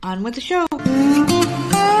On with the show.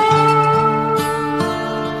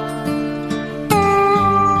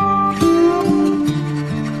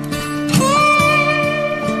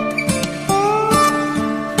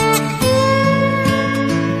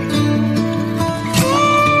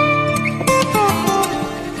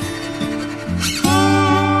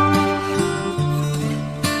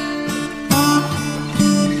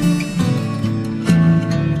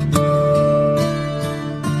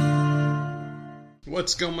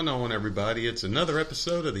 What's going on, everybody? It's another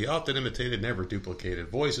episode of the often imitated, never duplicated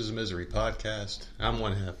Voices of Misery podcast. I'm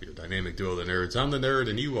one half of your dynamic duo, the nerds. I'm the nerd,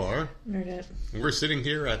 and you are? Nerdette. We're sitting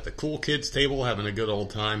here at the cool kids table having a good old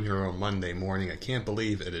time here on Monday morning. I can't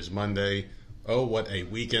believe it is Monday. Oh, what a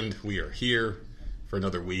weekend. We are here for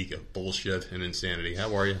another week of bullshit and insanity.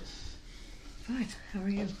 How are you? Fine. How are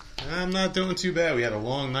you? I'm not doing too bad. We had a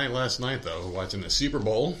long night last night, though, watching the Super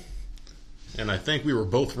Bowl. And I think we were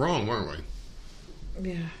both wrong, weren't we?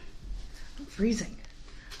 Yeah. I'm freezing.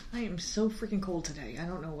 I am so freaking cold today. I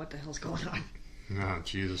don't know what the hell's going on. Oh,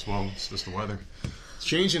 Jesus. Well, it's just the weather. It's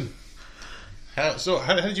changing. How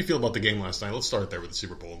did you feel about the game last night? Let's start there with the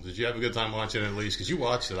Super Bowl. Did you have a good time watching it at least? Because you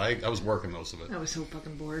watched it. I was working most of it. I was so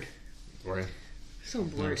fucking bored. Were you? So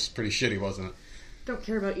bored. It was pretty shitty, wasn't it? Don't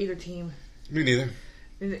care about either team. Me neither.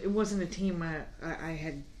 It wasn't a team I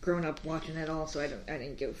had grown up watching at all, so I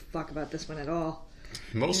didn't give a fuck about this one at all.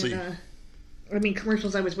 Mostly. And,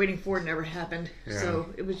 commercials I was waiting for never happened. Yeah. So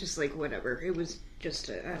it was just like, whatever. It was just,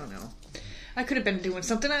 I don't know. I could have been doing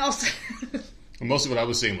something else. Most of what I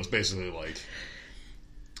was seeing was basically like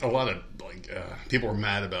a lot of people were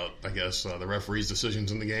mad about, I guess, the referees'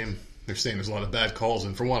 decisions in the game. They're saying there's a lot of bad calls,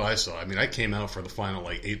 and from what I saw, I mean, I came out for the final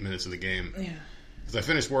 8 minutes of the game. Yeah. Because I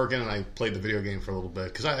finished working and I played the video game for a little bit.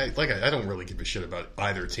 Because I don't really give a shit about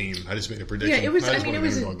either team. I just made a prediction. Yeah, it was. It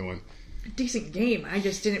was going. A decent game. I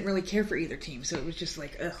just didn't really care for either team, so it was just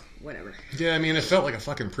like, ugh, whatever. Yeah, I mean, it felt like a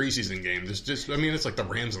fucking preseason game. It's like the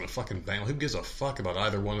Rams and the fucking Bengals. Who gives a fuck about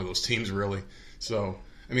either one of those teams, really? So,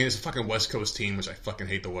 I mean, it's a fucking West Coast team, which I fucking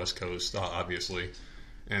hate the West Coast, obviously,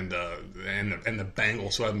 and the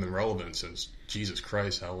Bengals, who haven't been relevant since Jesus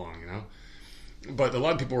Christ, how long, you know? But a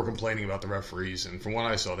lot of people were complaining about the referees, and from what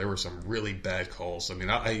I saw, there were some really bad calls. I mean,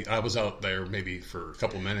 I was out there maybe for a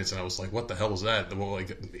couple minutes, and I was like, what the hell was that? Well,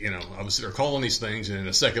 I was there calling these things, and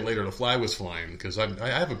a second later, the flag was flying, because I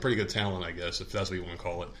have a pretty good talent, I guess, if that's what you want to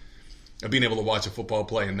call it, of being able to watch a football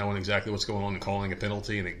play and knowing exactly what's going on and calling a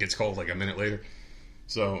penalty, and it gets called like a minute later.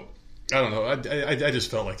 So, I don't know. I just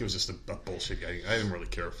felt like it was just a bullshit game. I didn't really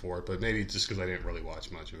care for it, but maybe just because I didn't really watch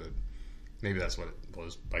much of it. Maybe that's what it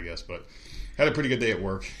was, I guess, but had a pretty good day at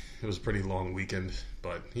work. It was a pretty long weekend,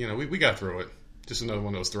 but, we got through it. Just another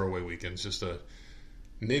one of those throwaway weekends. Just a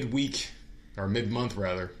mid-week, or mid-month,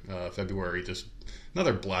 rather, February. Just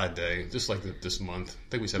another Blad day, just like this month. I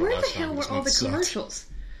think we said it last time. Where the hell were all the commercials?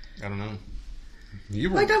 I don't know. You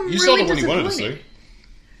really saw the one you wanted to see.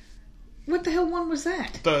 What the hell one was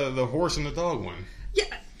that? The horse and the dog one. Yeah.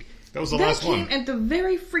 That was the last one. That came at the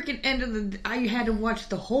very freaking end of I had to watch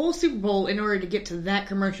the whole Super Bowl in order to get to that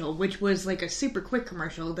commercial, which was like a super quick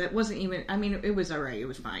commercial that wasn't even, I mean, it was alright, it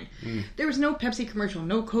was fine. There was no Pepsi commercial,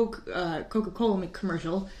 no Coca-Cola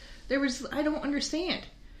commercial. I don't understand.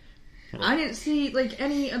 I didn't see, like,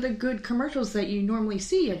 any of the good commercials that you normally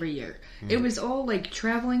see every year. It was all, like,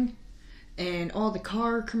 traveling and all the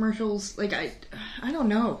car commercials. Like, I don't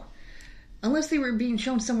know. Unless they were being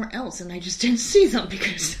shown somewhere else and I just didn't see them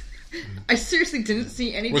because I seriously didn't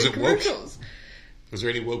see any good commercials. Woke? Was there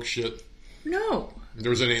any woke shit? No. There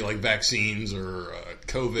was any, like, vaccines or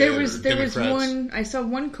COVID there was Democrats? one, I saw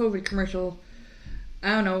one COVID commercial.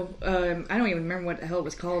 I don't know. I don't even remember what the hell it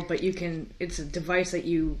was called, but it's a device that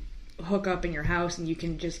you hook up in your house and you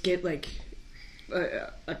can just get, like, a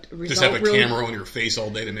result. Just have a camera on your face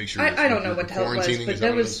all day to make sure I don't know what the hell it was, but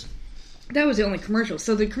that was the only commercial.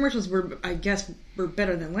 So the commercials were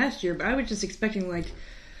better than last year, but I was just expecting, like,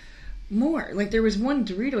 more. Like, there was one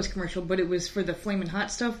Doritos commercial, but it was for the Flamin'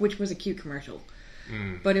 Hot stuff, which was a cute commercial.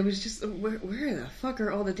 But it was just, where the fuck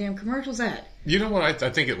are all the damn commercials at? You know what I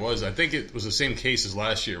think it was? I think it was the same case as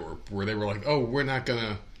last year, where they were like, oh, we're not going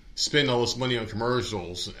to spend all this money on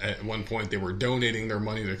commercials. At one point, they were donating their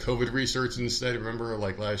money to COVID research instead. Remember,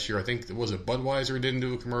 like, last year, I think, was it Budweiser didn't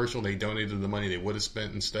do a commercial? They donated the money they would have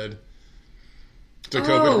spent instead. The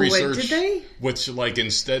COVID research, did they? Which, like,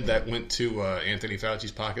 instead that went to Anthony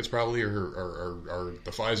Fauci's pockets, probably, or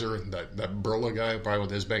the Pfizer, that Burla guy, probably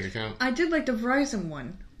with his bank account. I did like the Verizon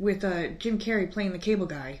one with Jim Carrey playing the cable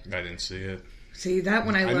guy. I didn't see it. See, that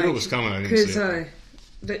one I liked. I knew it was coming. I didn't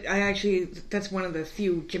see it. That's one of the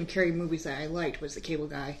few Jim Carrey movies that I liked was the cable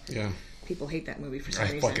guy. Yeah. People hate that movie for some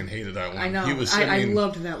I reason. fucking hated that one. I know. I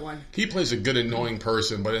loved that one. He plays a good annoying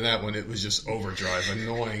person, but in that one it was just overdrive,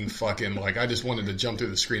 annoying fucking, like I just wanted to jump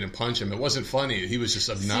through the screen and punch him. It wasn't funny. He was just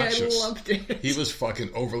obnoxious. See, I loved it. He was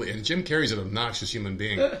fucking overly, and Jim Carrey's an obnoxious human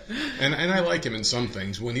being. And I like him in some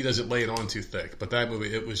things when he doesn't lay it on too thick. But that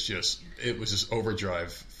movie, it was just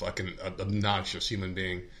overdrive, fucking obnoxious human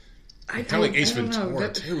being. Kind of like Ace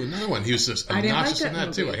Ventura too. Another one. He was just obnoxious in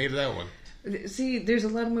that too. I hated that one. See, there's a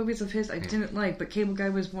lot of movies of his I didn't like, but Cable Guy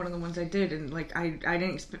was one of the ones I did, and like I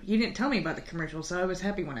didn't. You didn't tell me about the commercial, so I was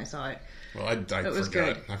happy when I saw it. Well, I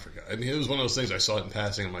forgot. I forgot. I mean, it was one of those things. I saw it in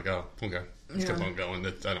passing. I'm like, oh, okay, let's keep on going.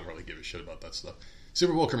 I don't really give a shit about that stuff.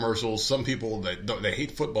 Super Bowl commercials. Some people that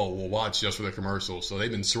hate football will watch just for the commercials, so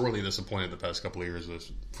they've been sorely disappointed the past couple of years.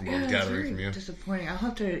 From what I'm gathering from you, disappointing. I'll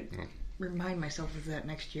have to remind myself of that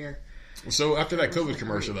next year. So after that COVID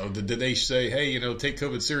commercial, though, did they say, hey, take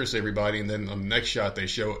COVID seriously, everybody, and then on the next shot they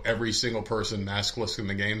show every single person maskless in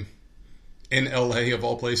the game? In L.A., of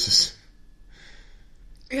all places?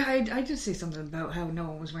 Yeah, I did say something about how no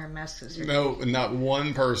one was wearing masks this year. No, not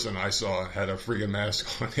one person I saw had a freaking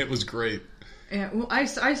mask on. It was great. Yeah, well, I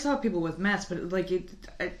saw people with masks, but like it...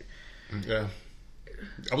 Yeah.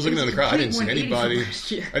 I was looking in the crowd. I didn't see anybody.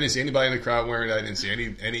 I didn't see anybody in the crowd wearing it. I didn't see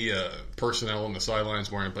any personnel on the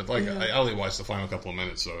sidelines wearing it. But I only watched the final couple of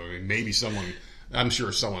minutes, so I mean, maybe someone. I'm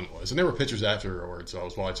sure someone was. And there were pictures afterwards. So I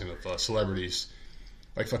was watching of celebrities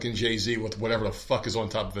like fucking Jay-Z with whatever the fuck is on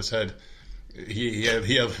top of his head. He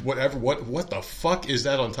had whatever. What the fuck is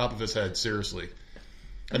that on top of his head? Seriously.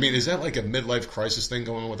 I mean, is that like a midlife crisis thing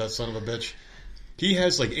going on with that son of a bitch? He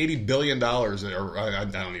has like $80 billion, or I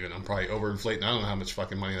don't even, I'm probably overinflating. I don't know how much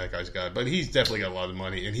fucking money that guy's got, but he's definitely got a lot of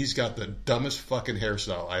money, and he's got the dumbest fucking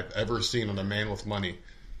hairstyle I've ever seen on a man with money.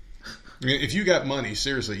 I mean, if you got money,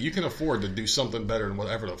 seriously, you can afford to do something better than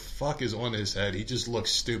whatever the fuck is on his head. He just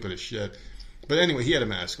looks stupid as shit. But anyway, he had a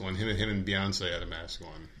mask on. Him and Beyonce had a mask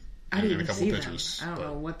on. I didn't even see pictures, them. I don't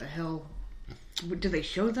know what the hell. Did they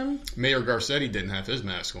show them? Mayor Garcetti didn't have his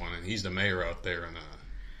mask on, and he's the mayor out there in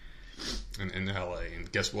L.A.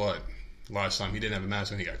 And guess what? Last time he didn't have a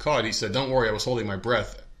mask on, he got caught. He said, "Don't worry, I was holding my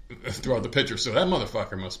breath throughout the picture." So that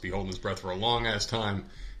motherfucker must be holding his breath for a long ass time,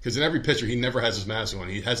 because in every picture he never has his mask on.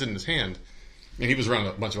 He has it in his hand, and he was around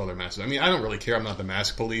a bunch of other masks. I mean, I don't really care. I'm not the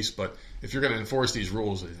mask police, but if you're going to enforce these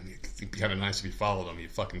rules, it'd be kind of nice if you followed them. You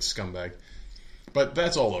fucking scumbag. But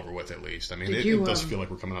that's all over with, at least. I mean, it does feel like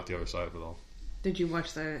we're coming out the other side of it all. Did you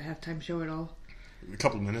watch the halftime show at all? A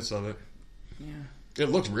couple minutes of it. Yeah. It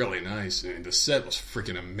looked really nice. I mean, the set was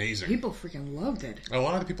freaking amazing. People freaking loved it. A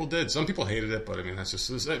lot of people did. Some people hated it, but I mean, that's just...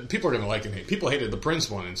 People are going to like it and hate. People hated the Prince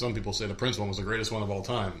one, and some people say the Prince one was the greatest one of all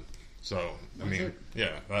time. So, I mean,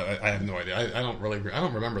 yeah, I have no idea. I don't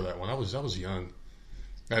remember that one. I was young.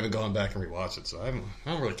 I haven't gone back and rewatched it, so I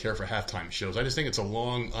don't really care for halftime shows. I just think it's a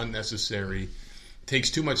long, unnecessary...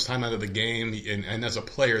 Takes too much time out of the game, and as a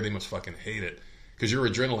player, they must fucking hate it, because your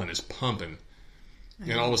adrenaline is pumping.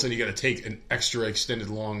 And all of a sudden, you got to take an extra extended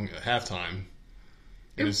long halftime.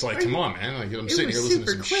 And it's like, come on, man. Like, I'm sitting here listening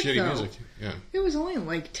to some shitty music. Yeah. It was only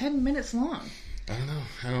like 10 minutes long. I don't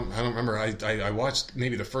know. I don't remember. I watched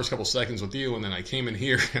maybe the first couple seconds with you, and then I came in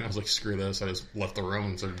here, and I was like, screw this. I just left the room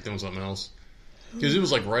and started doing something else. Because it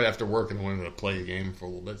was like right after work, and I wanted to play a game for a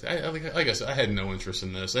little bit. Like I said, I had no interest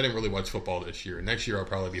in this. I didn't really watch football this year. Next year, I'll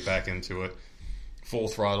probably be back into it. Full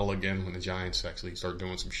throttle again when the Giants actually start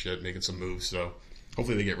doing some shit, making some moves. So...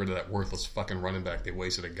 hopefully they get rid of that worthless fucking running back they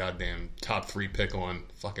wasted a goddamn top 3 pick on.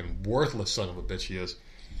 Fucking worthless son of a bitch he is.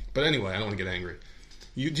 But anyway, I don't want to get angry.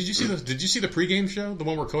 Did you see the pregame show? The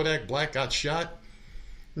one where Kodak Black got shot?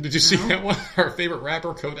 Did you see that one? Our favorite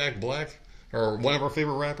rapper, Kodak Black? Or one of our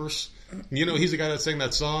favorite rappers? You know, he's the guy that sang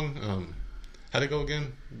that song. How'd it go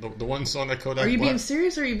again? The one song that Kodak Black... Are you being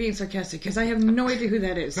serious or are you being sarcastic? Because I have no idea who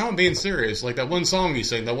that is. No, I'm being serious. Like that one song he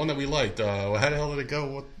sang, that one that we liked. How the hell did it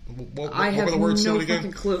go? What were the words to it again? I have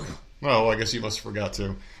no fucking clue. Well, I guess you must have forgot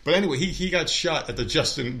to. But anyway, he got shot at the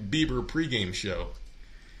Justin Bieber pregame show.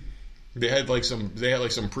 They had like some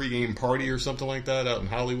pregame party or something like that out in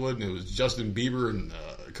Hollywood, and it was Justin Bieber and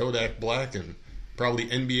Kodak Black and probably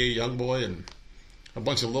NBA YoungBoy and a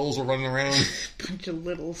bunch of littles were running around. Bunch of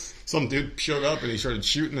littles. Some dude showed up and he started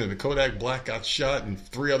shooting, and the Kodak Black got shot, and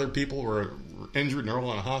 3 other people were injured and they're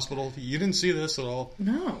all in a hospital. You didn't see this at all?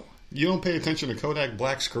 No. You don't pay attention to Kodak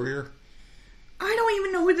Black's career? I don't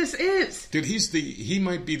even know who this is. Dude, he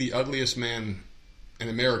might be the ugliest man in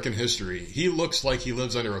American history. He looks like he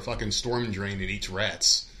lives under a fucking storm drain and eats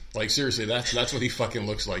rats. Like, seriously, that's what he fucking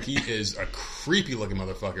looks like. He is a creepy looking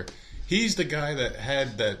motherfucker. He's the guy that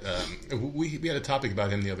had that... we had a topic about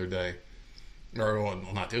him the other day. Or, well,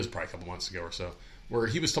 not, it was probably a couple months ago or so. where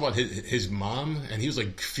he was talking about his mom, and he was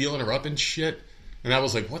like feeling her up and shit. And I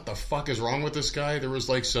was like, what the fuck is wrong with this guy? There was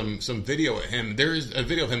like some video of him. There is a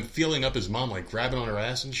video of him feeling up his mom, like grabbing on her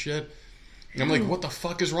ass and shit. And I'm like, what the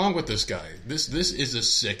fuck is wrong with this guy? This is a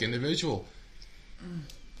sick individual.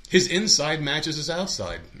 His inside matches his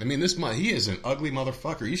outside. I mean, he is an ugly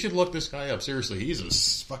motherfucker. You should look this guy up. Seriously, he's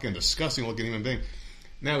a fucking disgusting looking human being.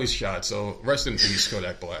 Now he's shot, so rest in peace,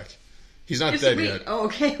 Kodak Black. He's not dead yet. Oh,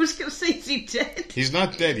 okay. I was going to say, is he dead? He's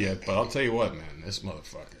not dead yet, but I'll tell you what, man. This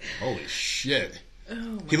motherfucker. Holy shit.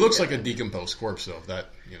 Oh, he looks like a decomposed corpse, though, if that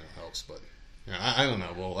helps. But yeah, I don't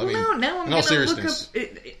know. Well, I mean, now I'm going to look up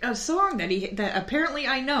a song that apparently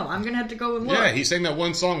I know. I'm going to have to go and look. Yeah, he sang that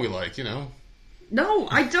one song we like, No,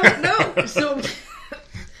 I don't know. So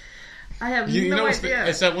I have no idea.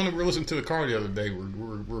 It's that one that we were listening to the car the other day.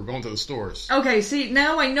 We're going to the stores. Okay, see,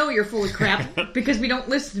 now I know you're full of crap because we don't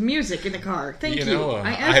listen to music in the car. Thank you.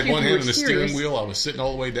 I had one hand on the steering wheel. I was sitting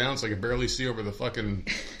all the way down so I could barely see over the fucking...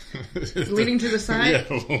 Leaning to the side?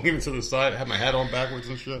 Yeah, leaning to the side. I had my hat on backwards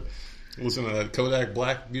and shit. Listen to that Kodak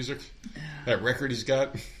Black music. That record he's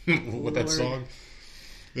got with that song.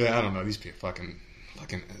 Yeah, I don't know. These people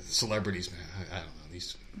fucking celebrities, man. I don't know.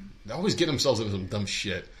 They always get themselves into some dumb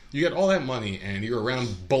shit. You get all that money and you're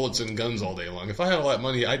around bullets and guns all day long. If I had all that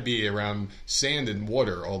money, I'd be around sand and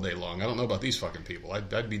water all day long. I don't know about these fucking people.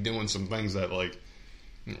 I'd be doing some things that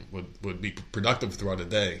would be productive throughout the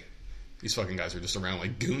day. These fucking guys are just around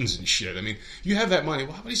like goons and shit. I mean, you have that money.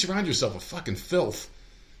 Why would you surround yourself with fucking filth?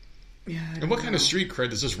 Yeah. And what kind of street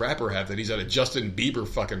cred does this rapper have that he's at a Justin Bieber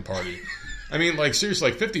fucking party? I mean, like,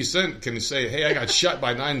 seriously, like 50 Cent can say, hey, I got shot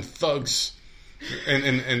by 9 thugs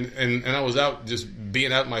and I was out just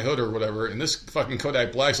being out in my hood or whatever. And this fucking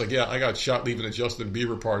Kodak Black's like, yeah, I got shot leaving a Justin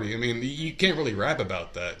Bieber party. I mean, you can't really rap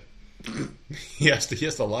about that. He has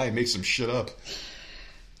to lie and make some shit up.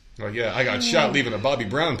 Like, yeah, I got shot leaving a Bobby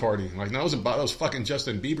Brown party. Like, no, that was fucking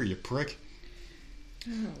Justin Bieber, you prick.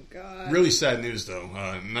 Oh, God. Really sad news, though.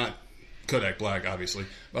 Not Kodak Black, obviously.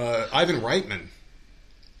 Ivan Reitman,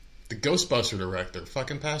 the Ghostbuster director,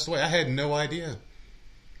 fucking passed away. I had no idea.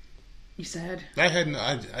 You sad? I have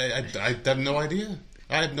no idea.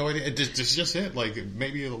 I had no idea. It just hit, like,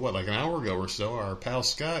 maybe, like an hour ago or so. Our pal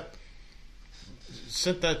Scott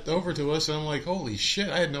sent that over to us, and I'm like, holy shit,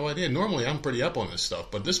 I had no idea. Normally, I'm pretty up on this stuff,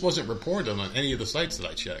 but this wasn't reported on any of the sites that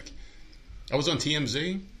I check. I was on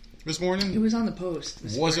TMZ this morning. It was on the Post.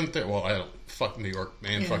 Wasn't there? Well, I don't. Fuck New York,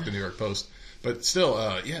 man. Yeah. Fuck the New York Post. But still,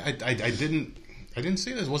 yeah, I didn't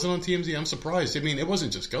see this. It wasn't on TMZ. I'm surprised. I mean, it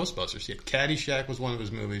wasn't just Ghostbusters. He had Caddyshack was one of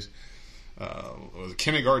his movies. Was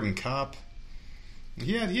Kindergarten Cop.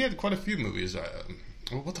 He had quite a few movies.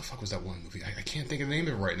 What the fuck was that one movie? I can't think of the name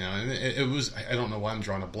of it right now. And it was, I don't know why I'm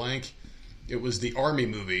drawing a blank. It was the Army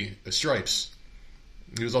movie, Stripes.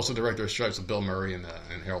 He was also director of Stripes with Bill Murray and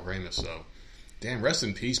Harold Ramis. So, damn, rest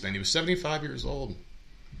in peace, man. He was 75 years old.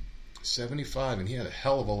 75, and he had a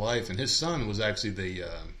hell of a life. And his son was actually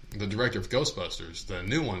the director of Ghostbusters, the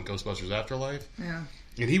new one, Ghostbusters Afterlife. Yeah.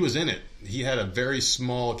 And he was in it. He had a very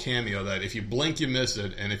small cameo that if you blink, you miss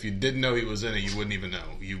it. And if you didn't know he was in it, you wouldn't even know.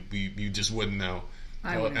 You just wouldn't know.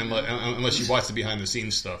 Unless you watch the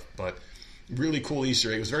behind-the-scenes stuff. But really cool Easter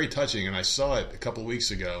egg. It was very touching, and I saw it a couple of weeks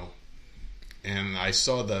ago. And I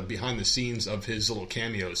saw the behind-the-scenes of his little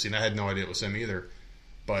cameos. And I had no idea it was him either.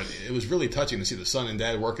 But it was really touching to see the son and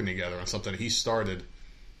dad working together on something he started.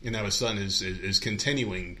 And now his son is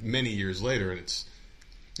continuing many years later. And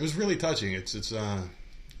it was really touching. It's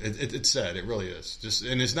sad. It really is.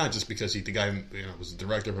 And it's not just because the guy was the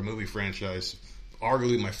director of a movie franchise,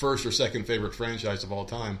 arguably my first or second favorite franchise of all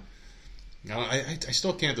time. I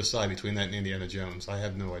still can't decide between that and Indiana Jones. I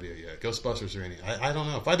have no idea yet. Ghostbusters or any. I don't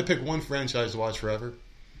know. If I had to pick one franchise to watch forever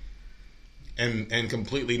and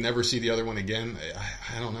completely never see the other one again,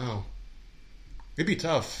 I don't know. It'd be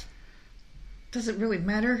tough. Does it really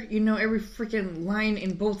matter? You know every freaking line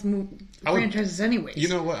in both franchises anyways. You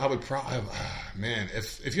know what? I would probably... man,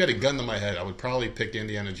 if you had a gun to my head, I would probably pick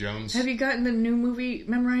Indiana Jones. Have you gotten the new movie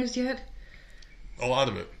memorized yet? A lot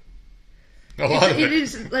of it. It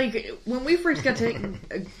is, like, when we first got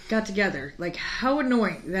together, like, how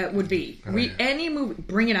annoying that would be. Any movie,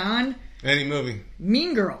 Bring It On. Any movie.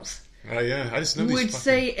 Mean Girls. Yeah, I just know these would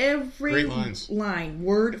say every line,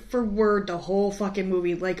 word for word, the whole fucking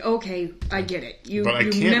movie. Like, okay, I get it. But I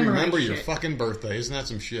can't remember your fucking birthday. Isn't that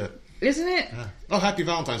some shit? Isn't it? Yeah. Oh, happy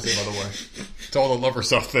Valentine's Day, by the way. To all the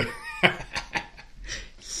lovers out there.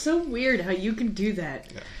 So weird how you can do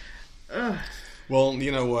that. Yeah. Ugh. Well,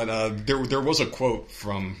 you know what? There was a quote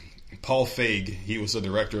from Paul Feig. He was the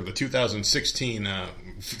director of the 2016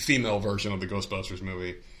 female version of the Ghostbusters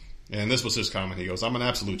movie. And this was his comment. He goes, "I'm an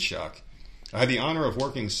absolute shock. I had the honor of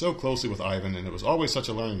working so closely with Ivan, and it was always such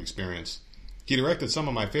a learning experience. He directed some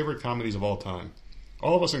of my favorite comedies of all time.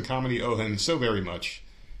 All of us in comedy owe him so very much.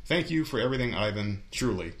 Thank you for everything, Ivan,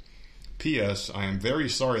 truly. P.S. I am very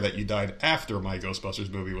sorry that you died after my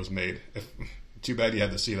Ghostbusters movie was made. Too bad you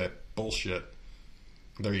had to see that bullshit.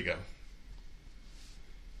 There you go.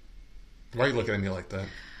 Why are you looking at me like that?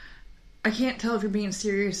 I can't tell if you're being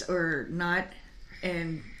serious or not,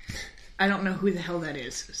 and I don't know who the hell that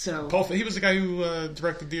is. So Paul, he was the guy who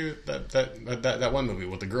directed that one movie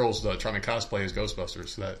with the girls trying to cosplay as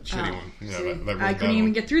Ghostbusters. That shitty one. Yeah, see, that I couldn't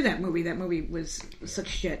even get through that movie. That movie was such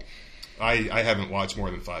shit. I haven't watched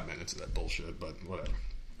more than 5 minutes of that bullshit, but whatever.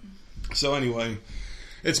 So anyway,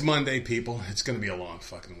 it's Monday, people. It's going to be a long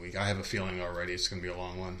fucking week. I have a feeling already it's going to be a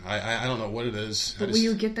long one. I don't know what it is. But will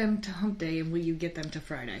you get them to Hump Day, and will you get them to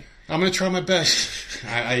Friday? I'm going to try my best.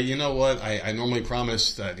 You know what? I normally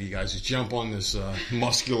promise that you guys jump on this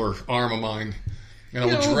muscular arm of mine, and I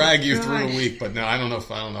will drag you through the week. But no, I don't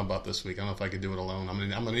know about this week. I don't know if I could do it alone. I'm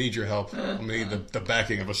going to need your help. I'm going to need the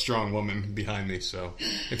backing of a strong woman behind me. So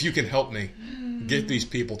if you can help me get these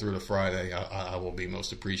people through to Friday, I will be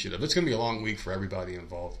most appreciative. It's going to be a long week for everybody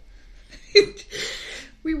involved.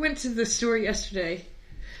 We went to the store yesterday,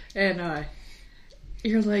 and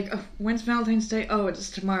you're like, oh, when's Valentine's Day? Oh, it's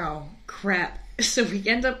tomorrow. Crap. So we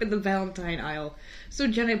end up in the Valentine aisle. So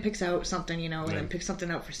Jenna picks out something, and then picks something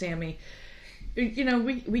out for Sammy.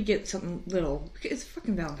 We get something little. It's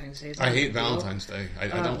fucking Valentine's Day. I hate Valentine's Day. I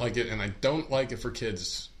don't like it, and I don't like it for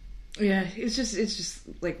kids. Yeah, it's just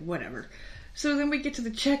like, whatever. So then we get to the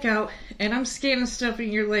checkout, and I'm scanning stuff,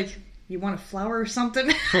 and you're like, you want a flower or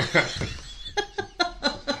something?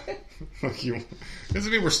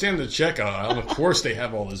 Doesn't mean we're standing at the checkout aisle. Of course they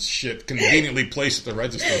have all this shit conveniently placed at the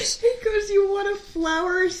registers. He goes, you want a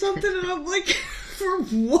flower or something? And I'm like, for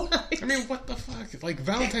what? I mean, what the fuck? Like,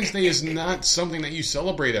 Valentine's Day is not something that you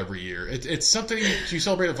celebrate every year. It's something you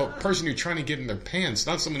celebrate of a person you're trying to get in their pants,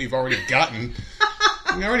 not someone you've already gotten.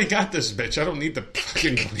 I already got this bitch. I don't need the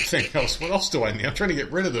fucking anything else. What else do I need? I'm trying to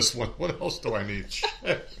get rid of this one. What else do I need?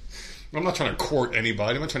 Shit. I'm not trying to court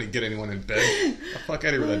anybody. I'm not trying to get anyone in bed. The fuck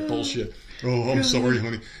out of here with that bullshit. Oh, I'm sorry,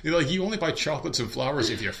 honey. You only buy chocolates and flowers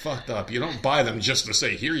if you're fucked up. You don't buy them just to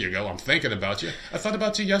say, here you go, I'm thinking about you. I thought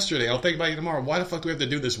about you yesterday. I'll think about you tomorrow. Why the fuck do we have to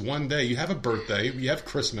do this one day? You have a birthday. You have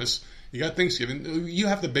Christmas. You got Thanksgiving. You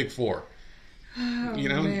have the big four. Oh,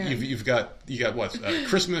 you've got what?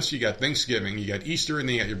 Christmas, you got Thanksgiving, you got Easter, and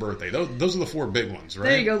then you got your birthday. Those are the four big ones, right?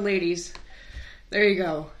 There you go, ladies. There you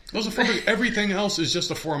go. Those are four big. Everything else is just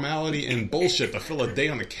a formality and bullshit to fill a day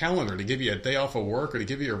on the calendar, to give you a day off of work, or to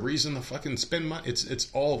give you a reason to fucking spend money. It's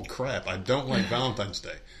all crap. I don't like Valentine's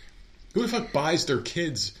Day. Who the fuck buys their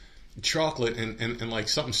kids chocolate and like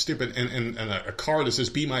something stupid and a card that says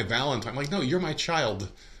 "Be my Valentine"? I'm like, no, you're my child.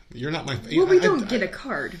 You're not my. Well, we don't get a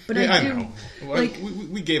card, but yeah, I do. I know. Like,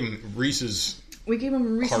 we gave him Reese's. We gave him a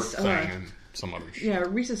Reese's heart thing and some other shit. Yeah,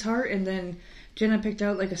 Reese's heart, and then Jenna picked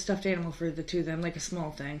out like a stuffed animal for the two of them, like a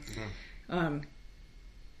small thing. Mm-hmm.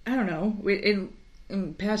 I don't know.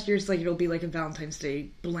 In past years, like it'll be like a Valentine's Day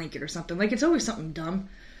blanket or something. Like it's always something dumb.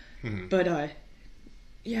 Mm-hmm. But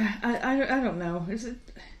yeah, I don't know. It's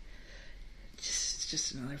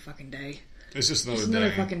just another fucking day. It's just another It's day.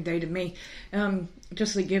 another fucking day to me.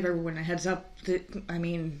 Just to give everyone a heads up, that I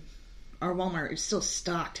mean, our Walmart is still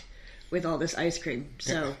stocked with all this ice cream.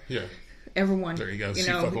 So yeah. Everyone, there you go.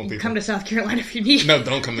 Come to South Carolina if you need. No,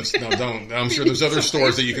 don't come to. No, don't. I'm sure there's other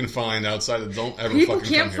stores that you can find outside of. Don't ever people fucking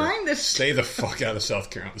can't come here. find this. Stay the fuck out of South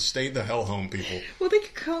Carolina. Stay the hell home, people. Well, they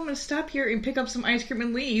could come and stop here and pick up some ice cream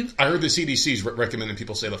and leave. I heard the CDC's recommending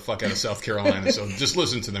people stay the fuck out of South Carolina, so just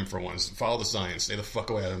listen to them for once. Follow the science. Stay the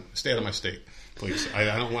fuck away out of. Stay out of my state, please. I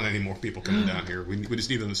don't want any more people coming down here. We just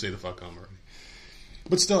need them to stay the fuck home already.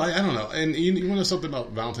 But still, I don't know. And you want to know something about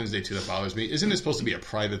Valentine's Day, too, that bothers me? Isn't it supposed to be a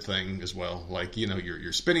private thing as well? Like,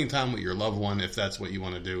 you're spending time with your loved one, if that's what you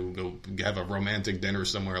want to do. Go have a romantic dinner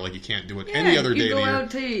somewhere. Like, you can't do it any other day of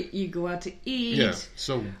the year. You go out to eat. Yeah,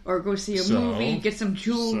 or go see a movie, get some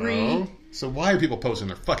jewelry. So why are people posting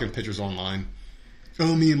their fucking pictures online?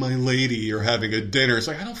 Oh, me and my lady are having a dinner. It's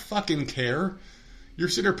like, I don't fucking care. You're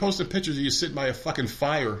sitting there posting pictures of you sitting by a fucking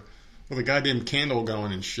fire with a goddamn candle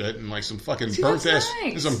going and shit, and like some fucking burnt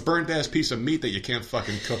ass piece of meat that you can't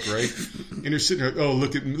fucking cook right. And you're sitting there, oh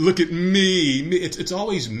look at me. It's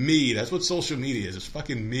always me. That's what social media is. It's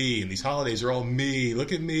fucking me. And these holidays are all me.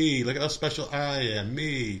 Look at me. Look at how special I am.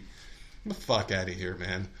 Me. Get the fuck out of here,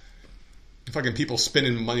 man. Fucking people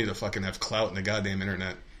spending money to fucking have clout in the goddamn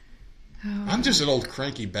internet. Oh. I'm just an old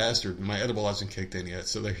cranky bastard. My edible hasn't kicked in yet,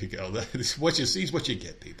 so there you go. What you see is what you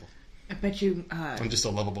get, people. I bet you. I'm just a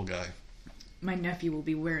lovable guy. My nephew will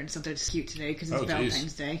be wearing something that's cute today because it's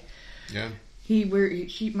Valentine's Day. Yeah.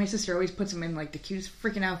 My sister always puts him in like the cutest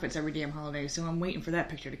freaking outfits every damn holiday, so I'm waiting for that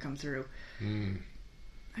picture to come through.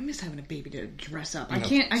 I miss having a baby to dress up. I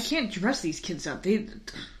can't dress these kids up. They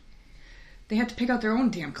have to pick out their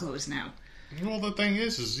own damn clothes now. Well, the thing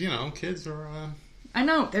is kids are. I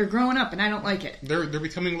know they're growing up, and I don't like it. They're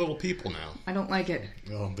becoming little people now. I don't like it.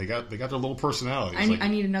 Well, they got their little personalities. I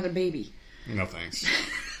need another baby. No thanks.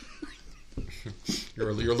 You're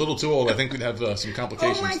a little too old. I think we'd have some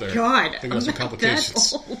complications there. Oh my god! I think we'd have some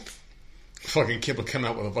complications. That old. Fucking kid would come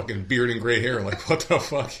out with a fucking beard and gray hair. Like, what the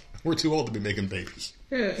fuck? We're too old to be making babies.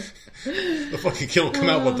 The fucking kid will come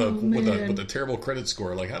out with a terrible credit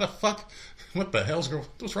score. Like, how the fuck? What the hell's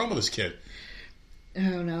what's wrong with this kid?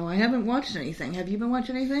 Oh no, I haven't watched anything. Have you been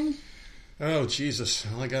watching anything? Oh Jesus!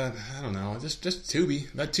 Like I don't know, just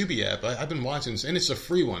Tubi, that Tubi app. I've been watching, and it's a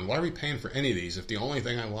free one. Why are we paying for any of these if the only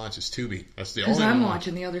thing I watch is Tubi? That's the only. Because I'm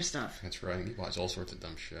watching the other stuff. That's right. You watch all sorts of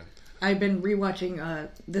dumb shit. I've been rewatching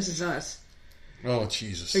This Is Us. Oh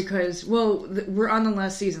Jesus! Because we're on the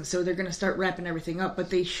last season, so they're going to start wrapping everything up. But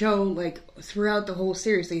they show like throughout the whole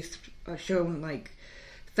series, they show like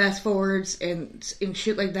fast forwards and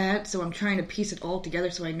shit like that. So I'm trying to piece it all together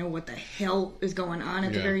so I know what the hell is going on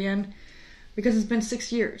at the very end. Because it's been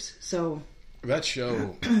 6 years, so that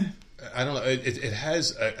show, I don't know. It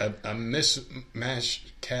has a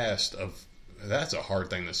mismatched cast of. That's a hard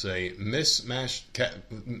thing to say. Mixed matched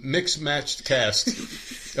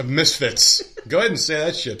cast of misfits. Go ahead and say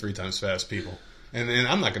that shit 3 times fast, people. And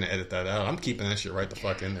I'm not going to edit that out. I'm keeping that shit right the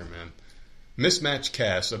fuck in there, man. Mismatched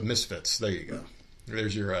cast of misfits. There you go.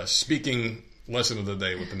 There's your speaking lesson of the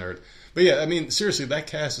day with the nerd. But yeah, I mean, seriously, that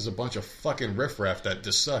cast is a bunch of fucking riffraff that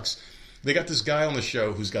just sucks. They got this guy on the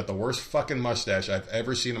show who's got the worst fucking mustache I've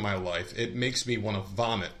ever seen in my life. It makes me want to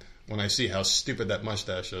vomit when I see how stupid that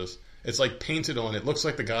mustache is. It's like painted on. It looks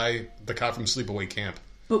like the cop from Sleepaway Camp.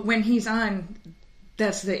 But when he's on,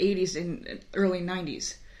 that's the 80s and early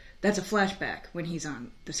 90s. That's a flashback when he's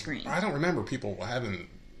on the screen. I don't remember people having...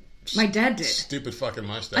 My dad did. Stupid fucking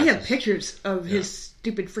mustaches. I have pictures of his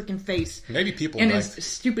stupid freaking face. Maybe people and his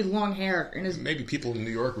stupid long hair and his. Maybe people in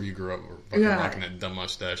New York where you grew up were fucking rocking that dumb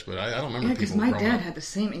mustache, but I don't remember people. Yeah, because my dad had the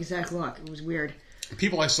same exact look. It was weird.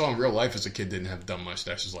 People I saw in real life as a kid didn't have dumb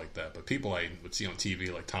mustaches like that, but people I would see on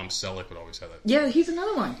TV, like Tom Selleck, would always have that. Yeah, he's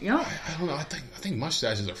another one. Yeah. I don't know. I think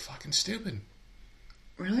mustaches are fucking stupid.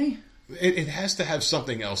 Really? It has to have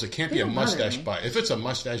something else. It can't be a mustache if it's a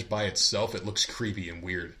mustache by itself, it looks creepy and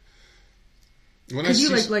weird. Because you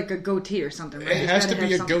like a goatee or something, right? It has to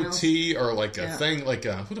be a goatee or like a thing, like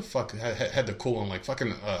who the fuck had the cool one? Like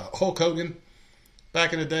fucking Hulk Hogan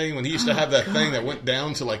back in the day when he used to have that thing that went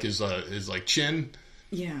down to like his like chin.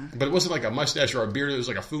 Yeah. But it wasn't like a mustache or a beard. It was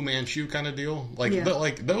like a Fu Manchu kind of deal. Like,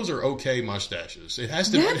 like those are okay mustaches. It has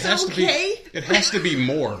to. It has to be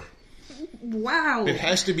more. Wow. It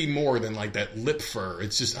has to be more than like that lip fur.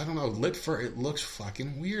 It's just, I don't know, lip fur. It looks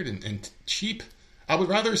fucking weird and cheap. I would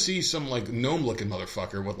rather see some like gnome-looking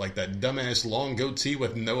motherfucker with like that dumbass long goatee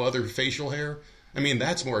with no other facial hair. I mean,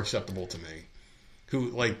 that's more acceptable to me. Who,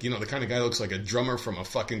 like, the kind of guy that looks like a drummer from a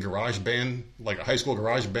fucking garage band, like a high school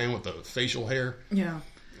garage band with the facial hair. Yeah.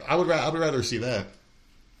 I would rather see that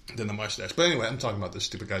than the mustache. But anyway, I'm talking about this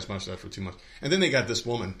stupid guy's mustache for too much. And then they got this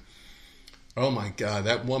woman. Oh my god,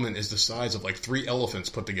 that woman is the size of like 3 elephants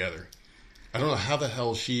put together. I don't know how the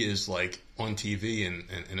hell she is like on TV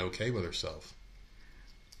and okay with herself.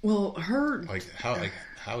 Well, her how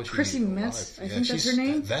is she Chrissy Metz, I think that's her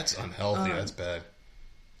name. That's unhealthy. That's bad.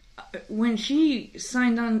 When she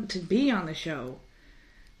signed on to be on the show,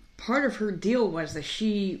 part of her deal was that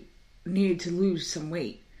she needed to lose some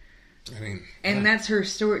weight. I mean, and that's her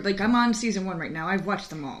story. Like, I'm on season 1 right now. I've watched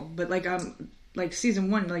them all, but like season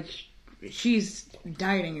 1, like she's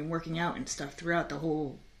dieting and working out and stuff throughout the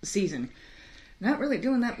whole season. Not really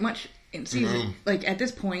doing that much in season, like at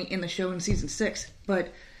this point in the show in season 6,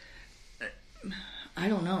 but I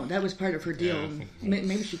don't know. That was part of her deal. Yeah.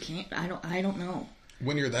 Maybe she can't. I don't know.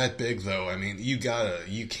 When you're that big, though, I mean, you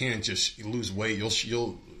can't just lose weight.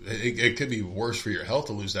 It could be worse for your health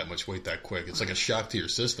to lose that much weight that quick. It's like a shock to your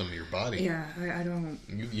system, your body. Yeah, I don't.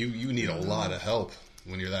 You need a lot of help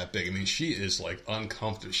when you're that big. I mean, she is like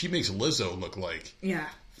uncomfortable. She makes Lizzo look like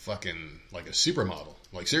fucking like a supermodel.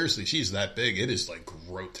 Like seriously, she's that big. It is like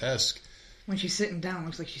grotesque. When she's sitting down, it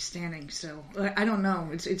looks like she's standing still. I don't know.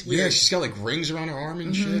 It's weird. Yeah, she's got like rings around her arm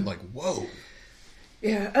and shit. Like whoa.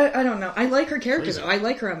 Yeah, I don't know. I like her character though. I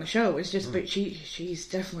like her on the show. It's just, but she's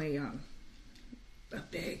definitely a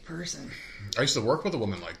big person. I used to work with a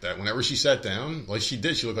woman like that. Whenever she sat down, like she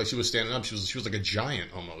did, she looked like she was standing up. She was like a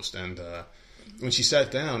giant almost. And when she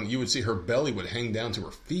sat down, you would see her belly would hang down to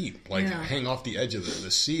her feet, like hang off the edge of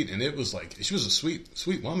the seat. And it was like, she was a sweet,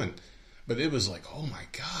 sweet woman. But it was like, oh my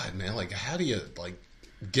God, man. Like, how do you, like,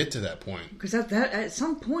 get to that point? Because at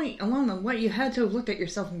some point along the way, you had to have looked at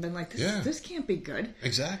yourself and been like, this can't be good.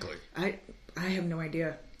 Exactly. I have no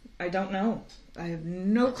idea. I don't know. I have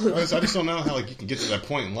no clue. I just don't know how, like, you can get to that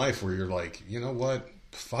point in life where you're like, you know what?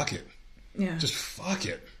 Fuck it. Yeah. Just fuck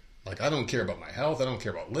it. Like, I don't care about my health. I don't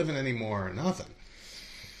care about living anymore or nothing.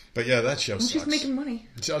 But yeah, that show sucks. She's making money.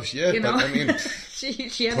 So, yeah, but I mean...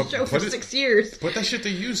 she had a show for 6 years. Put that shit to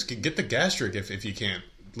use. Get the gastric if you can't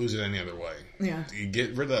lose it any other way. Yeah. You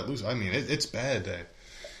get rid of that loose. I mean, it's bad.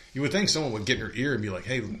 You would think someone would get in your ear and be like,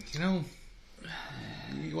 hey, you know,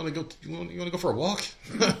 you want to go? You want to go for a walk?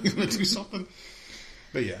 You want to do something?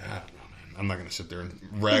 But yeah, I don't know, man. I'm not going to sit there and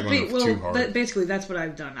rag on it too hard. Basically, that's what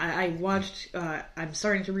I've done. I watched. I'm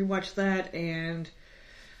starting to rewatch that, and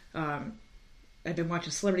I've been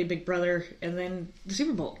watching Celebrity Big Brother, and then the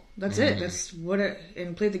Super Bowl. That's it. That's what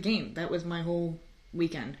and played the game. That was my whole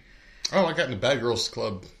weekend. Oh, I got in the Bad Girls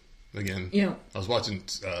Club again. Yeah, I was watching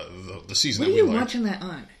the season. What are you watching that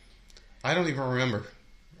on? I don't even remember.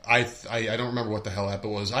 I don't remember what the hell app it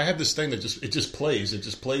was. I have this thing that just plays. It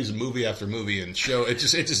just plays movie after movie and show. It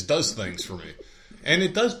just does things for me, and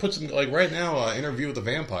it does put some, like right now. Interview with the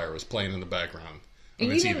Vampire was playing in the background on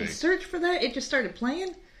and the you TV. didn't search for that? It just started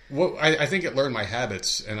playing. Well, I think it learned my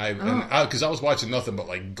habits, and because I was watching nothing but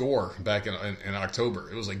like gore back in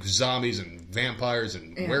October. It was like zombies and vampires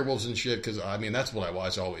and werewolves and shit. Because I mean, that's what I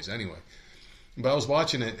watch always anyway. But I was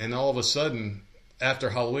watching it, and all of a sudden, after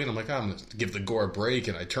Halloween, I'm like, I'm going to give the gore a break,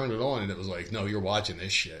 and I turned it on, and it was like, no, you're watching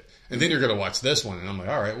this shit, and then you're going to watch this one, and I'm like,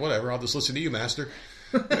 all right, whatever, I'll just listen to you, master.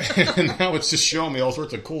 And now it's just showing me all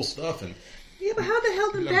sorts of cool stuff. And yeah, but how the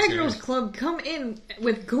hell did Bad Girls Club come in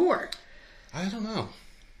with gore? I don't know.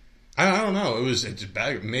 I don't know. It's just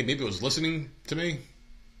bad. Maybe it was listening to me.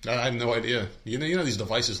 I have no idea. You know these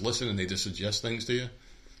devices listen and they just suggest things to you.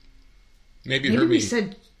 Maybe you heard me.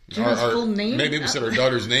 Said Jenna's full name. Maybe we said our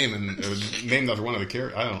daughter's name and it was named after one of the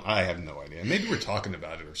characters. I have no idea. Maybe we're talking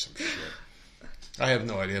about it or some shit. I have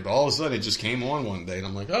no idea. But all of a sudden it just came on one day and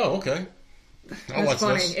I'm like, oh, okay. That's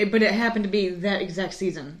funny. But it happened to be that exact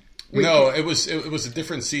season. No, it was a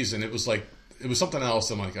different season. It was like. It was something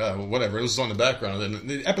else. I'm like, oh, whatever. It was on the background. And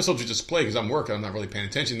the episodes would just play because I'm working. I'm not really paying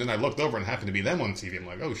attention. Then I looked over and it happened to be them on TV. I'm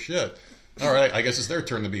like, oh, shit. All right. I guess it's their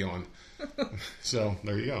turn to be on. So,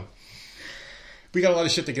 there you go. We got a lot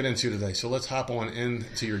of shit to get into today. So, let's hop on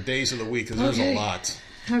into your days of the week because there's a lot.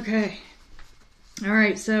 Okay. All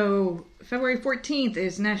right. So, February 14th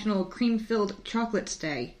is National Cream-Filled Chocolates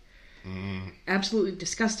Day. Absolutely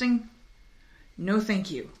disgusting. No, thank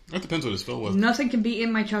you. That depends what it's filled with. Nothing can be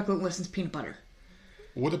in my chocolate unless it's peanut butter.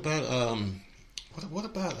 What about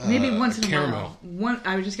maybe once in caramel? A while.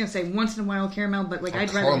 I was just gonna say once in a while caramel, but like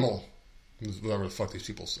I'd rather caramel. Whatever the fuck these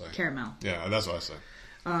people say. Caramel. Yeah, that's what I say.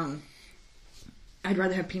 I'd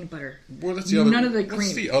rather have peanut butter. Well, that's the other. None of the cream.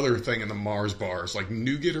 What's the other thing in the Mars bars, like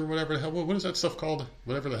nougat or whatever the hell? What is that stuff called?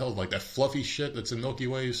 Whatever the hell, like that fluffy shit that's in Milky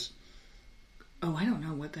Ways. Oh, I don't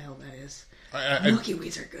know what the hell that is. Milky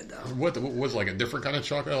Ways are good, though. What was like a different kind of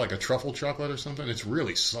chocolate, like a truffle chocolate or something? It's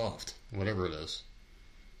really soft, whatever it is.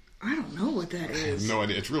 I don't know what that is. I have no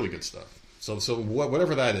idea. It's really good stuff. So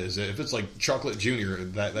whatever that is, if it's like chocolate junior,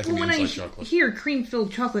 that can be inside chocolate. When I hear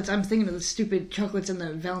cream-filled chocolates, I'm thinking of the stupid chocolates in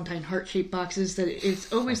the Valentine heart-shaped boxes that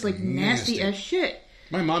it's always like nasty as shit.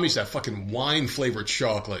 My mom used that fucking wine-flavored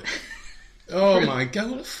chocolate. Oh my god,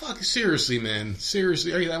 what the fuck? Seriously, man.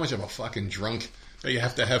 Seriously, are you that much of a fucking drunk? You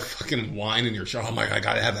have to have fucking wine in your shop. Oh my god, I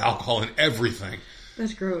gotta have alcohol in everything.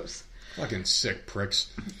 That's gross. Fucking sick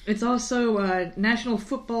pricks. It's also National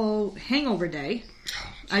Football Hangover Day.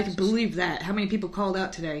 Oh, I can believe that. How many people called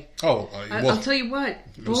out today? Oh, I'll tell you what.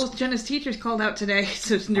 Both Jenna's teachers called out today,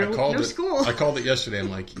 so no school. I called it yesterday.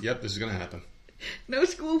 I'm like, yep, this is going to happen. No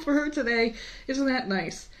school for her today. Isn't that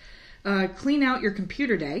nice? Clean out your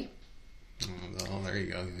computer day. Oh, there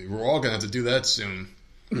you go. We're all going to have to do that soon.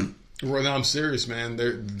 Well, no, I'm serious, man.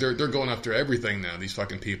 They're going after everything now. These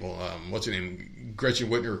fucking people. What's her name? Gretchen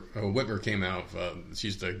Whitmer came out.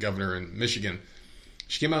 She's the governor in Michigan.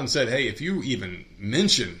 She came out and said, "Hey, if you even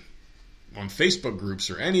mention on Facebook groups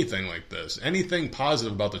or anything like this, anything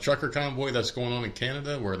positive about the trucker convoy that's going on in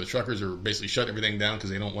Canada, where the truckers are basically shutting everything down because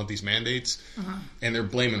they don't want these mandates, and they're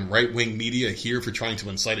blaming right-wing media here for trying to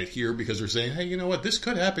incite it here because they're saying, hey, you know what? This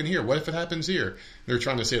could happen here. What if it happens here? They're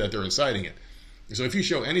trying to say that they're inciting it." So if you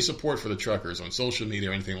show any support for the truckers on social media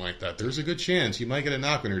or anything like that, there's a good chance you might get a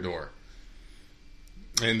knock on your door.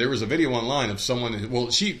 And there was a video online of someone. Well,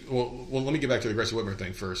 let me get back to the Gretchen Whitmer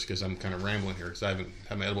thing first because I'm kind of rambling here because I haven't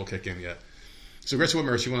had my edible kick in yet. So Gretchen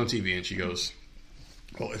Whitmer, she went on TV and she goes,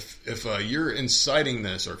 well, if you're inciting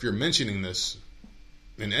this or if you're mentioning this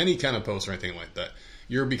in any kind of post or anything like that,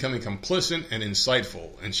 you're becoming complicit and insightful.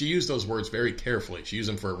 And she used those words very carefully. She used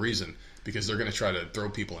them for a reason because they're going to try to throw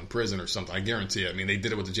people in prison or something. I guarantee it. I mean, they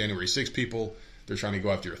did it with the January 6th people. They're trying to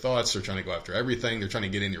go after your thoughts. They're trying to go after everything. They're trying to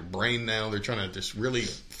get in your brain now. They're trying to just really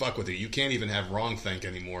fuck with you. You can't even have wrong think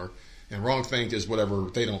anymore. And wrong think is whatever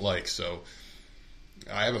they don't like. So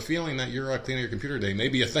I have a feeling that your cleaning your computer day may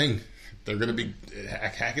be a thing. They're going to be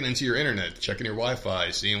hacking into your internet, checking your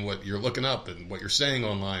Wi-Fi, seeing what you're looking up and what you're saying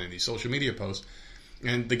online in these social media posts.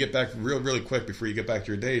 And to get back really quick before you get back to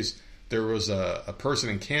your days, there was a person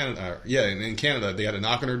in Canada. Yeah, in Canada, they had a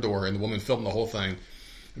knock on her door, and the woman filmed the whole thing.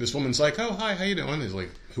 And this woman's like, "Oh, hi, how you doing?" He's like,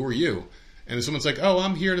 "Who are you?" And this woman's like, "Oh,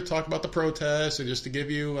 I'm here to talk about the protest and just to give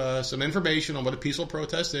you some information on what a peaceful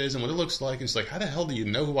protest is and what it looks like." And she's like, "How the hell do you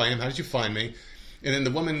know who I am? How did you find me?" And then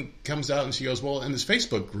the woman comes out and she goes, "Well, in this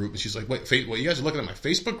Facebook group." And she's like, "Wait, you guys are looking at my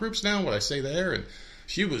Facebook groups now? What I say there?" And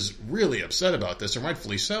she was really upset about this, and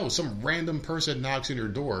rightfully so. Some random person knocks on your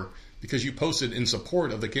door because you posted in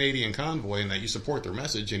support of the Canadian convoy and that you support their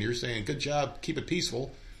message, and you're saying, "Good job, keep it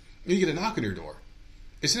peaceful," and you get a knock on your door.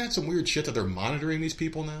 Isn't that some weird shit that they're monitoring these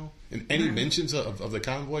people now? And any mentions of the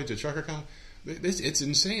convoy, the trucker convoy? It's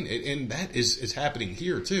insane. And that is happening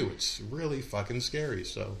here, too. It's really fucking scary.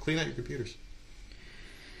 So clean out your computers.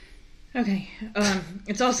 Okay.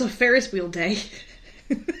 It's also Ferris wheel day.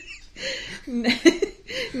 I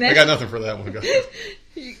got nothing for that one.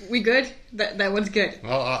 We good? That one's good.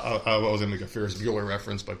 I was going to make a Ferris Bueller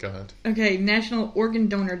reference, but go ahead. Okay, National Organ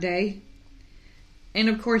Donor Day. And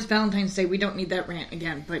of course, Valentine's Day. We don't need that rant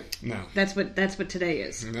again, but no. That's what today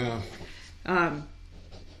is. No.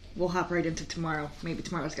 We'll hop right into tomorrow. Maybe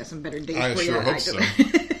tomorrow's got some better days for you. I sure hope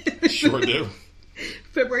so. Sure do.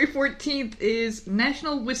 February 14th is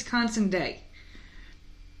National Wisconsin Day.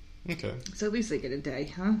 Okay. So at least they get a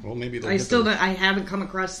day, huh? Well, maybe they'll I haven't come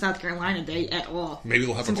across South Carolina Day at all. Maybe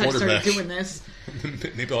they'll have since a quarterback. I started doing this.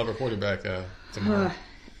 Maybe they'll have a quarterback tomorrow.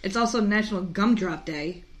 It's also National Gumdrop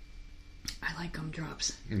Day. I like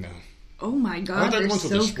gumdrops. No. Oh my god, they're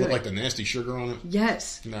so good. With like the nasty sugar on it?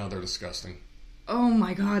 Yes. No, they're disgusting. Oh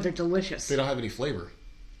my god, they're delicious. They don't have any flavor.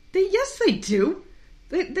 Yes, they do.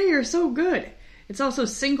 They are so good. It's also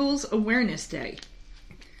Singles Awareness Day.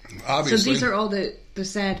 Obviously. So these are all the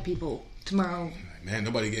sad people tomorrow. Man,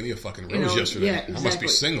 nobody gave me a fucking rose yesterday. Yeah, exactly. I must be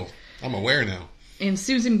single. I'm aware now. And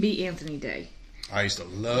Susan B. Anthony Day. I used to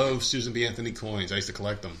love Susan B. Anthony coins. I used to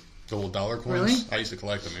collect them. The little dollar coins. Really? I used to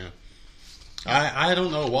collect them, man. I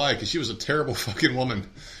don't know why, because she was a terrible fucking woman.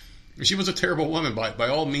 She was a terrible woman by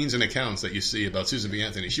all means and accounts that you see about Susan B.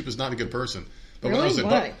 Anthony. She was not a good person. But really? When I was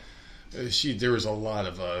Why? There was a lot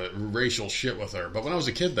of racial shit with her. But when I was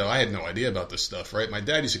a kid, though, I had no idea about this stuff, right? My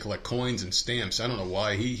dad used to collect coins and stamps. I don't know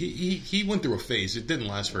why. He went through a phase. It didn't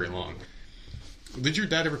last very long. Did your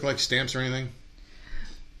dad ever collect stamps or anything?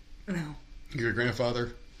 No. Your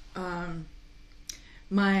grandfather?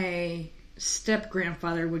 My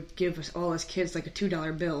step-grandfather would give us all his kids like a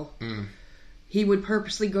 $2 bill. He would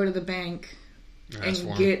purposely go to the bank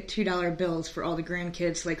and get $2 bills for all the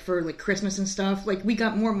grandkids, like for like Christmas and stuff. Like we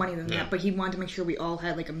got more money than that, but he wanted to make sure we all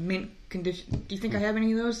had like a mint condition. Do you think I have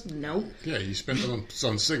any of those? No. Yeah, you spent them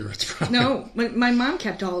on cigarettes, probably. No, my mom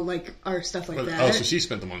kept all like our stuff like that. Oh, so she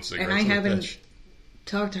spent them on cigarettes. And I haven't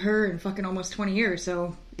talked to her in fucking almost 20 years,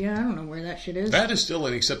 so yeah, I don't know where that shit is. That is still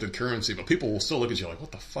an accepted currency, but people will still look at you like,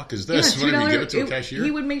 what the fuck is this? Yeah, Whenever you give it to a cashier? He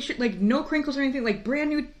would make sure, like, no crinkles or anything, like brand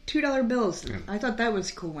new $2 bills. Yeah. I thought that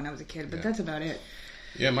was cool when I was a kid, but that's about it.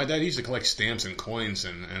 Yeah, my dad used to collect stamps and coins,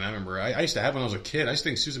 and I remember I used to have when I was a kid. I used to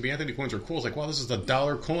think Susan B. Anthony coins were cool. It's like, wow, this is the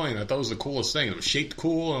 $1 coin. I thought it was the coolest thing. It was shaped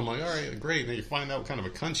cool, and I'm like, all right, great. And then you find out what kind of a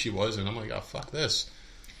cunt she was, and I'm like, oh, fuck this.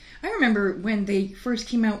 I remember when they first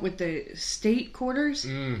came out with the state quarters.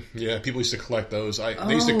 Yeah, people used to collect those.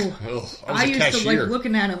 I used to like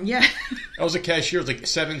looking at them. Yeah, I was a cashier. I was like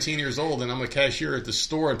 17 years old, and I'm a cashier at the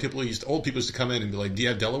store. And old people used to come in and be like, "Do you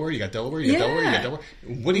have Delaware? You got Delaware? You got Delaware? You got Delaware?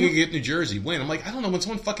 When are you gonna get New Jersey? When?" I'm like, I don't know. When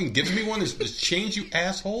someone fucking gives me one, there's change, you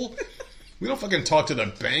asshole. We don't fucking talk to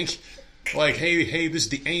the bank. Like, hey, this is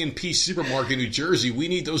the A&P supermarket in New Jersey. We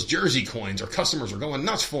need those Jersey coins. Our customers are going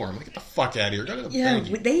nuts for them. Like, get the fuck out of here. Go to the bank,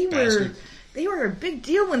 they were a big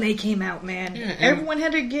deal when they came out, man. Yeah, everyone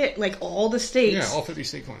had to get, like, all the states. Yeah, all 50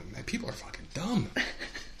 state coins. Man, people are fucking dumb.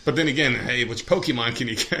 But then again, hey, which Pokemon can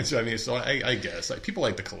you catch? I mean, so I guess. Like, people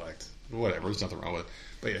like to collect. Whatever, there's nothing wrong with it.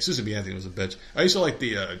 But yeah, Susan B. Anthony was a bitch. I used to like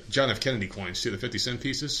the John F. Kennedy coins, too, the 50-cent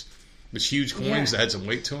pieces. Those huge coins that had some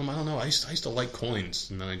weight to them. I don't know. I used to like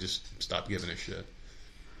coins, and then I just stopped giving a shit.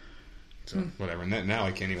 So, whatever. And now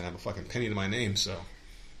I can't even have a fucking penny to my name, so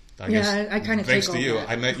I kind of thanks take to all you. that.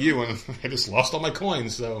 I met you and I just lost all my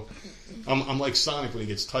coins. So I'm like Sonic when he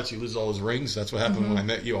gets touched, he loses all his rings. That's what happened when I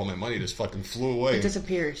met you. All my money just fucking flew away. It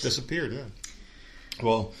disappears. Disappeared, yeah.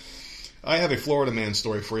 Well, I have a Florida man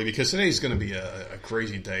story for you because today's going to be a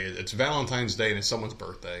crazy day. It's Valentine's Day and it's someone's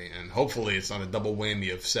birthday, and hopefully it's not a double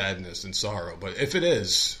whammy of sadness and sorrow. But if it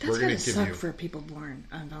is, we're going to give suck you. for people born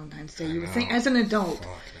on Valentine's Day. You would think, as an adult, Fuck,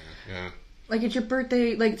 man. Yeah. like it's your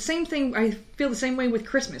birthday. Like same thing. I feel the same way with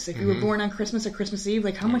Christmas. If you were born on Christmas or Christmas Eve,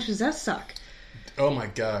 like how much does that suck? Oh my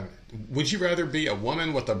God. Would you rather be a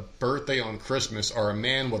woman with a birthday on Christmas or a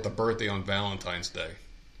man with a birthday on Valentine's Day?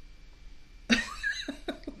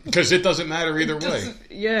 Because it doesn't matter either way.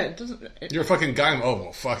 Yeah, it doesn't. You're a fucking guy. Oh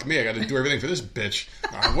well, fuck me. I got to do everything for this bitch.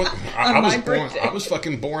 I was born. Birthday. I was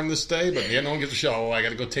fucking born this day, but yeah, no one gives a shit. Oh, I got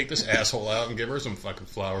to go take this asshole out and give her some fucking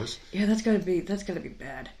flowers. Yeah, that's gotta be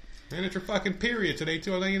bad. And it's your fucking period today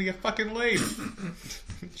too. I'm not gonna get fucking laid.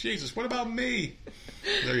 Jesus, what about me?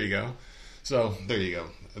 There you go. So there you go.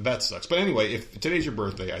 That sucks. But anyway, if today's your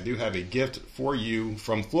birthday, I do have a gift for you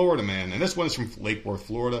from Florida Man, and this one is from Lake Worth,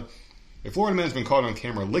 Florida. A Florida man has been caught on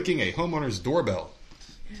camera licking a homeowner's doorbell.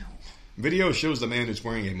 Ew. Video shows the man who's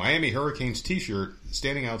wearing a Miami Hurricanes t-shirt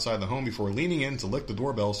standing outside the home before leaning in to lick the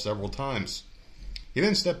doorbell several times. He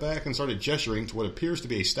then stepped back and started gesturing to what appears to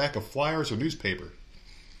be a stack of flyers or newspaper.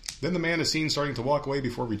 Then the man is seen starting to walk away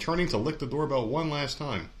before returning to lick the doorbell one last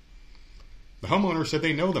time. The homeowner said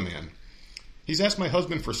they know the man. He's asked my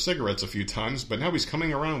husband for cigarettes a few times, but now he's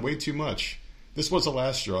coming around way too much. This was the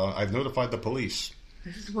last straw. I've notified the police.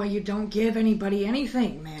 This is why you don't give anybody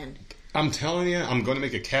anything, man. I'm telling you, I'm going to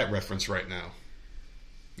make a cat reference right now.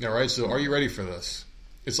 Alright, so are you ready for this?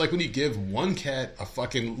 It's like when you give one cat a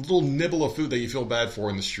fucking little nibble of food that you feel bad for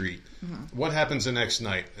in the street. Mm-hmm. What happens the next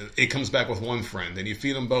night? It comes back with one friend, and you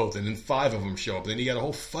feed them both, and then 5 of them show up. Then you got a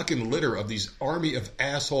whole fucking litter of these army of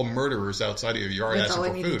asshole murderers outside of your yard That's asking all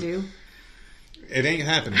for I need food. to do. It ain't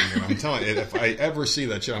happening here. I'm telling you, if I ever see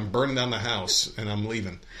that shit, I'm burning down the house, and I'm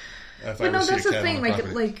leaving. But no, that's the thing.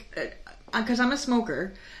 Because I'm a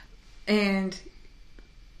smoker, and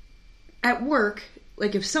at work,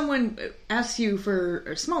 like if someone asks you for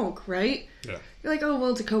a smoke, right? Yeah. You're like, oh well,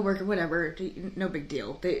 it's a coworker, whatever, no big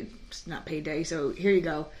deal. It's not payday, so here you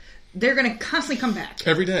go. They're gonna constantly come back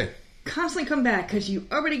every day. Constantly come back because you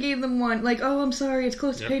already gave them one. Like, oh, I'm sorry, it's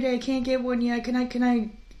close to payday. I can't get one yet.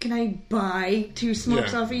 Can I buy 2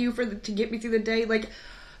 smokes off of you to get me through the day? Like,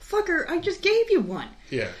 fucker, I just gave you one.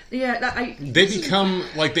 Yeah. Yeah. They become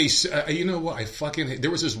like they. You know what? There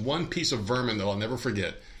was this one piece of vermin that I'll never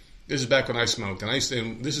forget. This is back when I smoked,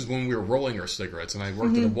 and this is when we were rolling our cigarettes, and I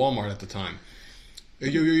worked at a Walmart at the time.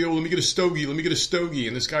 Yo, let me get a stogie.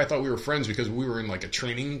 And this guy thought we were friends because we were in like a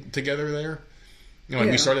training together there. You know,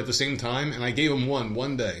 like we started at the same time, and I gave him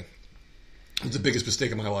one day. It was the biggest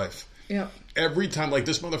mistake of my life. Yeah. Every time, like,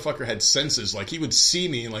 this motherfucker had senses. Like, he would see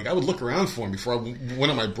me, and, like, I would look around for him before I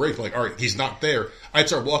went on my break. Like, all right, he's not there. I'd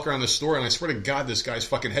start walking around the store, and I swear to God, this guy's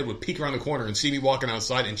fucking head would peek around the corner and see me walking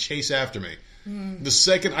outside and chase after me. The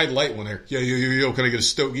second I'd light one there, yo, can I get a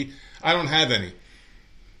stogie? I don't have any.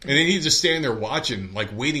 And then he'd just stand there watching, like,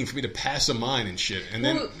 waiting for me to pass a mine and shit. And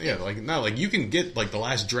then, you can get, like, the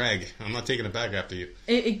last drag. I'm not taking it back after you.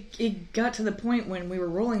 It got to the point when we were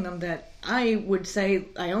rolling them that I would say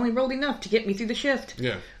I only rolled enough to get me through the shift.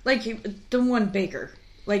 Yeah. Like, the one baker.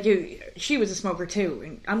 Like, she was a smoker, too.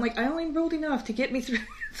 And I'm like, I only rolled enough to get me through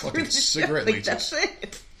fucking the cigarette shift. leeches. That's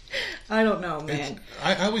it. I don't know, man.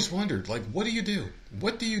 I always wondered, like, what do you do?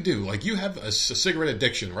 What do you do? Like, you have a cigarette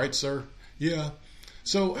addiction, right, sir? Yeah.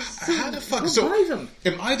 So how the fuck? So buy them.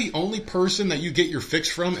 Am I the only person that you get your fix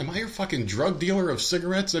from? Am I your fucking drug dealer of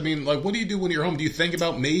cigarettes? I mean, like, what do you do when you're home? Do you think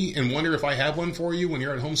about me and wonder if I have one for you when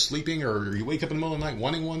you're at home sleeping, or you wake up in the middle of the night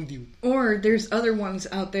wanting one? Or there's other ones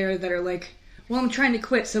out there that are like, well, I'm trying to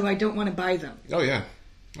quit, so I don't want to buy them. Oh yeah.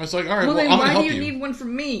 I was like, all right, well then I'm going to help why you. do you need one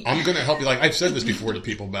from me? I'm going to help you. Like, I've said this before to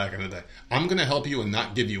people back in the day. I'm going to help you and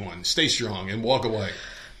not give you one. Stay strong and walk away.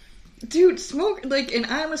 Dude, and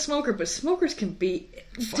I'm a smoker, but smokers can be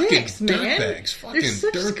dicks, man. Dirtbags. Fucking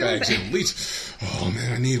dirtbags at least. Oh,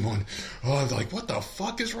 man, I need one. Oh, like, what the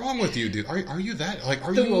fuck is wrong with you, dude? Are you that? Like,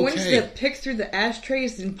 are you okay? The ones that pick through the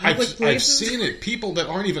ashtrays in public places? I've seen it. People that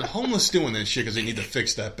aren't even homeless doing that shit because they need to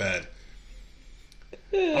fix that bad.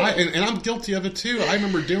 And I'm guilty of it too. I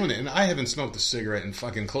remember doing it, and I haven't smoked a cigarette in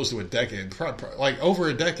fucking close to a decade, like over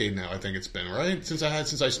a decade now. I think it's been right since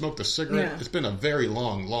I smoked a cigarette. Yeah. It's been a very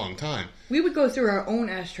long time. We would go through our own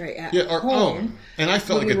ashtray at our home, own, and I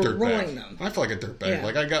felt like a dirtbag. I felt like a dirtbag. Yeah.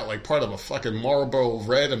 Like I got like part of a fucking Marlboro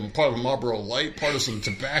Red and part of a Marlboro Light, part of some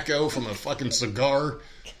tobacco from a fucking cigar.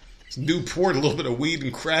 Newport, a little bit of weed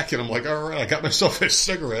and crack, and I'm like, all right, I got myself a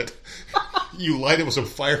cigarette. You light it with some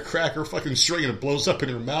firecracker fucking string and it blows up in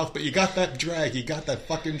your mouth, but you got that drag. You got that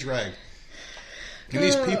fucking drag. And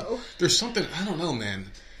these people, there's something, I don't know, man.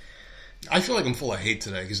 I feel like I'm full of hate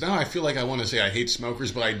today, because now I feel like I want to say I hate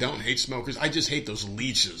smokers, but I don't hate smokers. I just hate those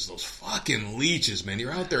leeches, those fucking leeches, man.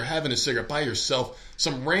 You're out there having a cigarette by yourself.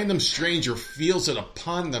 Some random stranger feels it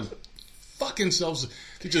upon them fucking selves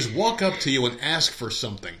to just walk up to you and ask for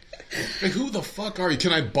something. Like, who the fuck are you?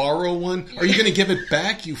 Can I borrow one? Are you going to give it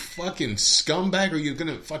back, you fucking scumbag? Or are you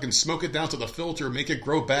going to fucking smoke it down to the filter, make it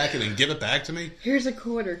grow back, and then give it back to me? Here's a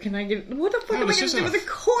quarter. Can I get... What the fuck am I going to do with a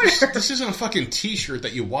quarter? This isn't a fucking t-shirt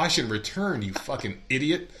that you wash and return, you fucking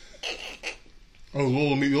idiot. Oh,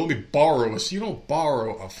 let me borrow this. You don't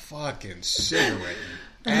borrow a fucking cigarette,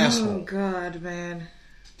 you asshole. Oh, God, man.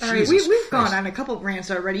 All right, we've gone on a couple rants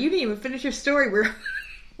already. You didn't even finish your story. We're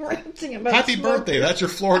ranting about Happy birthday. That's your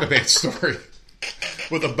Florida man story.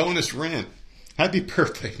 With a bonus rant. Happy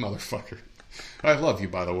birthday, motherfucker. I love you,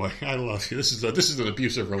 by the way. I love you. This is an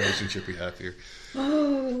abusive relationship we have here.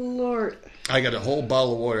 Oh, Lord. I got a whole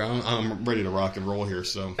bottle of water. I'm ready to rock and roll here.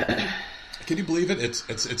 So, can you believe it?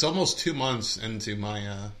 It's almost 2 months into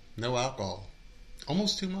my no alcohol.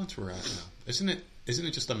 Almost 2 months we're at now. Isn't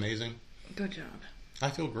it just amazing? Good job. I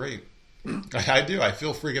feel great. I do. I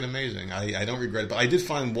feel freaking amazing. I don't regret it. But I did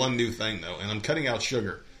find one new thing though, and I'm cutting out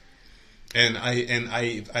sugar. And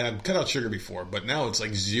I've cut out sugar before, but now it's like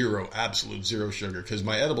absolute zero sugar, because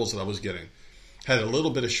my edibles that I was getting had a little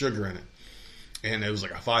bit of sugar in it, and it was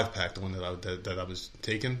like a 5-pack, the one that I was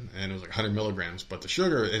taking, and it was like 100 milligrams. But the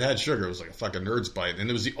sugar, it had sugar. It was like a fucking nerd's bite, and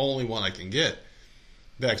it was the only one I can get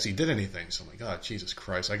that actually did anything. So I'm like, God, Jesus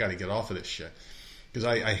Christ, I got to get off of this shit. Because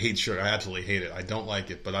I hate sugar. I absolutely hate it. I don't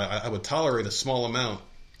like it. But I would tolerate a small amount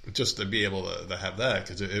just to be able to have that,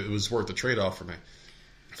 because it was worth the trade-off for me.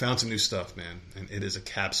 Found some new stuff, man. And it is a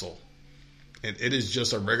capsule. And it is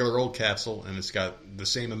just a regular old capsule, and it's got the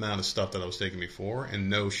same amount of stuff that I was taking before and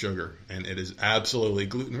no sugar. And it is absolutely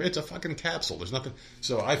gluten-free. It's a fucking capsule. There's nothing.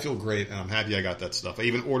 So I feel great, and I'm happy I got that stuff. I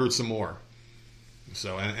even ordered some more.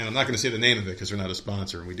 So, and I'm not going to say the name of it because they're not a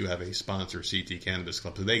sponsor. And we do have a sponsor, CT Cannabis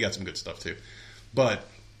Club. So they got some good stuff, too. But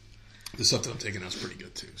the stuff that I'm taking out is pretty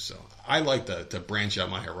good too. So I like to branch out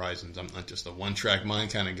my horizons. I'm not just a one-track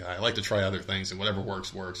mind kind of guy. I like to try other things, and whatever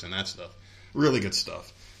works, and that stuff. Really good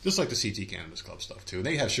stuff. Just like the CT Cannabis Club stuff too.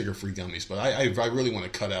 They have sugar-free gummies, but I really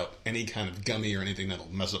want to cut out any kind of gummy or anything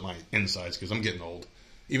that'll mess up my insides, because I'm getting old.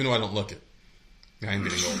 Even though I don't look it. I am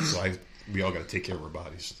getting old, so we all got to take care of our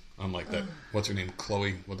bodies. Unlike that, what's her name?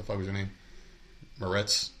 Chloe, what the fuck was her name?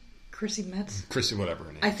 Moretz? Chrissy Metz? Chrissy, whatever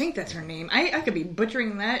her name. I think that's her name. I could be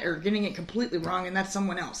butchering that or getting it completely wrong, and that's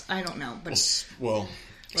someone else. I don't know. But well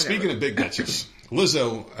speaking of big bitches,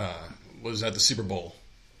 Lizzo was at the Super Bowl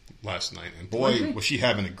last night, and boy, was she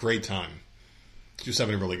having a great time. She was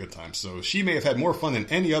having a really good time. So she may have had more fun than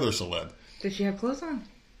any other celeb. Did she have clothes on?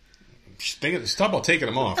 Stop about taking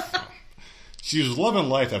them off. She was loving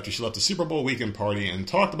life after she left the Super Bowl weekend party and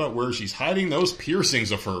talked about where she's hiding those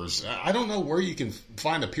piercings of hers. I don't know where you can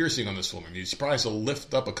find a piercing on this woman. You probably have to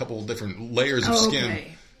lift up a couple of different layers of skin.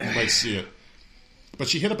 You might see it. But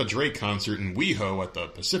she hit up a Drake concert in WeHo at the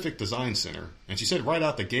Pacific Design Center, and she said right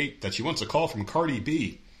out the gate that she wants a call from Cardi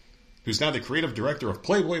B, who's now the creative director of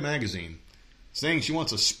Playboy magazine, saying she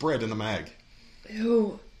wants a spread in the mag.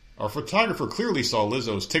 Ew. Our photographer clearly saw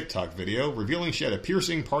Lizzo's TikTok video, revealing she had a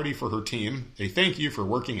piercing party for her team, a thank you for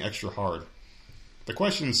working extra hard. The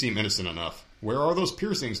questions seem innocent enough. Where are those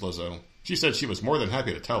piercings, Lizzo? She said she was more than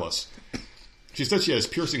happy to tell us. She said she has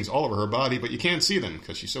piercings all over her body, but you can't see them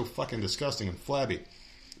because she's so fucking disgusting and flabby.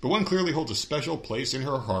 But one clearly holds a special place in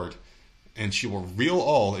her heart, and she will reveal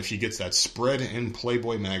all if she gets that spread in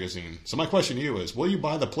Playboy magazine. So my question to you is, will you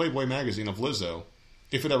buy the Playboy magazine of Lizzo,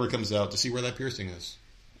 if it ever comes out, to see where that piercing is?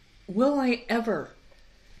 Will I ever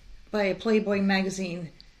buy a Playboy magazine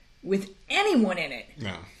with anyone in it?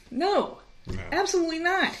 No. No. Absolutely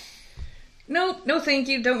not. No thank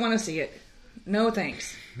you. Don't want to see it. No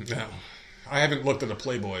thanks. No. I haven't looked at a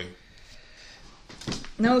Playboy.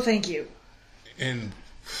 No thank you. And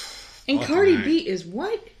Cardi B is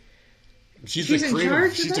what? She's in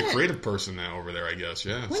charge of She's the that? creative person now over there, I guess,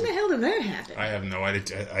 yeah. When the hell did that happen? I have no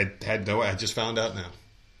idea. I just found out now.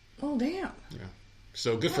 Oh, damn. Yeah.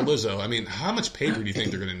 So good for Lizzo. I mean, how much paper do you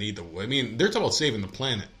think they're going to need? I mean, they're talking about saving the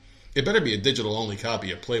planet. It better be a digital-only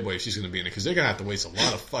copy of Playboy if she's going to be in it, because they're going to have to waste a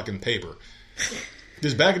lot of fucking paper.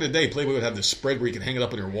 Because back in the day, Playboy would have this spread where you can hang it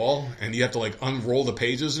up on your wall, and you have to, like, unroll the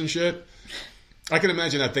pages and shit. I can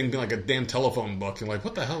imagine that thing being like a damn telephone book. And like,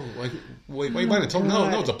 what the hell? Like, wait, buying a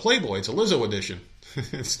telephone? No, it's a Playboy. It's a Lizzo edition.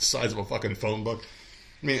 It's the size of a fucking phone book.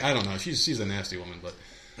 I mean, I don't know. She's a nasty woman, but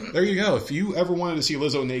there you go. If you ever wanted to see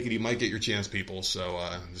Lizzo naked, you might get your chance, people. So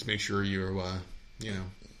just make sure you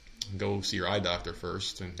go see your eye doctor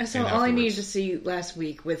first. And all I needed to see last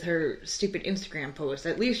week with her stupid Instagram post.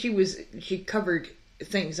 At least she covered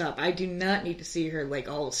things up. I do not need to see her like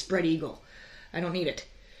all spread eagle. I don't need it.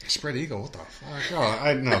 Spread eagle? What the fuck?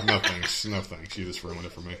 Oh, no thanks. No thanks. You just ruined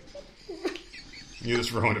it for me.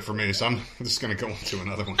 So I'm just going to go into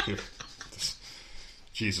another one here.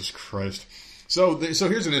 Jesus Christ. So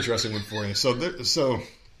here's an interesting one for you. So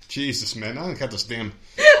Jesus, man, I got this damn.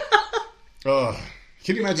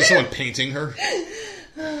 Can you imagine someone painting her?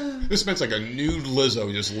 This meant like a nude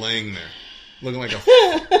Lizzo just laying there, looking like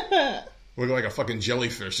a fucking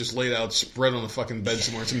jellyfish, just laid out, spread on the fucking bed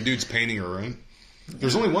somewhere. Some dude's painting her, right?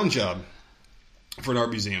 There's only one job for an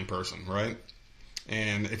art museum person, right?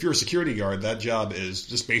 And if you're a security guard, that job is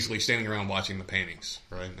just basically standing around watching the paintings,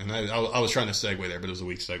 right? And I was trying to segue there, but it was a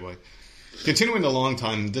weak segue. Continuing the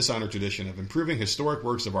long-time dishonored tradition of improving historic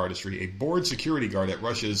works of artistry, a bored security guard at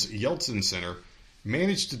Russia's Yeltsin Center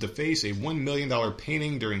managed to deface a $1 million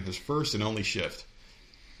painting during his first and only shift.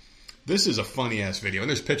 This is a funny-ass video, and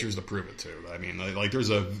there's pictures to prove it, too. I mean, like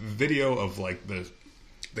there's a video of, like,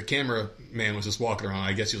 the cameraman was just walking around.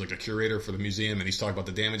 I guess he was, like, a curator for the museum, and he's talking about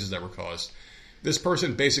the damages that were caused. This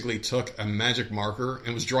person basically took a magic marker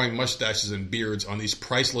and was drawing mustaches and beards on these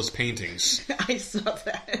priceless paintings. I saw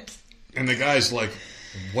that. And the guy's like,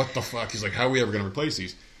 what the fuck? He's like, how are we ever going to replace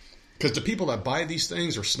these? Because the people that buy these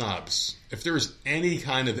things are snobs. If there's any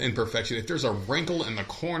kind of imperfection, if there's a wrinkle in the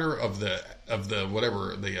corner of the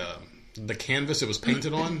whatever, the canvas it was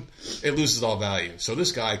painted on, it loses all value. So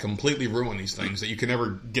this guy completely ruined these things that you can never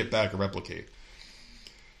get back or replicate.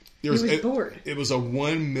 He was bored. It was a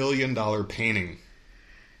 $1 million painting.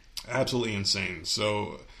 Absolutely insane.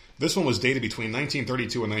 So this one was dated between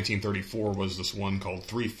 1932 and 1934 was this one called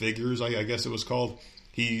Three Figures, I guess it was called.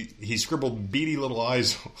 He scribbled beady little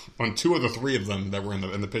eyes on two of the three of them that were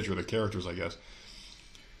in the picture of the characters, I guess.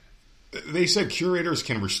 They said curators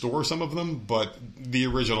can restore some of them, but the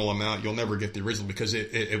original amount, you'll never get the original because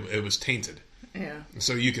it was tainted. Yeah.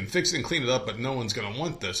 So you can fix it and clean it up, but no one's going to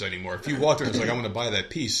want this anymore. If you walk there and it's like, I'm going to buy that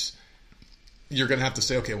piece, you're going to have to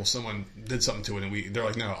say, okay, well, someone did something to it, and they're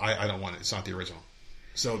like, no, I don't want it. It's not the original.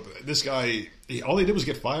 So this guy, all he did was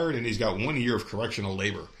get fired, and he's got 1 year of correctional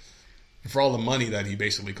labor for all the money that he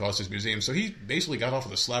basically cost his museum. So he basically got off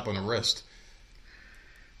with a slap on the wrist.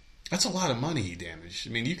 That's a lot of money he damaged.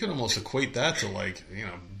 I mean, you can almost equate that to, like,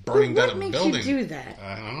 burning down a building. What makes you do that?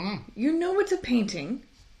 I don't know. You know it's a painting.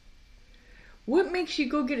 What makes you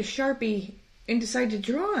go get a Sharpie and decide to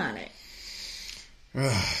draw on it?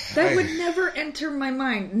 That would never enter my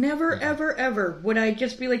mind. Never, ever, ever would I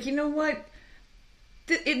just be like, you know what?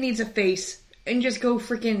 It needs a face, and just go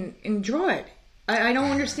freaking and draw it. I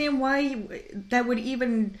don't understand why that would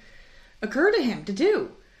even occur to him to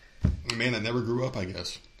do. A man that never grew up, I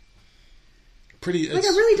guess. I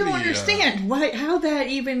really don't understand how that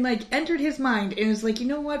even entered his mind and is like, you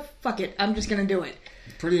know what? Fuck it, I'm just gonna do it.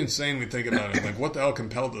 Pretty insane when you think about it. Like, what the hell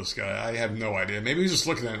compelled this guy? I have no idea. Maybe he's just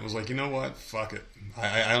looking at it and was like, you know what? Fuck it.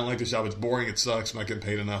 I don't like this job. It's boring. It sucks. I'm not getting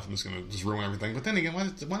paid enough. I'm just gonna ruin everything. But then again,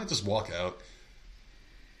 why not just walk out?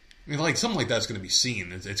 I mean, something like that's going to be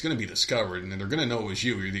seen. It's going to be discovered, and they're going to know it was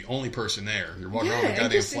you. You're the only person there. You're walking around with a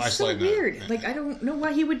goddamn flashlight. It's so weird. I don't know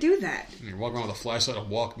why he would do that. You're walking around with a flashlight, a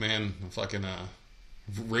Walkman, a fucking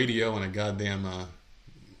radio, and a goddamn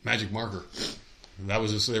magic marker. That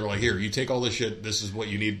was just, they were like, here, you take all this shit. This is what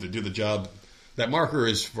you need to do the job. That marker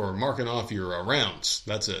is for marking off your rounds.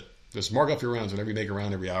 That's it. Just mark off your rounds whenever you make a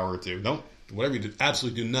round every hour or two. Whatever you do,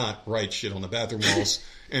 absolutely do not write shit on the bathroom walls,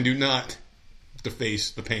 and do not deface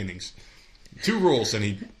the paintings. 2 rules, and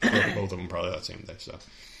he broke both of them probably that same day. So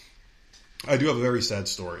I do have a very sad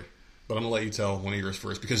story, but I'm going to let you tell one of yours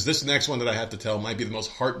first, because this next one that I have to tell might be the most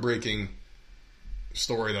heartbreaking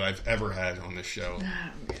story that I've ever had on this show.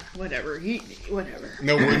 Whatever.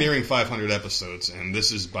 No, we're nearing 500 episodes, and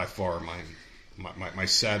this is by far my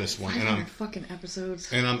saddest one. 500 fucking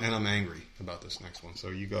episodes. And I'm angry about this next one, so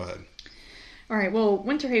you go ahead. All right, well,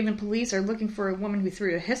 Winter Haven police are looking for a woman who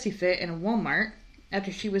threw a hissy fit in a Walmart after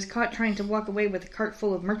she was caught trying to walk away with a cart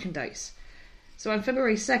full of merchandise. So on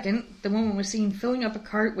February 2nd, the woman was seen filling up a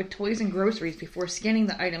cart with toys and groceries before scanning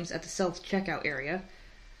the items at the self-checkout area.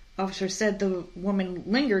 Officers said the woman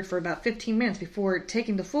lingered for about 15 minutes before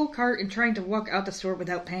taking the full cart and trying to walk out the store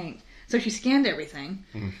without paying. So she scanned everything,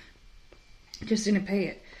 just didn't pay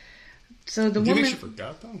it. So the woman... Do you think she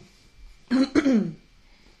forgot, though?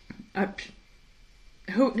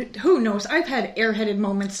 Who knows? I've had airheaded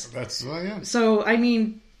moments. That's, yeah. So, I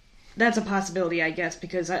mean, that's a possibility, I guess,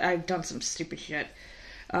 because I've done some stupid shit.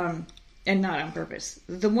 and not on purpose.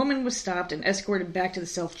 The woman was stopped and escorted back to the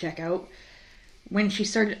self-checkout when she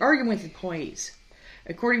started arguing with employees.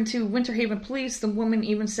 According to Winter Haven Police, the woman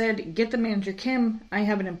even said, "Get the manager, Kim. I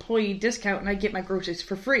have an employee discount and I get my groceries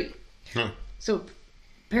for free." Huh. So,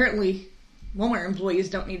 apparently, Walmart employees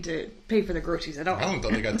don't need to pay for their groceries at all. I don't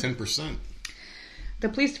think they got 10%. The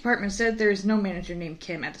police department said there is no manager named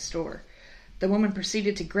Kim at the store. The woman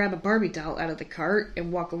proceeded to grab a Barbie doll out of the cart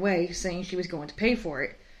and walk away, saying she was going to pay for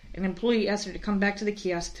it. An employee asked her to come back to the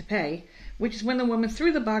kiosk to pay, which is when the woman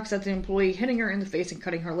threw the box at the employee, hitting her in the face and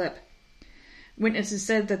cutting her lip. Witnesses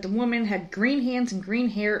said that the woman had green hands and green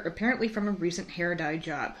hair, apparently from a recent hair dye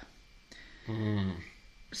job.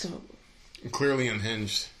 So, clearly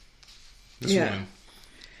unhinged. This Yeah. woman.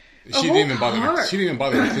 She didn't even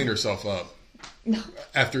bother to clean herself up. No.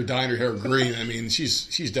 After dyeing her hair green, I mean, she's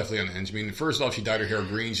definitely unhinged. I mean, first off, she dyed her hair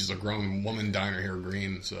green. She's a grown woman dyeing her hair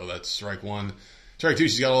green, so that's strike one. Strike two,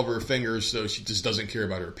 she's got all over her fingers, so she just doesn't care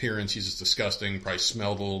about her appearance. She's just disgusting, probably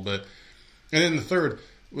smelled a little bit. And then the third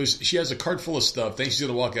was she has a cart full of stuff, thinks she's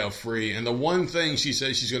going to walk out free, and the one thing she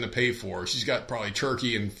says she's going to pay for, she's got probably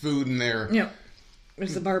turkey and food in there. Yeah.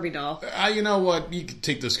 It's the Barbie doll. You know what? You can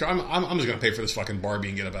take this car. I'm just going to pay for this fucking Barbie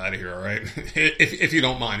and get up out of here, all right? if you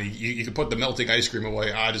don't mind. You can put the melting ice cream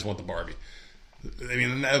away. I just want the Barbie. I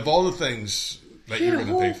mean, of all the things that She you're had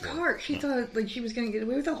a going to whole pay for. cart. She thought like she was going to get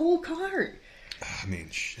away with a whole cart. I mean,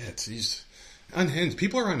 shit. She's unhinged.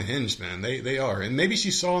 People are unhinged, man. They are. And maybe she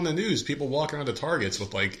saw on the news people walking around to Targets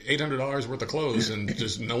with like $800 worth of clothes and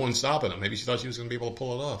just no one stopping them. Maybe she thought she was going to be able to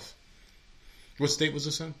pull it off. What state was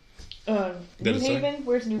this in? New Haven?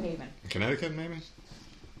 Where's New Haven? Connecticut, maybe?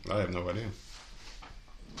 I have no idea.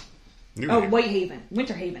 Whitehaven.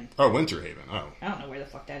 Winter Haven. Oh, Winter Haven. Oh. I don't know where the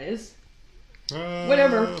fuck that is.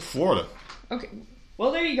 Whatever. Florida. Okay.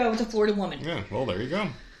 Well, there you go. It's a Florida woman. Yeah, well, there you go.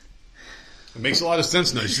 It makes a lot of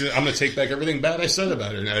sense now. I'm going to take back everything bad I said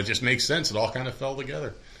about her. Now it just makes sense. It all kind of fell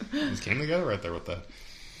together. It just came together right there with that.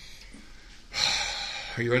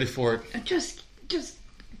 Are you ready for it? Just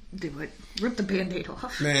do it. Rip the Band-Aid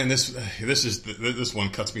off. Man, this one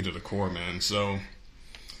cuts me to the core, man. So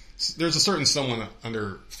there's a certain someone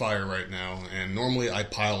under fire right now, and normally I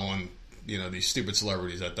pile on these stupid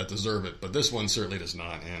celebrities that deserve it, but this one certainly does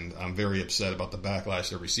not, and I'm very upset about the backlash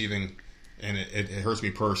they're receiving, and it hurts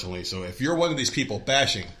me personally. So if you're one of these people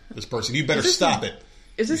bashing this person, you better stop it.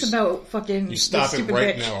 Is this about fucking? You stop it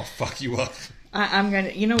right bitch? now. I'll fuck you up. I'm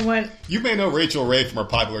gonna. You know what? You may know Rachel Ray from her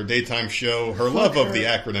popular daytime show. Her love of the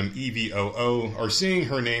acronym EVOO are seeing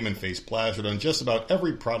her name and face plastered on just about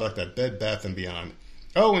every product at Bed Bath & Beyond.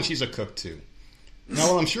 Oh, and she's a cook too. Now,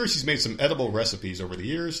 while I'm sure she's made some edible recipes over the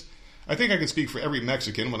years, I think I can speak for every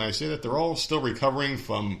Mexican when I say that they're all still recovering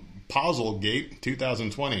from Puzzlegate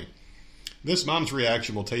 2020. This mom's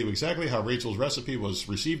reaction will tell you exactly how Rachel's recipe was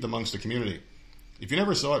received amongst the community. If you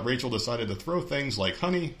never saw it, Rachel decided to throw things like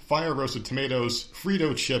honey, fire-roasted tomatoes,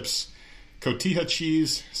 Frito chips, cotija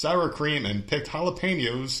cheese, sour cream, and picked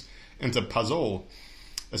jalapenos into pozole,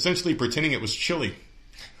 essentially pretending it was chili.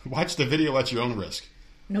 Watch the video at your own risk.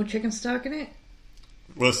 No chicken stock in it?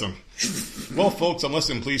 Listen. Well, folks, I'm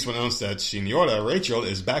listening. Please to announce that Senora Rachel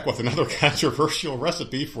is back with another controversial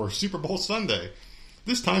recipe for Super Bowl Sunday.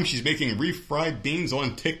 This time she's making refried beans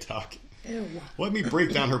on TikTok. Ew. Let me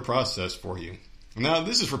break down her process for you. Now,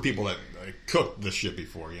 this is for people that cooked this shit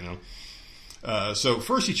before, So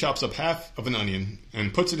first she chops up half of an onion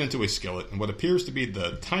and puts it into a skillet in what appears to be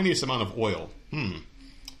the tiniest amount of oil.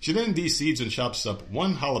 She then deseeds and chops up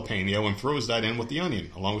one jalapeno and throws that in with the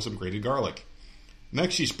onion, along with some grated garlic.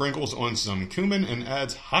 Next she sprinkles on some cumin and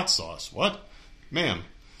adds hot sauce. What? Ma'am.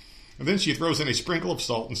 And then she throws in a sprinkle of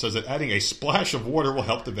salt and says that adding a splash of water will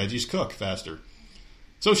help the veggies cook faster.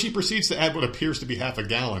 So she proceeds to add what appears to be half a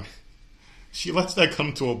gallon. She lets that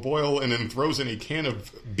come to a boil and then throws in a can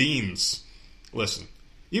of beans. Listen,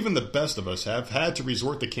 even the best of us have had to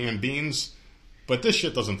resort to canned beans, but this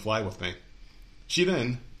shit doesn't fly with me. She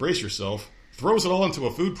then, brace yourself, throws it all into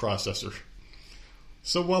a food processor.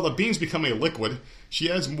 So while the beans become a liquid,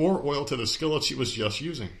 she adds more oil to the skillet she was just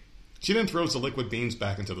using. She then throws the liquid beans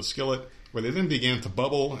back into the skillet, where they then begin to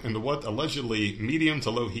bubble into what allegedly medium to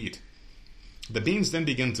low heat. The beans then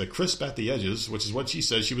begin to crisp at the edges, which is what she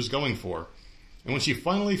says she was going for. And when she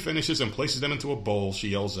finally finishes and places them into a bowl, she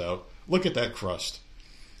yells out, "Look at that crust."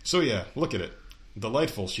 So yeah, look at it.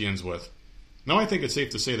 Delightful, she ends with. Now I think it's safe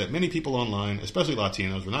to say that many people online, especially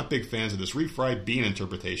Latinos, were not big fans of this refried bean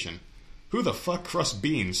interpretation. Who the fuck crusts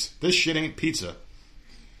beans? This shit ain't pizza.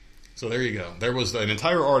 So there you go. There was an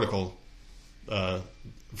entire article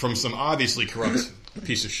from some obviously corrupt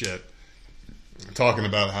piece of shit. talking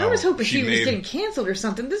about how I was hoping she was made, getting canceled or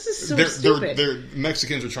something. This is so stupid.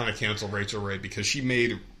 Mexicans are trying to cancel Rachel Ray because she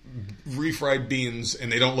made refried beans,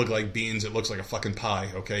 and they don't look like beans. It looks like a fucking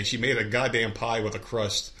pie, okay? She made a goddamn pie with a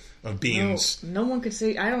crust of beans. No one could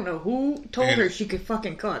say... I don't know who told her she could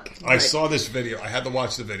fucking cook. I saw this video. I had to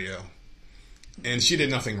watch the video. And she did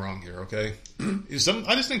nothing wrong here, okay?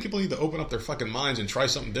 I just think people need to open up their fucking minds and try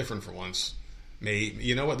something different for once.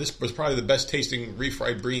 You know what? This was probably the best tasting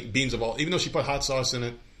refried beans of all. Even though she put hot sauce in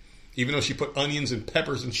it. Even though she put onions and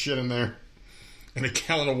peppers and shit in there. And a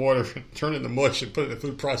gallon of water, turned it into mush and put it in a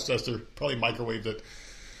food processor. Probably microwaved it.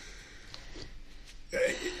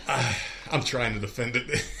 I'm trying to defend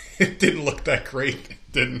it. It didn't look that great.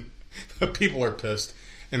 It didn't. But people are pissed.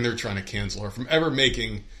 And they're trying to cancel her from ever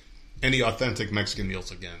making any authentic Mexican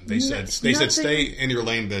meals again. They said stay in your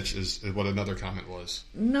lane, bitch, is what another comment was.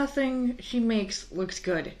 Nothing she makes looks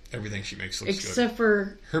good. Everything she makes looks good. Except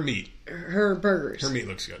for her meat. Her burgers. Her meat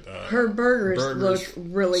looks good. Her burgers look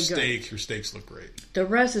really good. Her steaks look great. The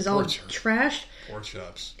rest is all trash. Pork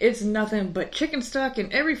chops. It's nothing but chicken stock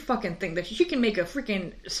and every fucking thing that she can make a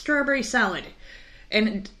freaking strawberry salad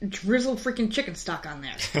and drizzle freaking chicken stock on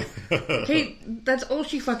there. Okay, that's all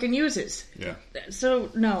she fucking uses. Yeah. So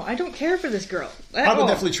no, I don't care for this girl. I would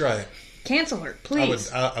definitely try it. Cancel her, please.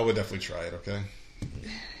 I would definitely try it. Okay.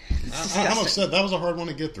 I'm upset. That was a hard one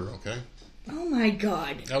to get through. Okay. Oh my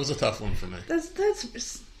god. That was a tough one for me. That's.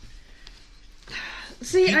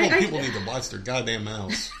 See, people need to watch their goddamn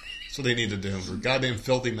mouths. That's what they need to do. Their goddamn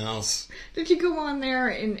filthy mouths. Did you go on there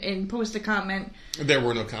and post a comment? There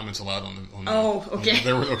were no comments allowed on okay.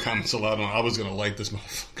 There were no comments allowed on. I was going to light this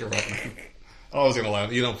motherfucker right now. I was going to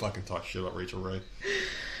light. You don't fucking talk shit about Rachel Ray.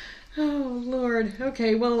 Oh, Lord.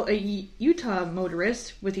 Okay, well, a Utah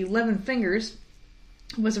motorist with 11 fingers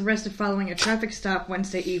was arrested following a traffic stop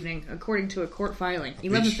Wednesday evening, according to a court filing.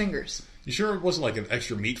 11 fingers. You sure it wasn't like an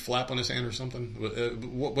extra meat flap on his hand or something?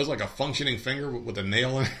 Was it like a functioning finger with a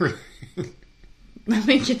nail in everything? Let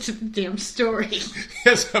me get to the damn story. He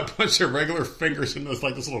has a bunch of regular fingers and there's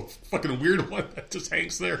like this little fucking weird one that just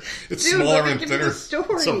hangs there. It's smaller and thinner. The story.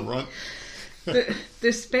 It's a runt.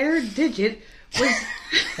 The spare digit was...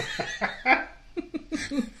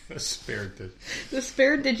 The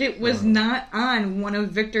spare digit was not on one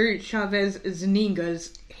of Victor Chavez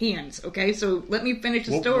Zuniga's hands. Okay, so let me finish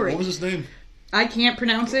the story. What was his name? I can't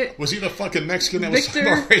pronounce it. Was he the fucking Mexican that was talking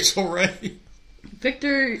about Rachel Ray?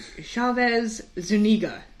 Victor Chavez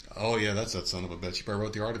Zuniga. Oh yeah, that's that son of a bitch. He probably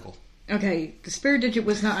wrote the article. Okay, the spare digit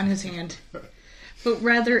was not on his hand, but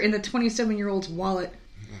rather in the 27-year-old's wallet,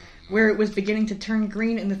 where it was beginning to turn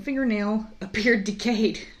green and the fingernail appeared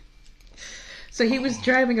decayed. So he was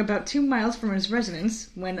driving about 2 miles from his residence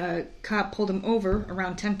when a cop pulled him over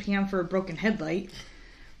around 10 p.m. for a broken headlight.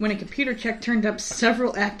 When a computer check turned up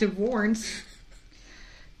several active warrants,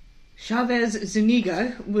 Chavez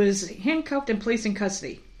Zuniga was handcuffed and placed in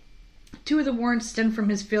custody. 2 of the warrants stemmed from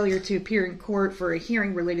his failure to appear in court for a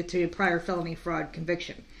hearing related to a prior felony fraud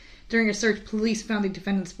conviction. During a search, police found the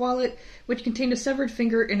defendant's wallet, which contained a severed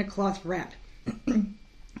finger in a cloth wrap.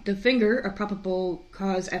 The finger, a probable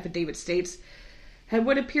cause affidavit states, had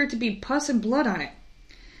what appeared to be pus and blood on it,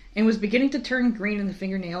 and was beginning to turn green, and the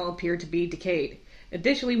fingernail appeared to be decayed.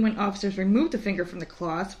 Additionally, when officers removed the finger from the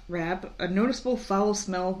cloth wrap, a noticeable foul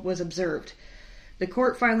smell was observed. The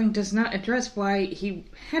court filing does not address why he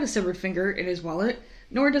had a severed finger in his wallet,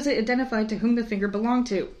 nor does it identify to whom the finger belonged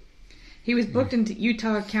to. He was booked into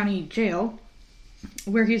Utah County Jail,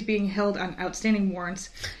 where he is being held on outstanding warrants,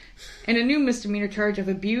 and a new misdemeanor charge of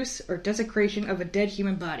abuse or desecration of a dead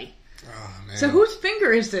human body. Oh, man. So whose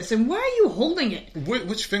finger is this, and why are you holding it?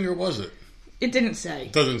 Which finger was it? It didn't say.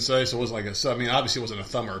 It doesn't say, so it wasn't like I mean, obviously it wasn't a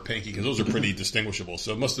thumb or a pinky, because those are pretty distinguishable,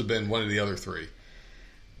 so it must have been one of the other 3.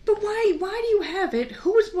 But why do you have it?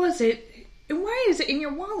 Whose was it? And why is it in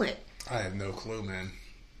your wallet? I have no clue, man.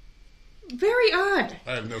 Very odd.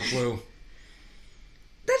 I have no clue.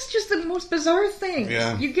 That's just the most bizarre thing.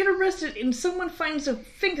 Yeah. You get arrested and someone finds a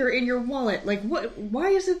finger in your wallet. Like, what? Why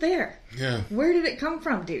is it there? Yeah. Where did it come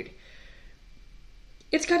from, dude?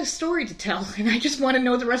 It's got a story to tell, and I just want to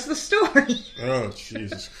know the rest of the story. Oh,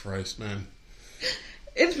 Jesus Christ, man.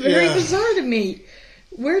 It's very bizarre to me.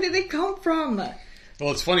 Where did it come from?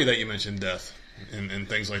 Well, it's funny that you mentioned death and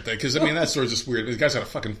things like that, because, I mean, that story's just weird. The guy's got a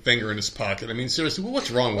fucking finger in his pocket. I mean, seriously,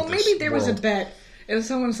 what's wrong with this? Well, maybe there was a bet. And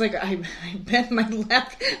someone's like, I bet my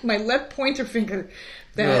left pointer finger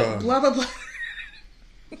that blah, blah, blah.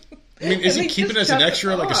 I mean, is he keeping it as an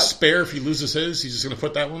extra, like a spare if he loses his? He's just going to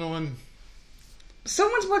put that one on?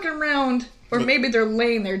 Someone's walking around, or maybe they're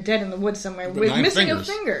laying there dead in the woods somewhere with missing a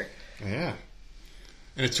finger. Yeah.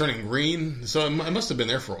 And it's turning green, so it must have been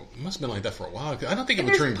there for. It must have been like that for a while. I don't think it And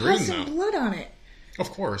would turn green there's though. blood on it.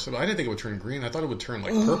 Of course, but I didn't think it would turn green. I thought it would turn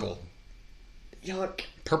like purple. Yuck.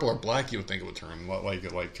 Purple or black, you would think it would turn like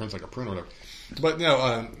it like turns like a prune or whatever. But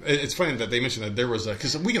no, it's funny that they mentioned that there was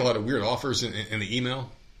because we get a lot of weird offers in the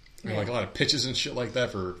email, like a lot of pitches and shit like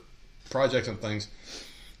that for projects and things.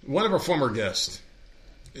 One of our former guests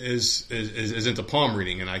is into palm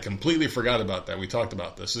reading, and I completely forgot about that. We talked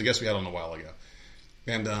about this. It's a guest we had on a while ago.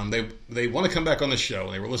 And they want to come back on the show.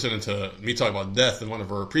 They were listening to me talk about death in one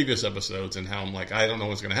of our previous episodes and how I'm like, I don't know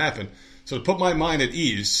what's going to happen. So to put my mind at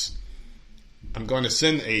ease, I'm going to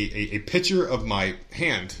send a picture of my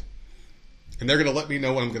hand, and they're going to let me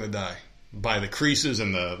know when I'm going to die. By the creases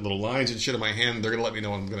and the little lines and shit on my hand, they're going to let me know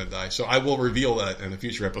when I'm going to die. So I will reveal that in a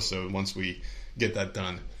future episode once we get that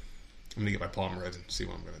done. I'm going to get my palm read and see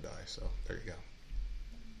when I'm going to die. So there you go.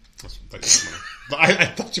 But I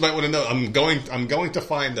thought you might want to know. I'm going to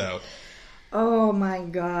find out. Oh my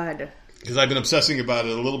god! Because I've been obsessing about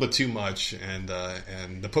it a little bit too much, and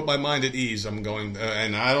to put my mind at ease, I'm going.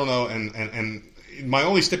 And I don't know. And my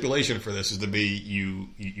only stipulation for this is to be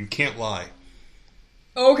you can't lie.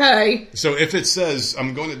 Okay. So if it says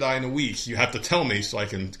I'm going to die in a week, you have to tell me so I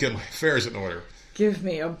can get my affairs in order. Give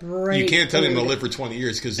me a break. You can't tell me I'm going to live for 20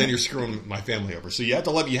 years because then you're screwing my family over. So you have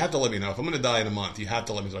to let me know if I'm going to die in a month. You have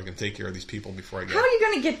to let me so I can take care of these people before I go. How are you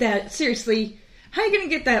going to get that? Seriously, how are you going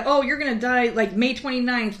to get that? Oh, you're going to die like May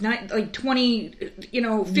 29th, not like 52. You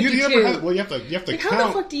have to like, count. how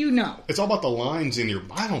the fuck do you know? It's all about the lines in your.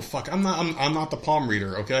 I don't fuck. I'm not the palm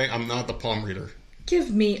reader. Okay, I'm not the palm reader.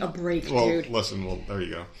 Give me a break, dude. Listen. Well, there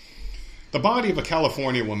you go. The body of a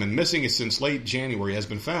California woman missing since late January has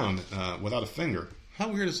been found without a finger. How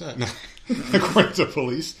weird is that? According to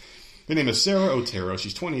police, the name is Sarah Otero.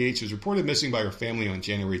 She's 28. She was reported missing by her family on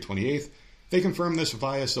January 28th. They confirmed this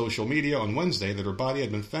via social media on Wednesday that her body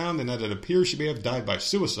had been found and that it appears she may have died by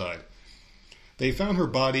suicide. They found her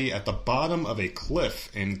body at the bottom of a cliff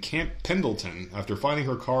in Camp Pendleton after finding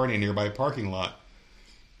her car in a nearby parking lot.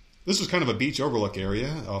 This was kind of a beach overlook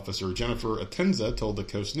area. Officer Jennifer Atenza told the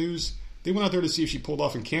Coast News. They went out there to see if she pulled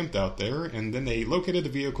off and camped out there, and then they located the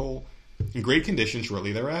vehicle in great condition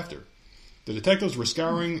shortly thereafter. The detectives were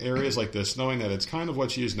scouring areas like this, knowing that it's kind of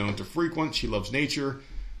what she is known to frequent. She loves nature,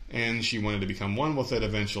 and she wanted to become one with it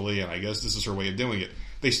eventually, and I guess this is her way of doing it.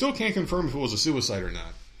 They still can't confirm if it was a suicide or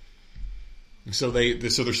not. So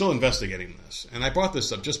they're still investigating this. And I brought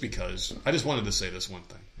this up just because I just wanted to say this one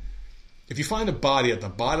thing. If you find a body at the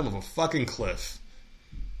bottom of a fucking cliff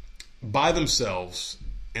by themselves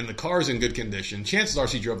and the car's in good condition, chances are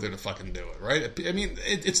she drove there to fucking do it, right? I mean,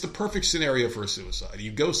 it's the perfect scenario for a suicide.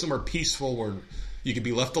 You go somewhere peaceful where you could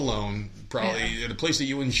be left alone, probably in a place that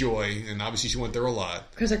you enjoy, and obviously she went there a lot.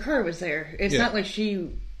 Because her car was there. It's not like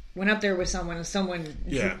she went up there with someone and someone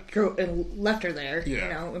drove and left her there,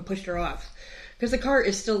 and pushed her off. Because the car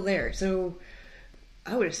is still there, so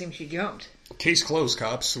I would assume she jumped. Case closed,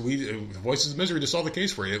 cops. Voices of Misery just solved the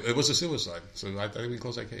case for you. It was a suicide, so I think we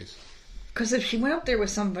closed that case. Because if she went up there with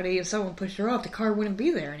somebody and someone pushed her off, the car wouldn't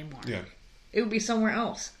be there anymore. Yeah, it would be somewhere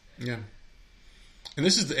else. Yeah, and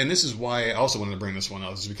this is why I also wanted to bring this one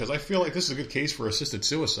up, is because I feel like this is a good case for assisted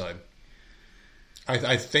suicide.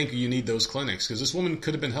 I think you need those clinics because this woman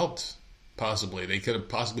could have been helped. Possibly, they could have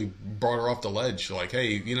possibly brought her off the ledge. Like,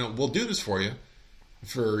 hey, we'll do this for you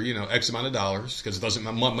for X amount of dollars because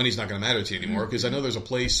money's not going to matter to you anymore. Because I know there's a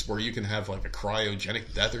place where you can have like a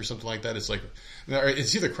cryogenic death or something like that. It's like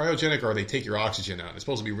it's either cryogenic or they take your oxygen out. It's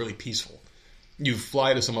supposed to be really peaceful. You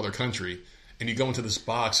fly to some other country and you go into this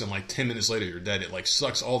box and like 10 minutes later you're dead. It like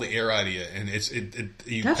sucks all the air out of you and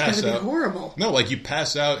you That's pass gotta out. Be horrible. No, like you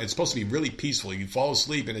pass out. It's supposed to be really peaceful. You fall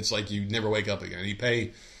asleep and it's like you never wake up again. You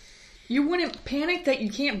pay. You wouldn't panic that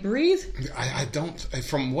you can't breathe? I don't.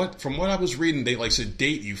 From what I was reading, they like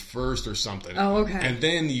sedate you first or something. Oh, okay. And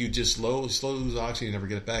then you just slowly lose oxygen, you never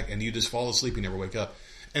get it back, and you just fall asleep, you never wake up.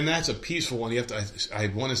 And that's a peaceful one. You have to. I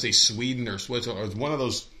want to say Sweden or Switzerland or one of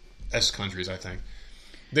those S countries. I think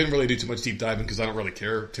didn't really do too much deep diving because I don't really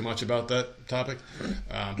care too much about that topic.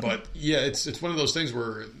 But yeah, it's one of those things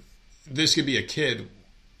where this could be a kid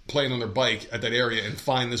playing on their bike at that area and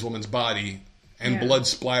find this woman's body. And blood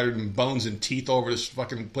splattered and bones and teeth all over this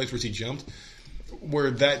fucking place where she jumped. Where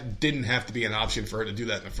that didn't have to be an option for her to do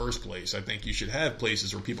that in the first place. I think you should have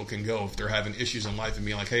places where people can go if they're having issues in life and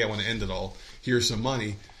be like, hey, I want to end it all. Here's some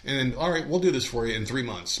money. And then, all right, we'll do this for you in 3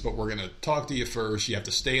 months. But we're going to talk to you first. You have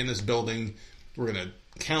to stay in this building. We're going to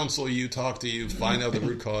counsel you, talk to you, find out the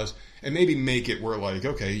root cause. And maybe make it where like,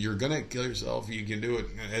 okay, you're going to kill yourself. You can do it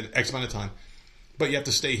at X amount of time. but you have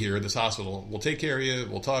to stay here at this hospital. We'll take care of you.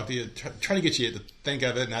 We'll talk to you. Try to get you to think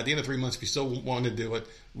of it. And at the end of 3 months, if you still want to do it,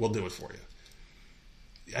 we'll do it for you.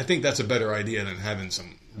 I think that's a better idea than having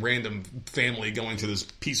some random family going to this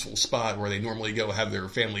peaceful spot where they normally go have their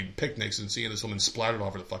family picnics and seeing this woman splattered all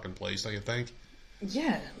over the fucking place, don't you think?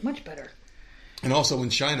 Yeah, much better. And also in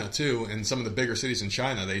China, too, in some of the bigger cities in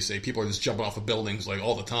China, they say people are just jumping off of buildings like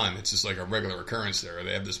all the time. It's just like a regular occurrence there.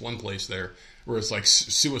 They have this one place there where it's like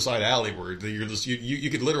Suicide Alley, where you're just you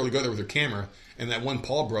could literally go there with your camera. And that one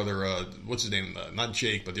Paul brother, what's his name? Not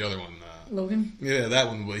Jake, but the other one. Logan? Yeah, that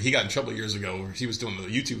one. He got in trouble years ago where he was doing the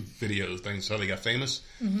YouTube video thing, so they got famous.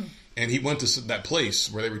 Mm-hmm. And he went to that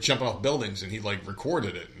place where they were jumping off buildings, and he like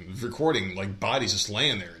recorded it, and recording like bodies just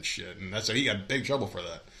laying there and shit. And that's he got in big trouble for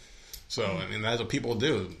that. So I mean, that's what people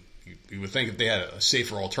do. You would think if they had a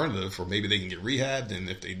safer alternative, or maybe they can get rehabbed, and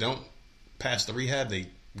if they don't pass the rehab, they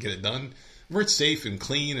get it done. Where it's safe and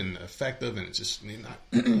clean and effective, and it's just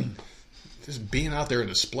just being out there in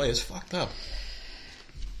display is fucked up.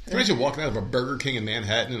 Can you imagine walking out of a Burger King in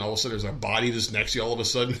Manhattan and all of a sudden there's a body just next to you all of a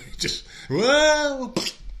sudden? Just, whoa!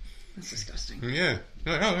 That's disgusting. Yeah.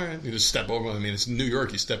 All right. You just step over them. I mean, it's New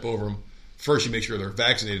York. You step over them. First, you make sure they're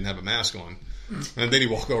vaccinated and have a mask on. And then you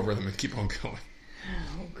walk over them and keep on going.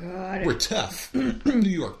 Oh, God. We're tough. New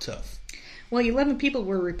York tough. Well, 11 people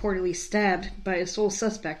were reportedly stabbed by a sole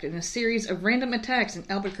suspect in a series of random attacks in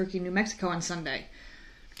Albuquerque, New Mexico on Sunday.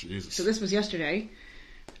 Jesus. So this was yesterday.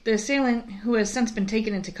 The assailant, who has since been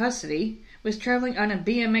taken into custody, was traveling on a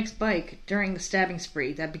BMX bike during the stabbing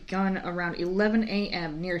spree that began around 11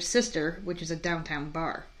 a.m. near Sister, which is a downtown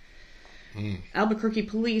bar. Albuquerque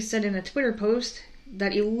police said in a Twitter post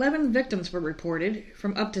that 11 victims were reported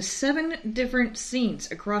from up to 7 different scenes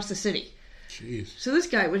across the city. Jeez. So this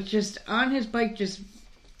guy was just on his bike, just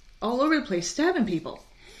all over the place, stabbing people.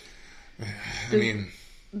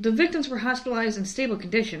 The victims were hospitalized in stable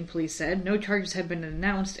condition, police said. No charges have been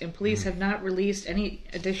announced, and police have not released any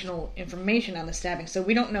additional information on the stabbing, so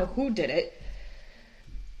we don't know who did it.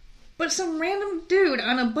 But some random dude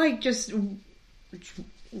on a bike just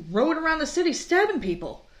rode around the city stabbing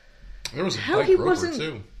people. There was a bike roper,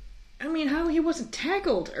 too. I mean, how he wasn't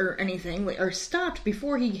tackled or anything, or stopped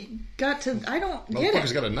before he got to... I don't get it.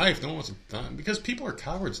 Motherfucker's got a knife. No one wants to... Because people are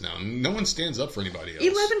cowards now. No one stands up for anybody else.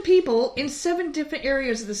 11 people in 7 different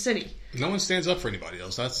areas of the city. No one stands up for anybody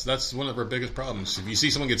else. That's one of our biggest problems. If you see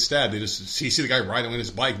someone get stabbed, you see the guy riding on his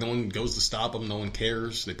bike. No one goes to stop him. No one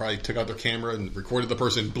cares. They probably took out their camera and recorded the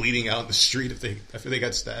person bleeding out in the street after they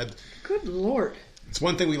got stabbed. Good Lord. It's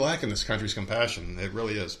one thing we lack in this country's compassion. It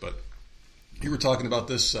really is, but... You were talking about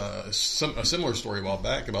this, a similar story a while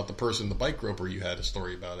back about the bike roper. You had a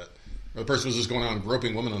story about it. Where the person was just going out and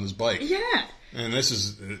groping women on his bike. Yeah. And this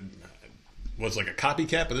is, what's like a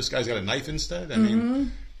copycat, but this guy's got a knife instead? I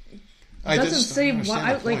mean, doesn't say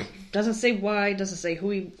why, doesn't say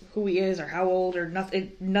who he is or how old or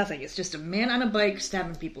nothing. Nothing. It's just a man on a bike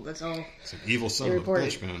stabbing people. That's all. It's an evil son of a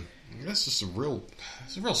bitch, man. That's just a real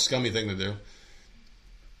scummy thing to do.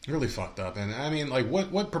 Really fucked up, and I mean,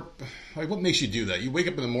 what makes you do that? You wake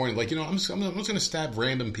up in the morning, like, I'm just going to stab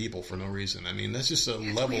random people for no reason. I mean, that's just a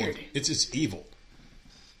level. Weird. It's evil.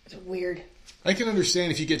 It's weird. I can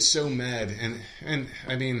understand if you get so mad, and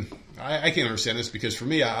I mean, I can't understand this because for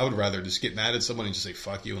me, I would rather just get mad at someone and just say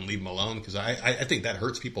fuck you and leave them alone because I think that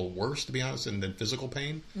hurts people worse, to be honest, than physical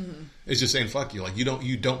pain. Mm-hmm. It's just saying fuck you, like you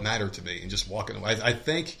don't matter to me, and just walking away. I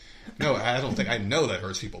don't think I know that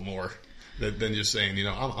hurts people more. Than just saying,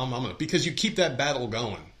 I'm gonna, because you keep that battle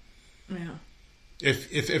going. Yeah.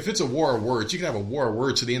 If it's a war of words, you can have a war of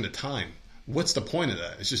words to the end of time. What's the point of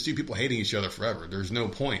that? It's just two people hating each other forever. There's no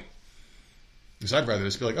point. Because I'd rather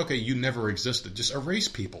just be like, okay, you never existed. Just erase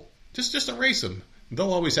people. Just erase them.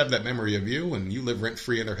 They'll always have that memory of you, and you live rent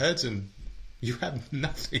free in their heads, and you have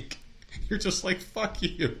nothing. You're just like, fuck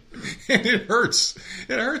you. And it hurts.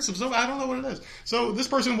 It hurts them. So I don't know what it is. So this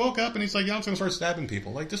person woke up and he's like, I'm just going to start stabbing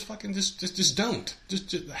people. Like, just fucking, just don't.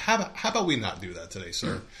 Just how about we not do that today,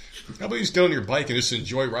 sir? How about you just get on your bike and just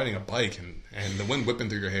enjoy riding a bike and the wind whipping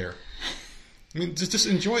through your hair? I mean, just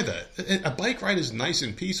enjoy that. A bike ride is nice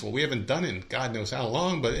and peaceful. We haven't done it in God knows how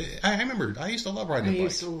long, but I remember I used to love riding a bike. I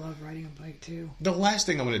used to love riding a bike, too. The last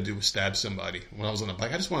thing I'm going to do was stab somebody when I was on a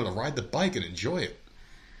bike. I just wanted to ride the bike and enjoy it.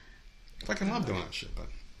 I fucking love doing that shit, but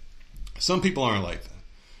some people aren't like that.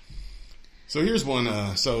 So here's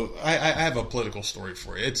one. So I have a political story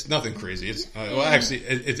for you. It's nothing crazy.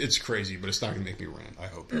 It's crazy, but it's not going to make me rant. I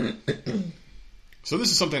hope. So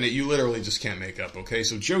this is something that you literally just can't make up. Okay,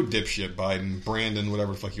 so Joe Dipshit Biden, Brandon,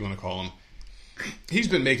 whatever the fuck you want to call him, he's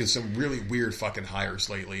been making some really weird fucking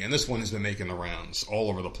hires lately, and this one has been making the rounds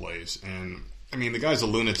all over the place. And I mean, the guy's a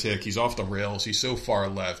lunatic. He's off the rails. He's so far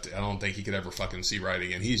left. I don't think he could ever fucking see right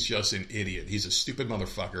again. He's just an idiot. He's a stupid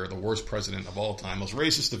motherfucker. The worst president of all time. Most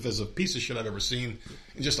racist, divisive piece of shit I've ever seen.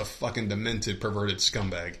 And just a fucking demented, perverted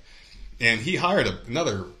scumbag. And he hired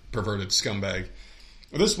another perverted scumbag.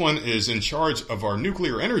 This one is in charge of our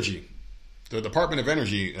nuclear energy. The Department of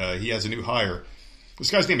Energy, he has a new hire. This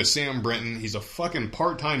guy's name is Sam Brinton. He's a fucking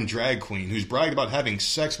part-time drag queen who's bragged about having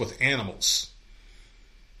sex with animals.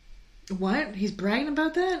 What? He's bragging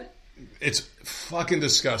about that? It's fucking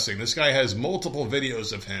disgusting. This guy has multiple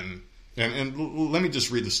videos of him. And let me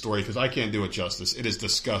just read the story because I can't do it justice. It is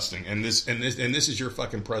disgusting. And this is your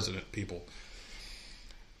fucking president, people.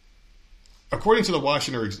 According to the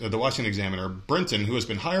Washington Examiner, Brinton, who has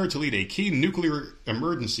been hired to lead a key nuclear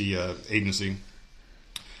emergency agency,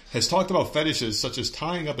 has talked about fetishes such as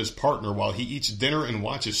tying up his partner while he eats dinner and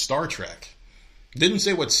watches Star Trek. Didn't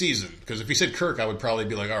say what season, because if he said Kirk, I would probably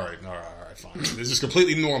be like, all right, fine. This is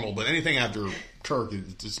completely normal, but anything after Kirk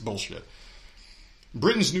is bullshit.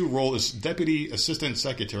 Brinton's new role is Deputy Assistant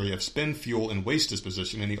Secretary of Spent Fuel and Waste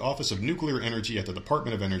Disposition in the Office of Nuclear Energy at the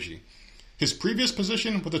Department of Energy. His previous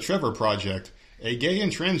position with the Trevor Project, a gay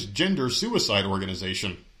and transgender suicide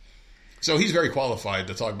organization. So he's very qualified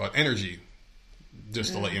to talk about energy,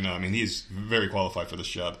 just to let you know. I mean, he's very qualified for this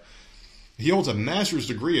job. He holds a master's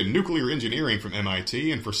degree in nuclear engineering from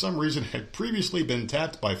MIT and for some reason had previously been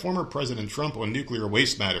tapped by former President Trump on nuclear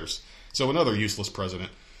waste matters. So another useless president.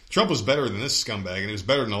 Trump was better than this scumbag and he was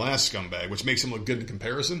better than the last scumbag, which makes him look good in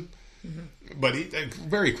comparison. Mm-hmm. But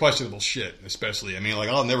very questionable shit, especially. I mean, like,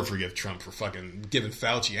 I'll never forgive Trump for fucking giving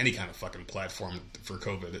Fauci any kind of fucking platform for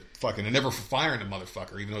COVID. And never for firing the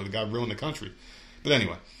motherfucker, even though the guy ruined the country. But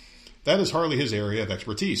anyway, that is hardly his area of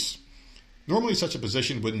expertise. Normally such a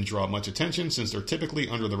position wouldn't draw much attention since they're typically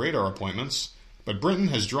under-the-radar appointments, but Brinton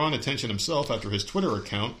has drawn attention himself after his Twitter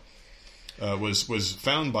account was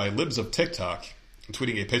found by libs of TikTok,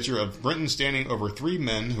 tweeting a picture of Brinton standing over three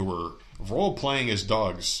men who were role-playing as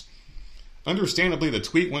dogs. Understandably, the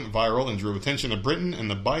tweet went viral and drew attention to Brinton and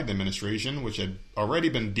the Biden administration, which had already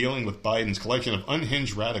been dealing with Biden's collection of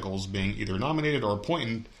unhinged radicals being either nominated or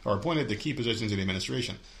appointed to key positions in the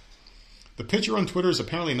administration. The picture on Twitter is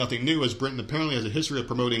apparently nothing new, as Brinton apparently has a history of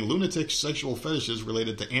promoting lunatic sexual fetishes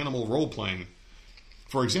related to animal role-playing.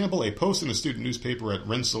 For example, a post in a student newspaper at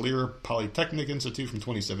Rensselaer Polytechnic Institute from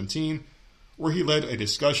 2017, where he led a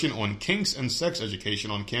discussion on kinks and sex education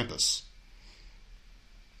on campus.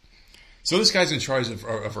 So this guy's in charge of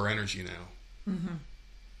our energy now.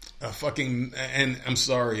 Mm-hmm. And I'm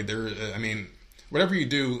sorry, whatever you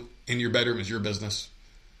do in your bedroom is your business.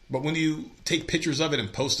 But when you take pictures of it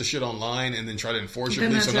and post the shit online and then try to enforce your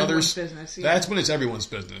beliefs on others, that's when it's everyone's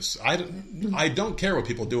business. I don't care what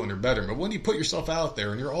people do in their bedroom, but when you put yourself out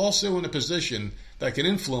there and you're also in a position that can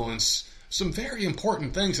influence some very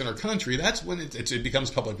important things in our country, that's when it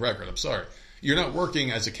becomes public record. I'm sorry. You're not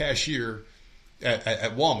working as a cashier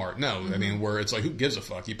at Walmart. No. Mm-hmm. I mean, where it's like, who gives a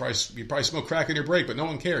fuck? You probably smoke crack in your break, but no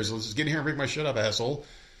one cares. Let's just get in here and break my shit up, asshole.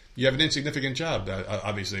 You have an insignificant job,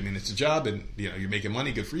 obviously. I mean, it's a job, and you're making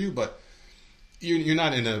money. Good for you, but you're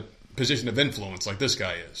not in a position of influence like this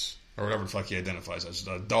guy is, or whatever the fuck he identifies as.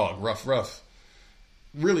 A dog, rough,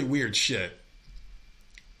 really weird shit.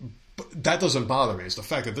 But that doesn't bother me. It's the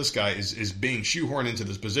fact that this guy is being shoehorned into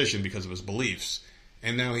this position because of his beliefs,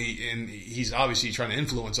 and now he's obviously trying to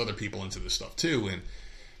influence other people into this stuff too. And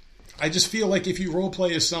I just feel like if you role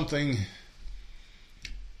play as something,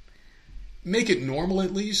 make it normal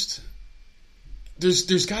at least.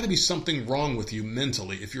 There's got to be something wrong with you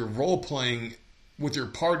mentally if you're role-playing with your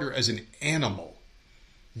partner as an animal.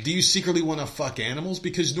 Do you secretly want to fuck animals?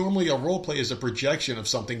 Because normally a role-play is a projection of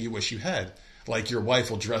something you wish you had. Like your wife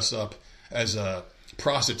will dress up as a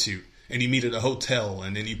prostitute and you meet at a hotel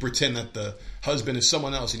and then you pretend that the husband is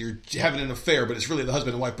someone else and you're having an affair, but it's really the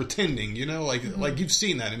husband and wife pretending, like you've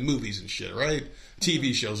seen that in movies and shit, right?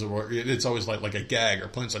 TV shows, it's always like a gag or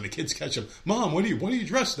punchline. The kids catch them. Mom, what are you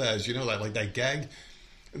dressed as? Like that gag.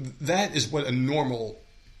 That is what a normal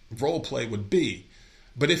role play would be.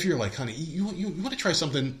 But if you're like, honey, you want to try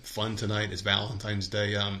something fun tonight? It's Valentine's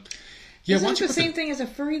Day. Isn't it the same thing as a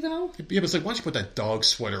furry though? Yeah, but it's like, why don't you put that dog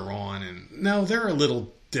sweater on? And no, they're a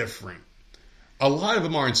little different. A lot of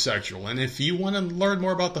them aren't sexual, and if you want to learn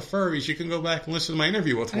more about the furries, you can go back and listen to my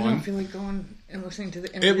interview with one. I don't feel like going and listening to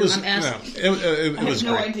the interview. It was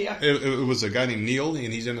no great. Idea. It was a guy named Neil,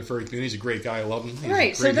 and he's in the furry community. He's a great guy. I love him.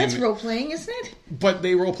 Right, so that's role playing, isn't it? But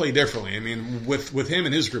they role play differently. I mean, with him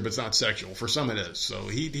and his group, it's not sexual. For some, it is. So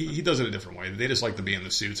he does it a different way. They just like to be in the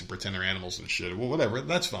suits and pretend they're animals and shit. Well, whatever.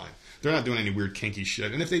 That's fine. They're not doing any weird kinky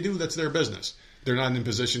shit, and if they do, that's their business. they're not in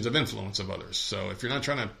positions of influence of others. So if you're not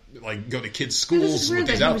trying to like go to kids' schools with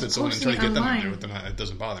these outfits on and try to get them in there with them, it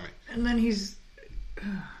doesn't bother me. And then he's,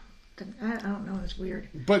 I don't know, it's weird.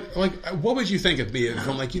 But like, what would you think of me if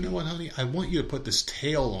I'm like, you know what, honey, I want you to put this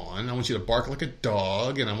tail on, I want you to bark like a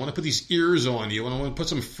dog, and I want to put these ears on you, and I want to put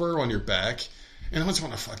some fur on your back, and I just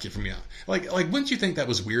want to fuck you from you. Like, wouldn't you think that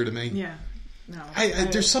was weird to me? Yeah. No,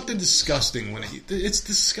 there's something disgusting when it's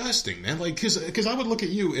disgusting, man. Like, because I would look at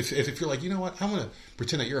you if you're like, you know what, I want to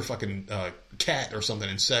pretend that you're a fucking cat or something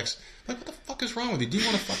in sex. Like, what the fuck is wrong with you? Do you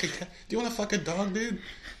want to fuck a cat? Do you want to fuck a dog, dude?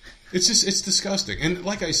 It's disgusting. And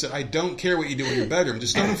like I said, I don't care what you do in your bedroom.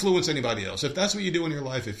 Just don't influence anybody else. If that's what you do in your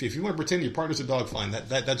life, if you want to pretend your partner's a dog, fine.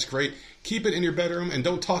 That's great. Keep it in your bedroom and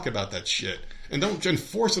don't talk about that shit. And don't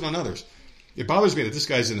enforce it on others. It bothers me that this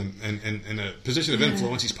guy's in a position of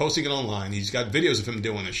influence. He's posting it online. He's got videos of him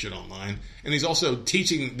doing this shit online, and he's also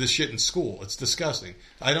teaching this shit in school. It's disgusting.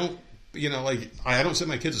 I don't send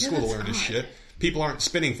my kids to school to learn this shit. People aren't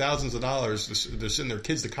spending thousands of dollars to send their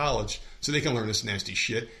kids to college so they can learn this nasty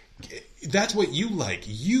shit. That's what you like.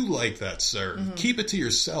 You like that, sir. Mm-hmm. Keep it to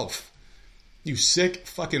yourself. You sick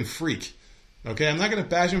fucking freak. Okay, I'm not going to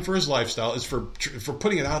bash him for his lifestyle. It's for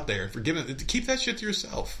putting it out there. For giving it. Keep that shit to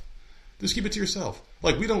yourself. Just keep it to yourself.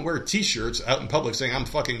 Like, we don't wear T-shirts out in public saying, I'm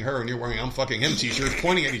fucking her, and you're wearing I'm fucking him T-shirts,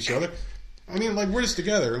 pointing at each other. I mean, like, we're just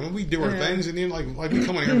together. I mean, we do our things, and then, like we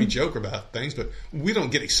come on here and we joke about things, but we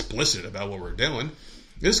don't get explicit about what we're doing.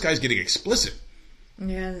 This guy's getting explicit.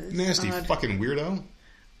 Yeah. Nasty fucking weirdo.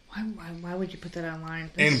 Why would you put that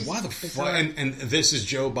online? And why the fuck? And this is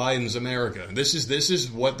Joe Biden's America. This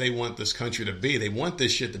is what they want this country to be. They want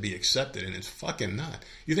this shit to be accepted, and it's fucking not.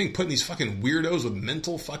 You think putting these fucking weirdos with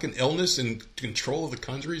mental fucking illness in control of the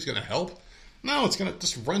country is going to help? No, it's going to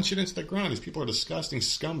just run shit into the ground. These people are disgusting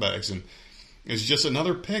scumbags, and it's just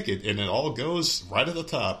another pick, and it all goes right at the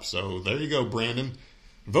top. So there you go, Brandon.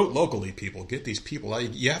 Vote locally, people. Get these people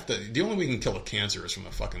out. You have to. The only way you can kill a cancer is from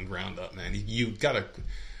the fucking ground up, man. You got to.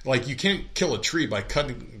 Like, you can't kill a tree by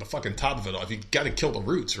cutting the fucking top of it off. You got to kill the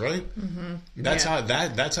roots, right? Mm-hmm.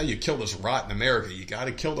 That's how you kill this rot in America. You got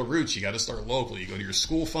to kill the roots. You got to start locally. You go to your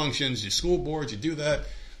school functions, your school boards. You do that.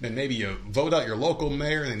 Then maybe you vote out your local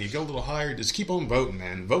mayor, and then you go a little higher. Just keep on voting,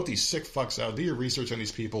 man. Vote these sick fucks out. Do your research on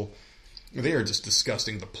these people. They are just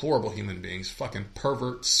disgusting, deplorable human beings. Fucking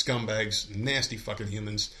pervert, scumbags, nasty fucking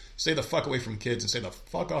humans. Stay the fuck away from kids and stay the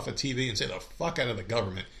fuck off of TV and stay the fuck out of the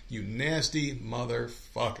government. You nasty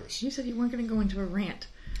motherfuckers. You said you weren't going to go into a rant.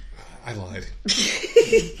 I lied.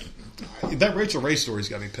 That Rachel Ray story's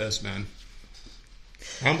got me pissed, man.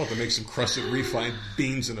 I'm about to make some crusted refined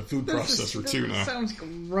beans in a food processor too now. Sounds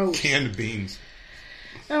gross. Canned beans.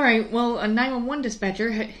 All right, well, a 911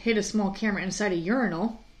 dispatcher hid a small camera inside a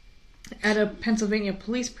urinal at a Pennsylvania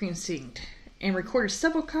police precinct and recorded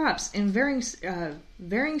several cops in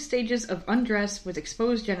varying stages of undress with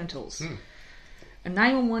exposed genitals. A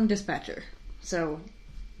 911 dispatcher. So,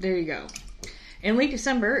 there you go. In late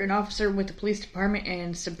December, an officer with the police department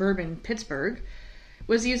in suburban Pittsburgh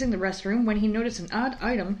was using the restroom when he noticed an odd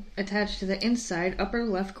item attached to the inside upper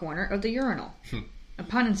left corner of the urinal.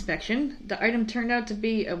 Upon inspection, the item turned out to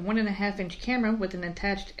be a 1.5-inch camera with an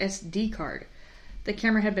attached SD card. The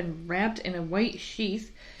camera had been wrapped in a white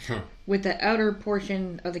sheath with the outer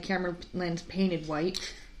portion of the camera lens painted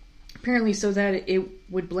white, apparently so that it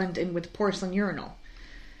would blend in with the porcelain urinal,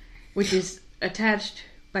 which is attached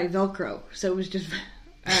by Velcro. So it was just,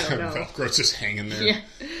 I don't know. Velcro's just hanging there. Yeah.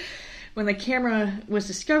 When the camera was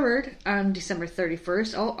discovered on December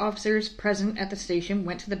 31st, all officers present at the station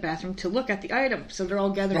went to the bathroom to look at the item. So they're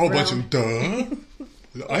all gathered around. Bunch of duh.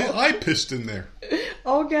 I pissed in there.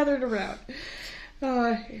 All gathered around.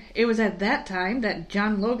 It was at that time that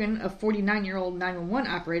John Logan, a 49-year-old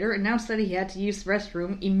 911 operator, announced that he had to use the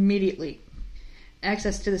restroom immediately.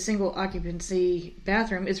 Access to the single-occupancy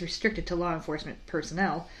bathroom is restricted to law enforcement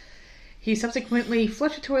personnel. He subsequently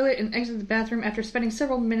flushed the toilet and exited the bathroom after spending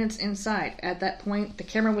several minutes inside. At that point, the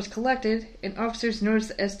camera was collected, and officers noticed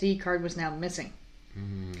the SD card was now missing.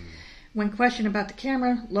 When questioned about the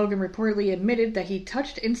camera, Logan reportedly admitted that he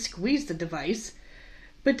touched and squeezed the device,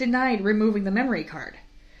 but denied removing the memory card.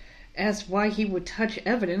 Asked why he would touch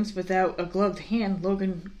evidence without a gloved hand,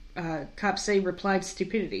 Logan, cops say, replied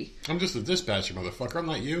stupidity. I'm just a dispatcher, motherfucker. I'm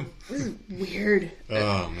not you. This is weird.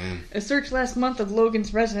 Oh, man. A search last month of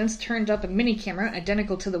Logan's residence turned up a mini camera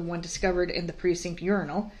identical to the one discovered in the precinct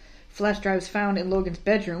urinal. Flash drives found in Logan's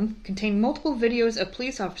bedroom contained multiple videos of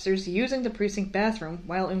police officers using the precinct bathroom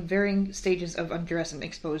while in varying stages of undress and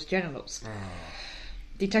exposed genitals.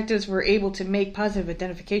 Detectives were able to make positive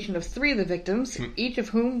identification of 3 of the victims, each of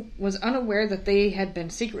whom was unaware that they had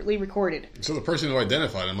been secretly recorded. So the person who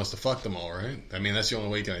identified them must have fucked them all, right? I mean, that's the only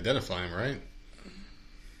way you can identify them, right?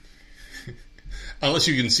 Unless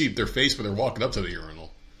you can see their face when they're walking up to the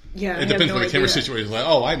urinal. Yeah, it depends on the camera situation. Like,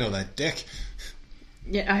 oh, I know that dick.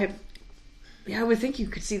 Yeah, I would think you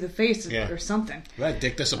could see the face or something. That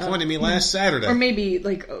dick disappointed me last Saturday. Or maybe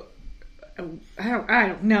like, I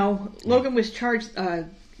don't know. Logan was charged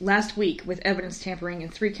last week with evidence tampering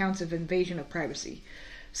and 3 counts of invasion of privacy.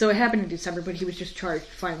 So it happened in December, but he was just charged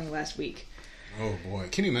finally last week. Oh boy,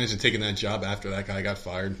 can you imagine taking that job after that guy got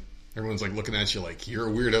fired? Everyone's like looking at you like you're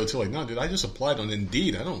a weirdo too. Like, no, dude, I just applied on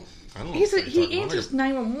Indeed. I don't. He answers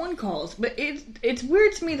 911 calls, but it's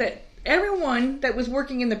weird to me that everyone that was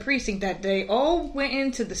working in the precinct that day all went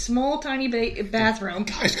into the small, tiny bathroom.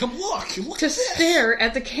 Guys, come look to stare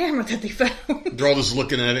at the camera that they found. They're all just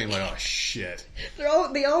looking at it and like, oh shit.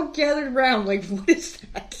 They all gathered around like, what is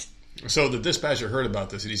that? So the dispatcher heard about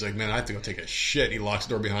this and he's like, man, I have to go take a shit. He locks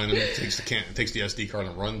the door behind him, takes the SD card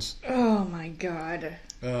and runs. Oh my god.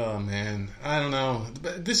 Oh man, I don't know.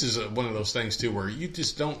 But this is one of those things too where you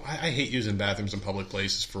just don't. I hate using bathrooms in public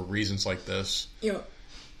places for reasons like this. Yeah.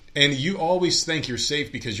 And you always think you're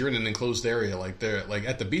safe because you're in an enclosed area. Like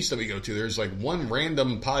at the beach that we go to, there's like one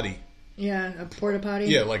random potty. Yeah, a porta potty.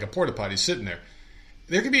 Yeah, like a porta potty sitting there.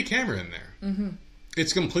 There could be a camera in there. Mm-hmm.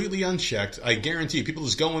 It's completely unchecked. I guarantee you, people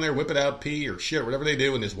just go in there, whip it out, pee or shit, or whatever they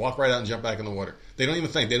do, and just walk right out and jump back in the water. They don't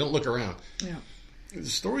even think. They don't look around. Yeah.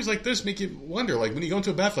 Stories like this make you wonder, like when you go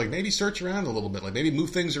into a bath, like maybe search around a little bit, like maybe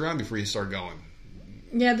move things around before you start going.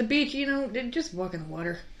 Yeah, the beach, just walk in the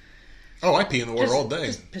water. Oh, I pee in the water all day.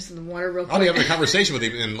 Just piss in the water real quick. I'll be having a conversation with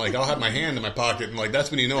him, and like I'll have my hand in my pocket, and like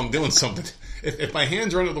that's when you know I'm doing something. If my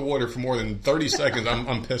hands are under the water for more than 30 seconds,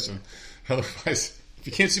 I'm pissing. Otherwise, if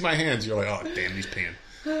you can't see my hands, you're like, oh damn, he's peeing.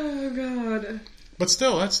 Oh god. But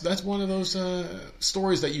still, that's one of those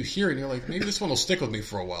stories that you hear, and you're like, maybe this one will stick with me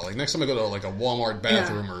for a while. Like next time I go to like a Walmart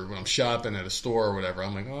bathroom or when I'm shopping at a store or whatever,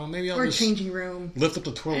 I'm like, oh, maybe I'll just changing room, lift up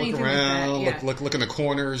the toilet, look around, like look in the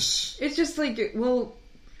corners. It's just like, well,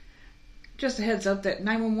 just a heads up that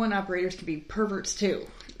 911 operators can be perverts too.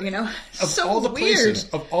 Of so all the weird.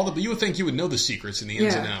 places, you would think you would know the secrets and the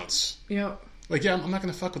ins and outs. Like, yeah, I'm not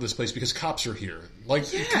going to fuck with this place because cops are here. Like,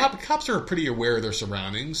 cops are pretty aware of their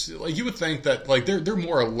surroundings. Like, you would think that, like, they're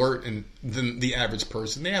more alert than the average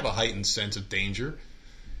person. They have a heightened sense of danger.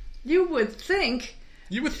 You would think.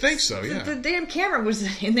 You would think so, yeah. The damn camera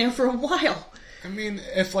was in there for a while. I mean,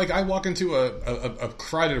 if, like, I walk into a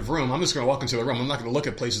crowded room, I'm just going to walk into the room. I'm not going to look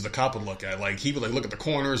at places the cop would look at. Like, he would, like, look at the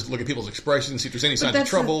corners, look at people's expressions, see if there's any signs of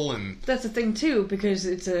trouble. That's the thing, too, because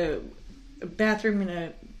it's a bathroom in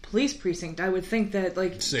a police precinct. I would think that,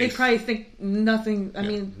 like, they probably think nothing. I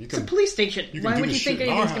mean, it's a police station. Why would you think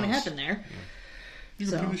anything's going to happen there? Yeah. You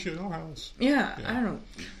can do this shit in our house. Yeah, I don't know.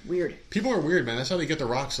 Weird. People are weird, man. That's how they get the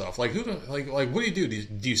rocks off. Like, like, what do you do?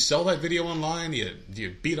 Do you sell that video online? Do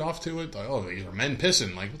you beat off to it? Like, oh, these are men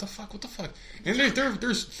pissing. Like, what the fuck? And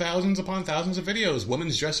there's thousands upon thousands of videos.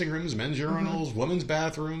 Women's dressing rooms, men's urinals, women's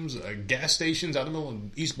bathrooms, gas stations out in the middle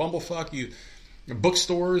of East Bumblefuck.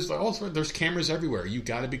 Bookstores, there's cameras everywhere. You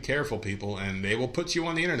got to be careful, people, and they will put you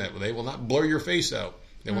on the internet. They will not blur your face out.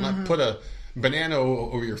 They will not put a banana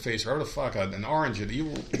over your face, or whatever the fuck, an orange.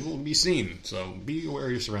 You will be seen. So be aware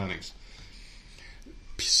of your surroundings.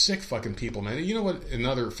 Sick fucking people, man. You know what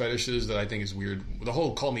another fetish is that I think is weird? The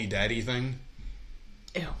whole call me daddy thing.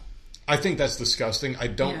 Ew. I think that's disgusting. I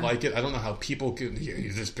don't like it. I don't know how people can,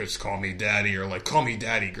 this bitch call me daddy, or like, call me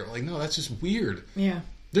daddy, girl. Like, no, that's just weird. Yeah.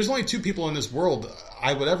 There's only 2 people in this world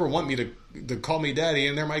I would ever want me to call me daddy,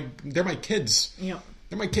 and they're my kids. Yeah.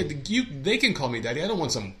 They're my kid. They can call me daddy. I don't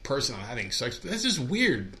want some person I'm having sex with. That's just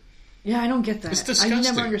weird. Yeah, I don't get that. It's disgusting. I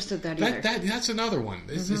never understood that either. That's another one.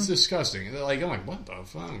 It's disgusting. I'm like, what the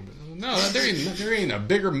fuck? No, there ain't a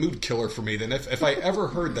bigger mood killer for me than if I ever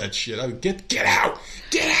heard that shit. I would get out.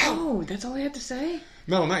 Oh, that's all I have to say?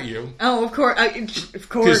 No, not you. Oh, of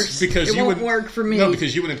course. Because it won't work for me. No,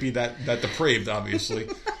 because you wouldn't be that depraved, obviously.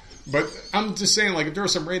 But I'm just saying, like, if there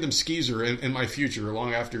was some random skeezer in my future,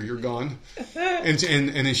 long after you're gone, and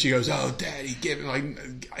then she goes, "Oh, Daddy, give me,"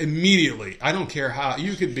 like, immediately, I don't care how,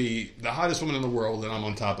 you could be the hottest woman in the world that I'm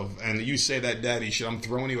on top of, and you say that daddy shit, I'm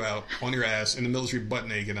throwing you out on your ass in the middle of the street, butt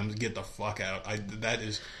naked. I'm get the fuck out.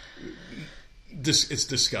 It's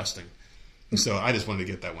disgusting. So I just wanted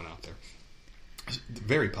to get that one out there.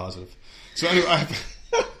 Very positive. So anyway,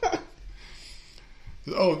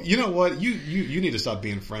 oh, you know what? You need to stop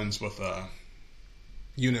being friends with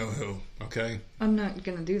you know who, okay? I'm not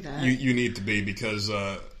going to do that. You need to be, because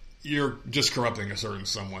you're just corrupting a certain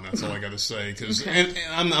someone. That's all I got to say. Cause, and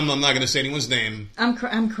I'm not going to say anyone's name. I'm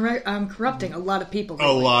corrupting a lot of people. Really.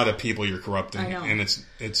 A lot of people you're corrupting. I know. And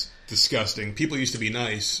it's disgusting. People used to be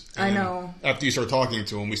nice. I know. After you start talking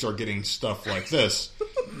to them, we start getting stuff like this.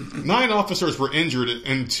 9 officers were injured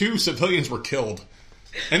and 2 civilians were killed.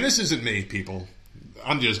 And this isn't me, people.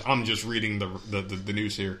 I'm just reading the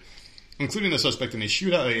news here, including the suspect in a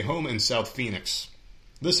shootout at a home in South Phoenix.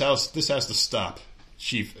 This has to stop,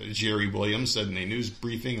 Chief Jerry Williams said in a news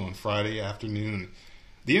briefing on Friday afternoon.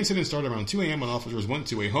 The incident started around 2 a.m. when officers went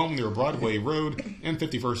to a home near Broadway Road and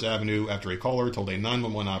 51st Avenue after a caller told a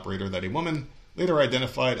 911 operator that a woman, later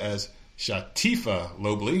identified as Shatifa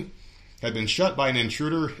Lobley, had been shot by an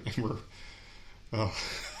intruder and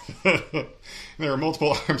there were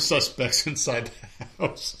multiple armed suspects inside the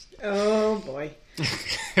house. Oh, boy.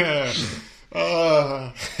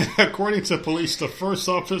 According to police, the first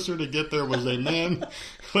officer to get there was a man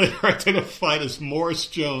later identified as Morris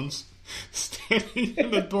Jones, standing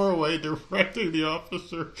in the doorway directing the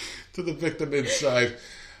officer to the victim inside.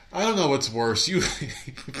 I don't know what's worse. You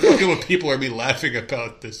look at what people are laughing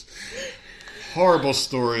about this horrible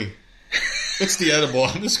story. It's the edible.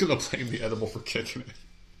 I'm just going to blame the edible for kicking it.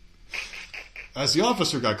 As the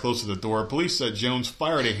officer got close to the door, police said Jones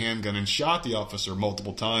fired a handgun and shot the officer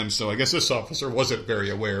multiple times, so I guess this officer wasn't very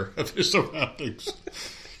aware of his surroundings.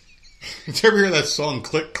 Did you ever hear that song,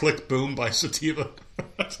 Click, Click, Boom by Sativa?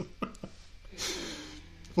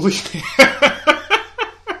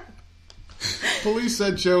 Police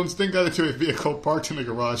said Jones then got into a vehicle parked in the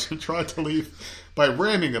garage and tried to leave by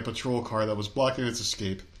ramming a patrol car that was blocking its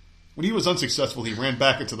escape. When he was unsuccessful, he ran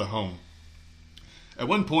back into the home. At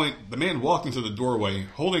one point, the man walked into the doorway,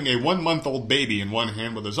 holding a 1-month-old baby in one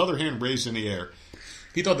hand with his other hand raised in the air.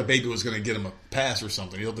 He thought the baby was going to get him a pass or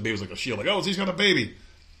something. He thought the baby was like a shield, like, oh, he's got a baby.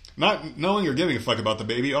 Not knowing or giving a fuck about the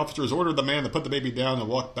baby, officers ordered the man to put the baby down and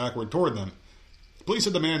walk backward toward them. Police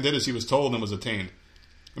said the man did as he was told and was detained.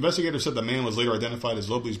 Investigators said the man was later identified as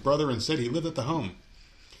Lobley's brother and said he lived at the home.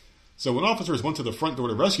 So when officers went to the front door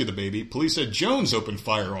to rescue the baby, police said Jones opened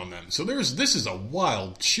fire on them. So this is a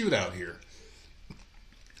wild shootout here.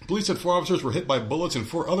 Police said 4 officers were hit by bullets and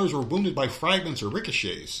 4 others were wounded by fragments or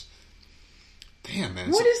ricochets. Damn, man.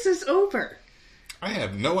 What is this over? I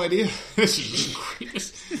have no idea. This is just crazy.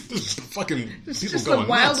 This is fucking It's people just going the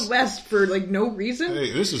Wild nuts. West for, no reason.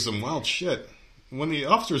 Hey, this is some wild shit. When the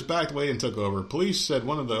officers backed away and took over, police said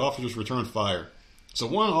one of the officers returned fire. So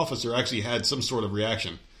one officer actually had some sort of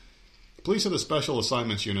reaction. Police said the Special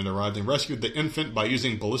Assignments Unit arrived and rescued the infant by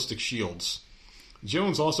using ballistic shields.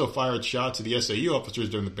 Jones also fired shots at the SAU officers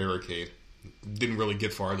during the barricade. Didn't really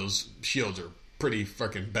get far. Those shields are pretty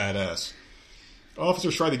fucking badass.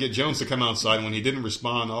 Officers tried to get Jones to come outside, and when he didn't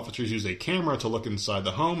respond, officers used a camera to look inside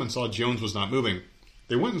the home and saw Jones was not moving.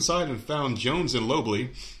 They went inside and found Jones and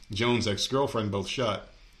Lobley, Jones' ex-girlfriend, both shot.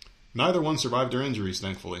 Neither one survived their injuries,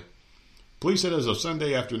 thankfully. Police said as of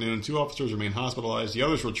Sunday afternoon, 2 officers remain hospitalized. The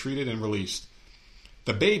others were treated and released.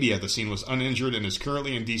 The baby at the scene was uninjured and is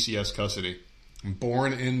currently in DCS custody.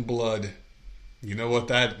 Born in blood. You know what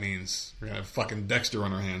that means. We're going to have fucking Dexter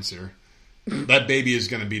on our hands here. That baby is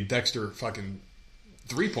going to be Dexter fucking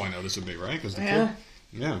 3.0, this would be, right? Cause the kid,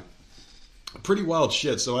 yeah. Pretty wild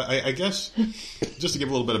shit. So I guess, just to give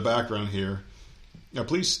a little bit of background here,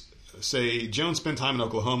 police say Jones spent time in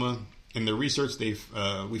Oklahoma. In their research, we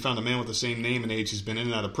found a man with the same name and age who's been in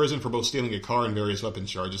and out of prison for both stealing a car and various weapons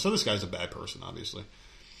charges. So this guy's a bad person, obviously.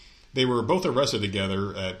 They were both arrested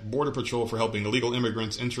together at Border Patrol for helping illegal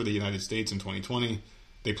immigrants enter the United States in 2020.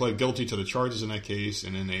 They pled guilty to the charges in that case,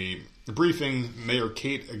 and in a briefing, Mayor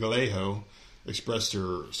Kate Galejo expressed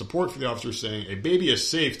her support for the officers, saying, "A baby is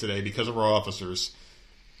safe today because of our officers."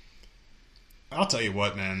 I'll tell you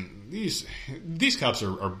what, man, these cops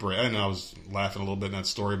are brave. I know I was laughing a little bit in that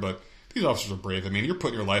story, but these officers are brave. I mean, you're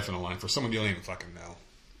putting your life on the line for someone you don't even fucking know.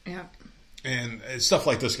 Yeah. And stuff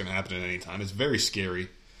like this can happen at any time. It's very scary.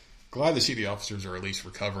 Glad to see the officers are at least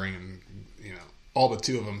recovering, and all but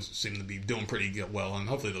 2 of them seem to be doing pretty well, and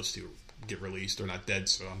hopefully those 2 get released. They're not dead,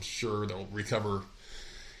 so I'm sure they'll recover,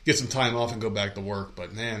 get some time off, and go back to work.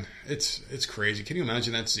 But man, it's crazy. Can you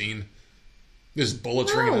imagine that scene? There's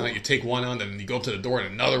bullets ringing out. You take one out, and you go up to the door,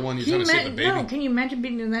 and another one. You're trying to save the baby. No, can you imagine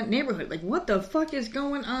being in that neighborhood? Like, what the fuck is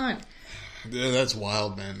going on? Yeah, that's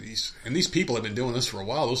wild, man. These people have been doing this for a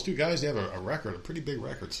while. Those 2 guys, they have a record, a pretty big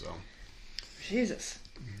record. So, Jesus.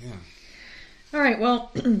 Yeah. All right.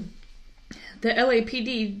 Well, the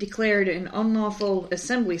LAPD declared an unlawful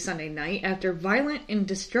assembly Sunday night after violent and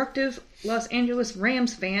destructive Los Angeles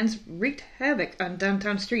Rams fans wreaked havoc on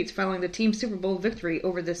downtown streets following the team's Super Bowl victory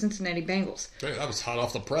over the Cincinnati Bengals. Hey, that was hot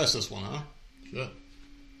off the press, this one, huh? Shit.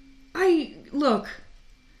 I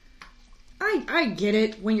get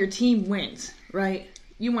it when your team wins, right?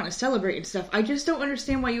 You want to celebrate and stuff. I just don't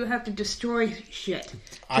understand why you have to destroy shit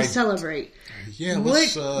to celebrate. Yeah,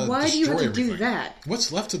 let's why do you have to do that?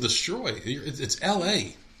 What's left to destroy? It's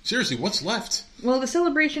L.A. Seriously, what's left? Well, the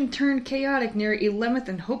celebration turned chaotic near 11th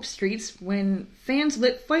and Hope Streets when fans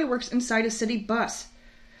lit fireworks inside a city bus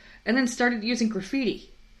and then started using graffiti,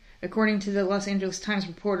 according to the Los Angeles Times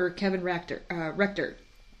reporter Kevin Rector.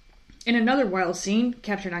 In another wild scene,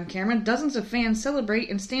 captured on camera, dozens of fans celebrate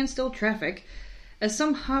in standstill traffic as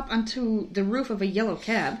some hop onto the roof of a yellow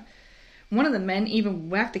cab. One of the men even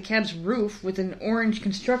whacked the cab's roof with an orange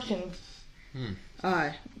construction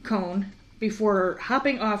cone before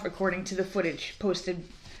hopping off, according to the footage posted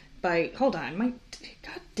by... Hold on, my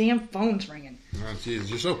goddamn phone's ringing. Oh, jeez,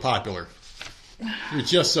 you're so popular. You're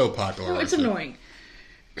just so popular. Oh, it's annoying.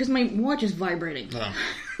 Because my watch is vibrating.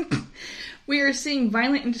 Oh. We are seeing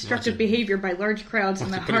violent and destructive behavior by large crowds in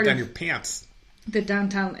the heart of your pants. The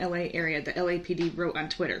downtown LA area, the LAPD wrote on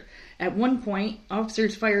Twitter. At one point,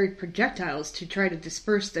 officers fired projectiles to try to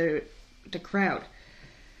disperse the crowd.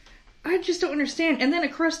 I just don't understand. And then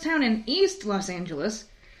across town in East Los Angeles,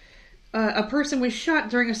 a person was shot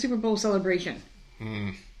during a Super Bowl celebration.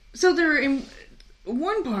 So they're in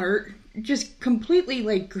one part just completely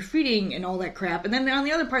like graffitiing and all that crap, and then on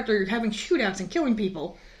the other part they're having shootouts and killing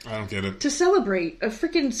people. I don't get it. To celebrate a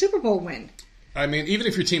freaking Super Bowl win. I mean, even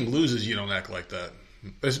if your team loses, you don't act like that.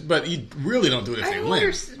 But you really don't do it if they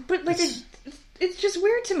win. But like, it's just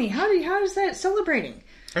weird to me. How is that celebrating?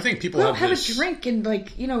 I think people have a drink and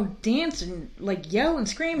like dance and like yell and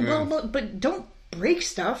scream, blah, blah, but don't break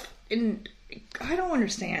stuff. And I don't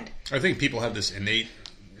understand. I think people have this innate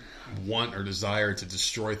want or desire to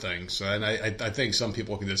destroy things, and I think some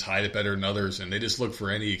people can just hide it better than others, and they just look for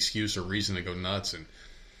any excuse or reason to go nuts. And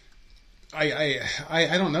I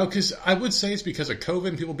don't know, because I would say it's because of COVID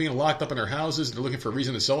and people being locked up in their houses and they're looking for a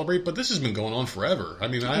reason to celebrate, but this has been going on forever. I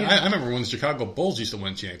mean, I remember when the Chicago Bulls used to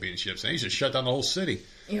win championships, and they used to shut down the whole city.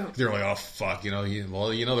 Yeah. They're like, oh, fuck, they're going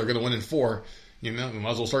to win in 4. We might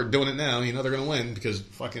as well start doing it now. They're going to win because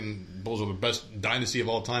fucking Bulls are the best dynasty of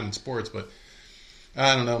all time in sports, but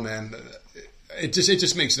I don't know, man. It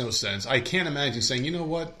just makes no sense. I can't imagine saying, you know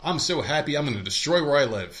what, I'm so happy I'm going to destroy where I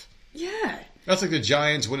live. Yeah. That's like the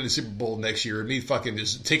Giants winning the Super Bowl next year and me fucking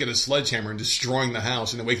just taking a sledgehammer and destroying the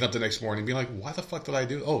house and then waking up the next morning and being like, why the fuck did I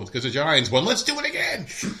do? Oh, it's because the Giants won. Let's do it again.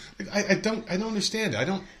 I don't understand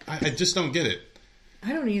it. I just don't get it.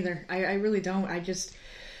 I don't either. I really don't.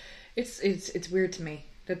 It's weird to me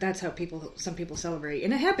that's how some people celebrate.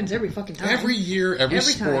 And it happens every fucking time. Every year, every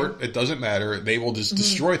sport, time. It doesn't matter. They will just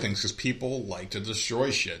destroy things because people like to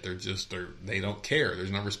destroy shit. They don't care.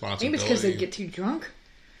 There's no responsibility. Maybe it's because they get too drunk.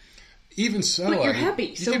 Even so, but you're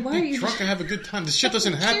happy. So why are you drunk and have a good time? This shit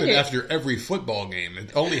doesn't happen after every football game.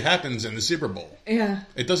 It only happens in the Super Bowl. Yeah.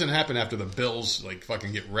 It doesn't happen after the Bills like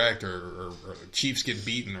fucking get wrecked or Chiefs get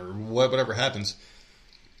beaten or whatever happens.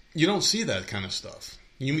 You don't see that kind of stuff.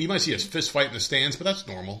 You might see a fist fight in the stands, but that's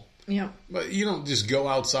normal. Yeah. But you don't just go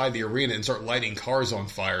outside the arena and start lighting cars on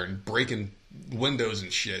fire and breaking windows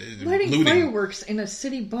and shit. Lighting looting fireworks in a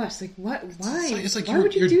city bus. Like, what? Why? It's like why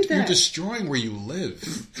would you do that? You're destroying where you live.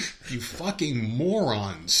 You fucking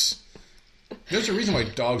morons. There's a reason why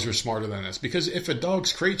dogs are smarter than us. Because if a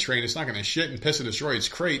dog's crate trained, it's not going to shit and piss and destroy its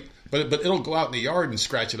crate. But it'll go out in the yard and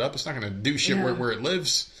scratch it up. It's not going to do shit where it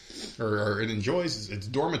lives or it enjoys its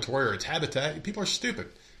dormitory or its habitat. People are stupid.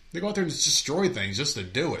 They go out there and just destroy things just to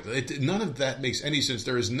do it. None of that makes any sense.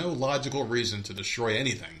 There is no logical reason to destroy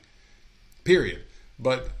anything. Period.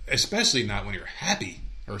 But especially not when you're happy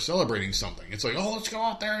or celebrating something. It's like, oh, let's go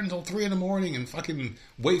out there until 3 a.m. and fucking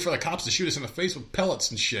wait for the cops to shoot us in the face with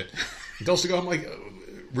pellets and shit. And they'll still go, I'm like,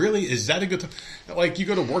 really? Is that a good time? Like, you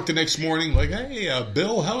go to work the next morning, like, hey,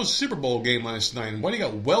 Bill, how was the Super Bowl game last night? Why do you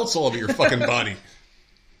got welts all over your fucking body?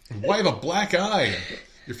 Why have a black eye?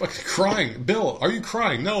 You're fucking crying. Bill, are you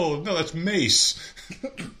crying? No, that's mace.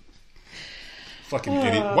 Fucking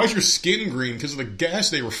idiot. Why is your skin green? Because of the gas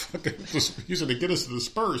they were fucking using to get us to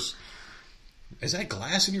disperse. Is that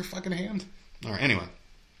glass in your fucking hand? Alright, anyway.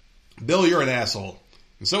 Bill, you're an asshole.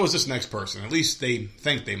 And so is this next person. At least they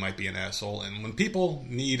think they might be an asshole. And when people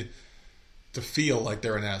need to feel like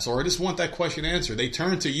they're an asshole, or just want that question answered, they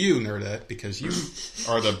turn to you, Nerdette, because you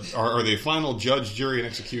are the final judge, jury, and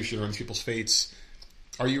executioner on these people's fates.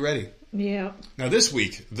 Are you ready? Yeah. Now this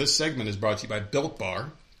week, this segment is brought to you by Built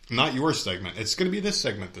Bar. Not your segment. It's going to be this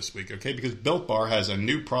segment this week, okay? Because Built Bar has a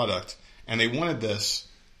new product, and they wanted this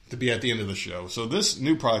to be at the end of the show. So this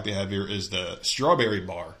new product they have here is the Strawberry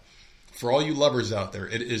Bar. For all you lovers out there,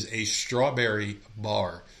 it is a strawberry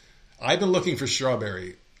bar. I've been looking for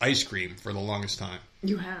strawberry ice cream for the longest time.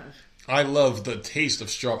 You have. I love the taste of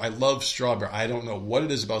strawberry. I love strawberry. I don't know what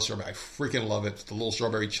it is about strawberry. I freaking love it. The little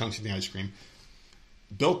strawberry chunks in the ice cream.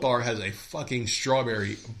 Built Bar has a fucking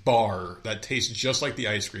strawberry bar that tastes just like the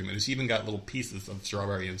ice cream. And it's even got little pieces of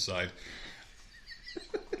strawberry inside.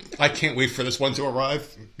 I can't wait for this one to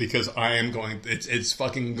arrive because I am going... It's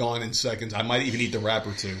fucking gone in seconds. I might even eat the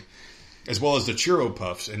wrapper too. As well as the churro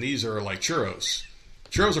puffs. And these are like churros.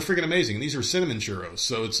 Churros are freaking amazing. These are cinnamon churros.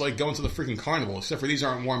 So it's like going to the freaking carnival. Except for these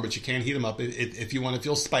aren't warm, but you can heat them up. If you want to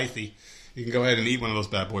feel spicy, you can go ahead and eat one of those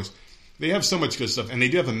bad boys. They have so much good stuff. And they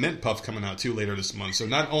do have a mint puff coming out too later this month. So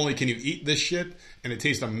not only can you eat this shit and it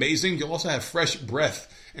tastes amazing, you'll also have fresh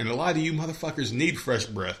breath. And a lot of you motherfuckers need fresh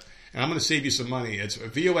breath. And I'm going to save you some money. It's a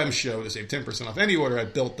VOM show to save 10% off any order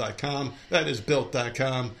at Built.com. That is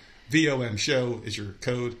Built.com. VOM show is your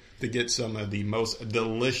code to get some of the most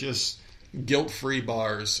delicious, guilt-free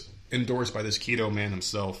bars endorsed by this keto man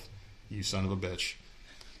himself. You son of a bitch.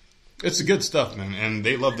 It's the good stuff, man, and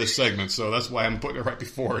they love this segment, so that's why I'm putting it right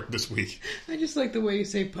before it this week. I just like the way you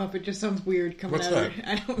say puff. It just sounds weird coming What's out that? of it.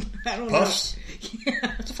 I don't Puffs? know.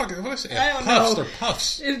 Yeah. What the fuck? What did I say? I don't Puffs. know. They're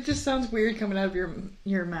puffs. It just sounds weird coming out of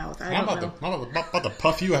your mouth. I'm about to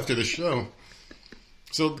puff you after the show.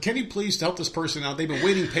 So can you please help this person out? They've been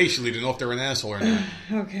waiting patiently to know if they're an asshole or not.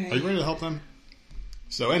 Okay. Are you ready to help them?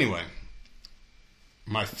 So anyway,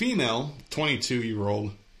 my female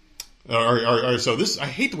 22-year-old... so this, I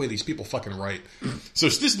hate the way these people fucking write. So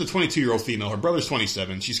this is the 22-year-old female. Her brother's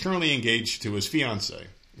 27. She's currently engaged to his fiance,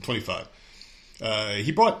 25.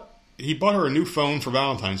 He bought her a new phone for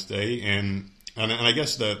Valentine's Day, and I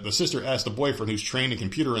guess the sister asked the boyfriend, who's trained in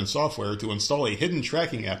computer and software, to install a hidden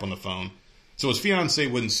tracking app on the phone so his fiance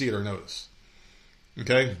wouldn't see it or notice.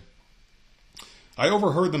 Okay? I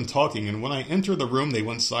overheard them talking, and when I entered the room, they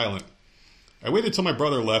went silent. I waited till my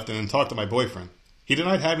brother left and then talked to my boyfriend. He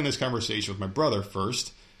denied having this conversation with my brother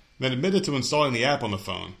first, then admitted to installing the app on the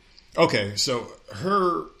phone. Okay, so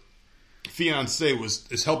her fiance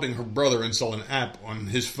is helping her brother install an app on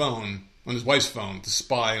his phone, on his wife's phone, to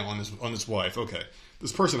spy on his wife. Okay,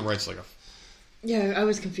 this person writes like a... Yeah, I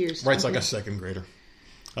was confused. Writes like a second grader.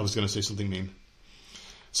 I was going to say something mean.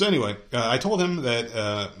 So anyway, I told him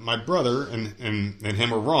that my brother and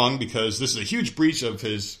him are wrong because this is a huge breach of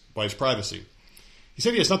his wife's privacy. He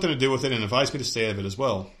said he has nothing to do with it and advised me to stay out of it as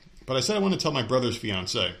well. But I said I wanted to tell my brother's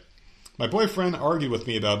fiancé. My boyfriend argued with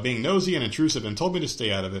me about being nosy and intrusive and told me to stay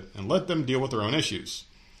out of it and let them deal with their own issues.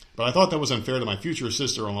 But I thought that was unfair to my future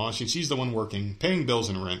sister-in-law since she's the one working, paying bills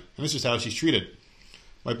and rent, and this is how she's treated.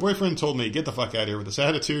 My boyfriend told me, get the fuck out of here with this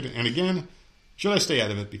attitude, and again, should I stay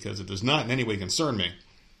out of it because it does not in any way concern me?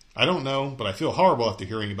 I don't know, but I feel horrible after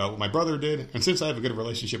hearing about what my brother did, and since I have a good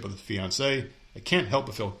relationship with the fiancé, I can't help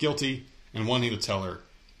but feel guilty and wanting to tell her.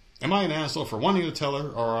 Am I an asshole for wanting to tell her,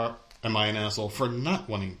 or am I an asshole for not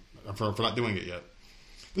wanting, for not doing it yet?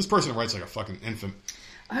 This person writes like a fucking infant.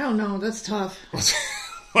 I don't know. That's tough.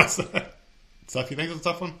 What's that? Tough? You think that's a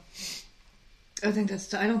tough one? I think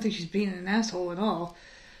that's. I don't think she's being an asshole at all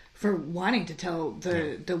for wanting to tell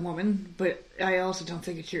the woman, but I also don't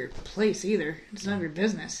think it's your place either. It's none of your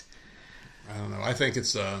business. I don't know. I think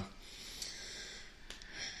it's I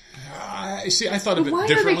thought of it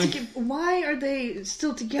differently. Why are they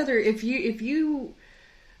still together if you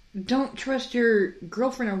don't trust your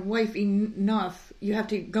girlfriend or wife enough? You have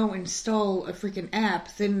to go install a freaking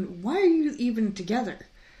app. Then why are you even together?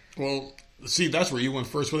 Well, see, that's where you went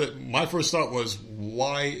first with it. My first thought was,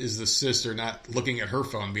 why is the sister not looking at her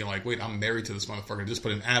phone and being like, wait, I'm married to this motherfucker. Just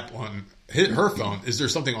put an app on her phone. Is there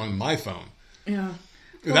something on my phone? Yeah.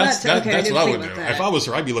 Well, that's what I would do. If I was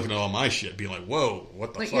her, I'd be looking at all my shit, be like, whoa,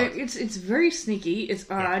 what the fuck? Yeah, it's very sneaky. It's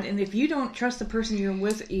odd. And if you don't trust the person you're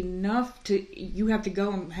with enough you have to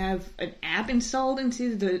go and have an app installed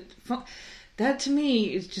into the phone. That to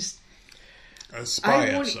me is just... A spy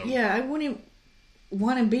app. Yeah, I wouldn't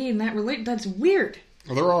want to be in that relationship. That's weird.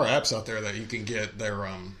 Well, there are apps out there that you can get. They're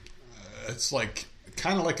it's like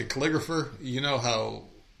kind of like a calligrapher. You know how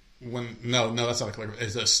no, that's not a calligrapher.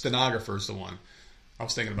 It's a stenographer is the one. I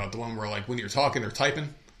was thinking about the one where like when you're talking or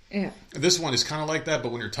typing. Yeah. This one is kind of like that,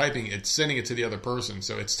 but when you're typing, it's sending it to the other person.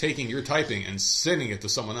 So it's taking your typing and sending it to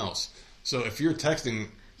someone else. So if you're texting,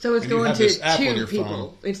 so it's going to two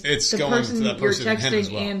people. Phone, it's the going person to that person you're texting and him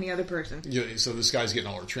as well. and the other person. Yeah, so this guy's getting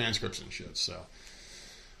all her transcripts and shit. So,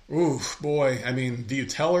 ooh, boy. I mean, do you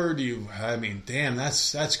tell her? I mean, damn,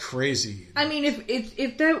 that's crazy. I mean,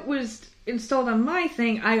 if that was installed on my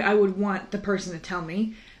thing, I would want the person to tell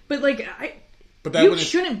me. But like, you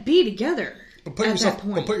shouldn't be together. But put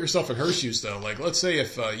yourself in her shoes, though. Like, let's say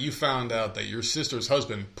if you found out that your sister's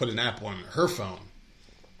husband put an app on her phone.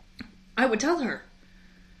 I would tell her.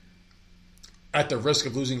 At the risk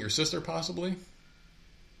of losing your sister, possibly?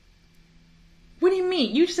 What do you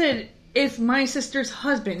mean? You said if my sister's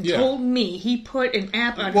husband told me he put an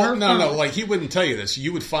app on her phone. No, like, he wouldn't tell you this.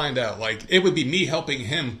 You would find out. Like, it would be me helping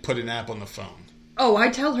him put an app on the phone. Oh, I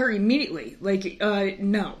tell her immediately. Like,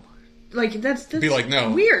 no. Like, that's be like,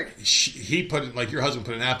 no. Weird. He put it, like, your husband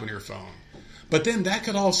put an app on your phone. But then that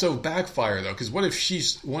could also backfire, though, because what if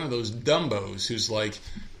she's one of those dumbos who's like,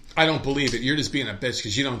 I don't believe it. You're just being a bitch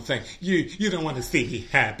because you don't think you don't want to see me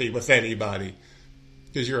happy with anybody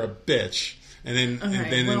because you're a bitch, and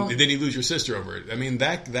then you lose your sister over it. I mean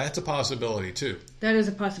that's a possibility too. That is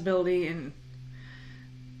a possibility, and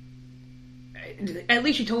at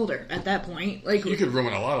least you told her at that point. Like you could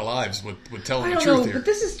ruin a lot of lives with telling the truth. I don't know, here. but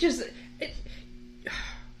this is just.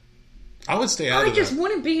 I would stay out of that. I just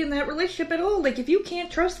wouldn't be in that relationship at all. Like if you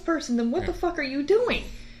can't trust the person, then what the fuck are you doing?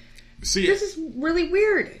 See, this is really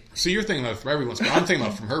weird. See, you're thinking about it from everyone's, but I'm thinking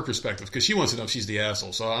about it from her perspective because she wants to know if she's the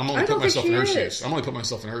asshole. So I'm only putting myself in her shoes. I'm only putting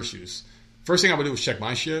myself in her shoes. First thing I would do is check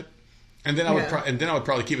my shit, and then I would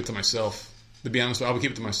probably keep it to myself. To be honest, I would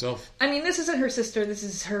keep it to myself. I mean, this isn't her sister. This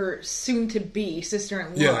is her soon-to-be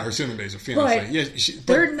sister-in-law. Yeah, her soon-to-be is her fiance. But yeah,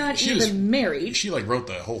 they're not even married. She like wrote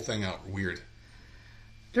the whole thing out weird.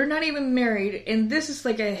 They're not even married, and this is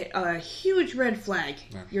like a huge red flag.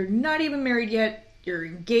 Yeah. You're not even married yet. You're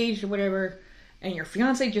engaged or whatever. And your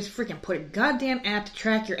fiance just freaking put a goddamn app to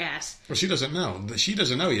track your ass. Well, she doesn't know. She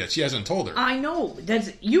doesn't know yet. She hasn't told her. I know. That's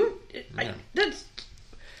you. Yeah. That's.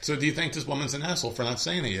 So, do you think this woman's an asshole for not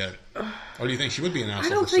saying it yet, or do you think she would be an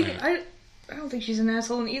asshole? I don't think she's an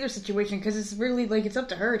asshole in either situation because it's really like it's up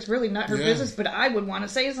to her. It's really not her business. But I would want to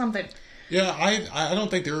say something. Yeah, I don't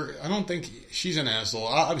think she's an asshole.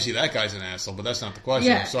 Obviously, that guy's an asshole, but that's not the question.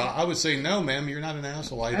 Yeah. So I would say no, ma'am, you're not an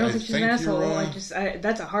asshole. I don't think she's an asshole.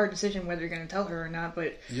 That's a hard decision whether you're going to tell her or not.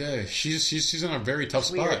 But yeah, she's in a very tough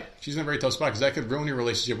spot. Weird. She's in a very tough spot because that could ruin your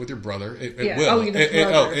relationship with your brother. It will.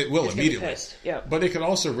 It will immediately. Yeah. But it could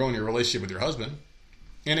also ruin your relationship with your husband.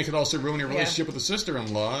 And it could also ruin your relationship with the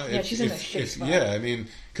sister-in-law. Yeah, she's in a shit spot. Yeah, I mean,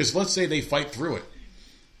 because let's say they fight through it.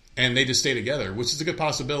 And they just stay together, which is a good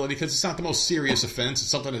possibility because it's not the most serious offense.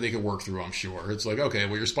 It's something that they could work through, I'm sure. It's like, okay,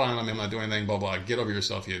 well, you're spying on me. I'm not doing anything, blah, blah. Get over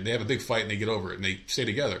yourself. They have a big fight and they get over it and they stay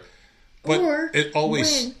together. But it's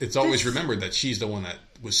always remembered that she's the one that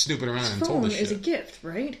was snooping around and told us shit. Phone is a gift,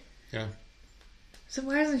 right? Yeah. So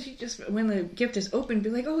why doesn't she just, when the gift is open, be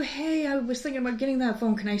like, oh, hey, I was thinking about getting that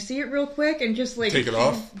phone. Can I see it real quick? And just like... Take it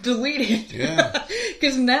off? Delete it. Yeah.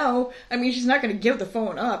 Because now, I mean, she's not going to give the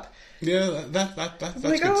phone up. Yeah, that's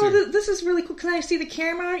like, good too. This is really cool. Can I see the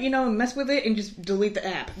camera? And mess with it and just delete the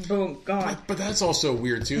app. Boom, gone. But that's also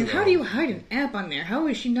weird too. And how do you hide an app on there? How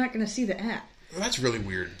is she not going to see the app? That's really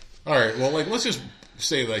weird. All right, well, like let's just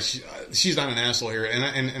say that she's not an asshole here,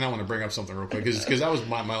 and I want to bring up something real quick because that was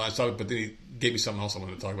my last topic, but then he gave me something else I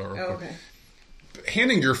wanted to talk about real quick. Okay.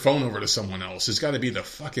 Handing your phone over to someone else has got to be the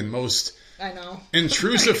fucking most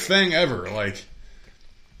intrusive thing ever. Like.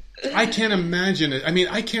 I can't imagine it. I mean,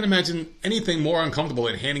 I can't imagine anything more uncomfortable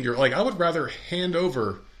than handing I would rather hand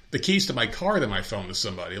over the keys to my car than my phone to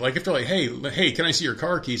somebody. Like, if they're like, hey, can I see your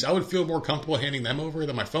car keys? I would feel more comfortable handing them over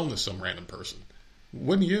than my phone to some random person.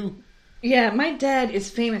 Wouldn't you? Yeah, my dad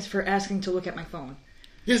is famous for asking to look at my phone.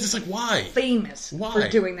 Yes, it's like, why? Famous for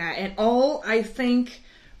doing that. And all I think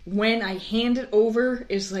when I hand it over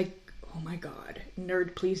is like, oh my God,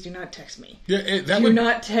 nerd, please do not text me. Yeah, do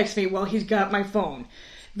not text me while he's got my phone.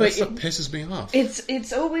 But that pisses me off.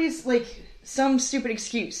 It's always like some stupid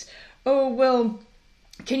excuse. Oh, well,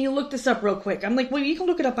 can you look this up real quick? I'm like, well, you can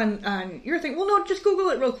look it up on your thing. Well, no, just Google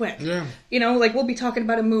it real quick. Yeah. Like we'll be talking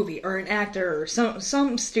about a movie or an actor or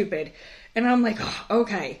some stupid. And I'm like, oh,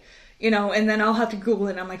 okay. And then I'll have to Google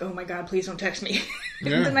it and I'm like, oh my God, please don't text me.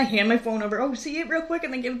 And then I hand my phone over. Oh, see it real quick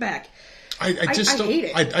and then give it back. I just don't hate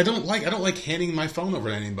it. I don't like handing my phone over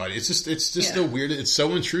to anybody. It's just so weird. It's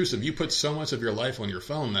so intrusive. You put so much of your life on your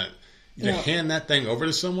phone that to hand that thing over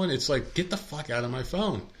to someone, it's like, get the fuck out of my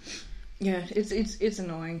phone. Yeah, it's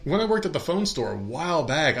annoying. When I worked at the phone store a while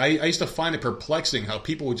back, I used to find it perplexing how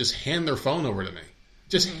people would just hand their phone over to me.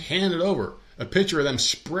 Just hand it over. A picture of them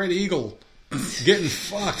spread eagle getting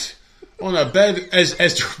fucked on a bed as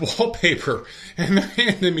their wallpaper, and they're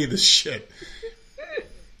handing me this shit.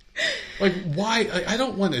 Like, why? I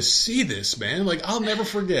don't want to see this, man. Like, I'll never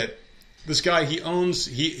forget this guy. He owns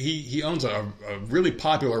a really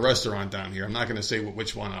popular restaurant down here. I'm not going to say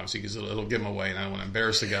which one, obviously, because it'll give him away, and I don't want to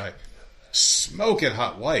embarrass the guy. Smoking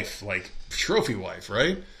hot wife, like trophy wife,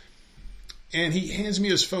 right? And he hands me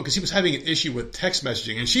his phone because he was having an issue with text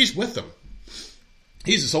messaging, and she's with him.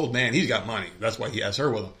 He's this old man. He's got money. That's why he has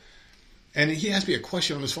her with him. And he asked me a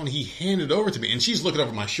question on his phone. He handed it over to me, and she's looking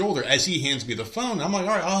over my shoulder as he hands me the phone. I'm like,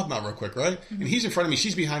 all right, I'll help him out real quick, right? Mm-hmm. And he's in front of me.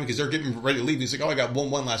 She's behind me because they're getting ready to leave. He's like, oh, I got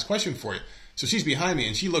one last question for you. So she's behind me,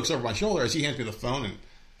 and she looks over my shoulder as he hands me the phone, and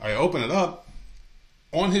I open it up.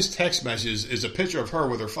 On his text messages is a picture of her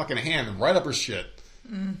with her fucking hand right up her shit.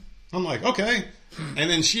 Mm. I'm like, okay. And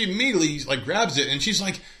then she immediately like grabs it, and she's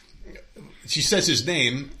like, she says his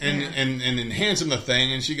name, and then hands him the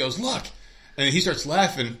thing, and she goes, look. And he starts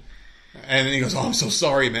laughing. And then he goes, oh, I'm so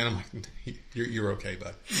sorry, man. I'm like, you're okay,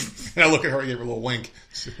 bud. And I look at her and give her a little wink.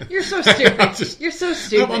 You're so stupid. You're so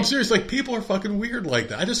stupid. No, I'm serious. Like, people are fucking weird like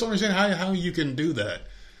that. I just don't understand how you can do that.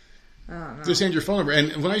 Just hand your phone number.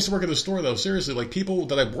 And when I used to work at the store, though, seriously, like, people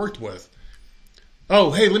that I've worked with,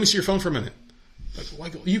 oh, hey, let me see your phone for a minute.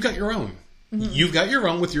 Like, you got your own. Mm-hmm. You've got your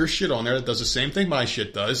own with your shit on there that does the same thing my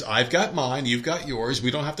shit does. I've got mine. You've got yours.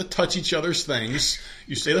 We don't have to touch each other's things.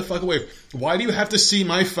 You stay the fuck away. Why do you have to see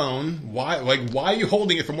my phone? Why are you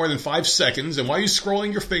holding it for more than 5 seconds? And why are you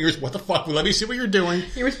scrolling your fingers? What the fuck? Well, let me see what you're doing.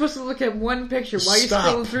 You were supposed to look at one picture. Why are you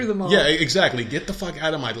scrolling through them all? Yeah, exactly. Get the fuck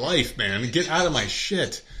out of my life, man. Get out of my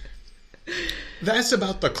shit. That's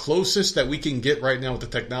about the closest that we can get right now with the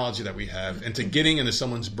technology that we have into getting into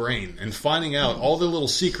someone's brain and finding out all the little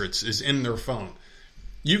secrets is in their phone.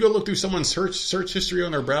 You go look through someone's search history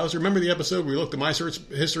on their browser. Remember the episode where we looked at my search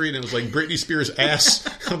history and it was like Britney Spears' ass?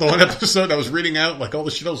 The one episode I was reading out, like all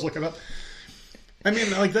the shit I was looking up. I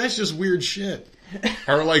mean, like, that's just weird shit.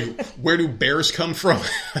 Or like, where do bears come from?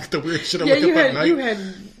 Like the weird shit I look up at night. You had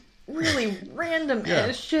really random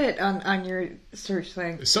ass shit on your search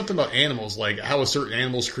thing. It's something about animals, like how a certain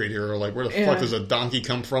animal's created, or like where the fuck does a donkey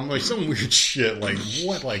come from? Like some weird shit. Like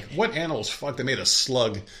what animals fuck they made a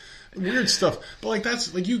slug? Weird stuff. But like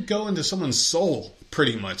that's like you go into someone's soul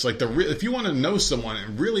pretty much. Like if you want to know someone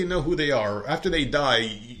and really know who they are after they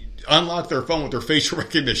die, unlock their phone with their facial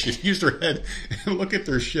recognition, use their head and look at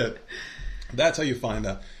their shit. That's how you find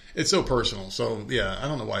out. It's so personal. So, yeah, I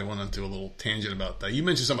don't know why I went into a little tangent about that. You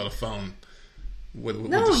mentioned something about a phone.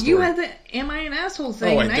 With the story. You had the am I an asshole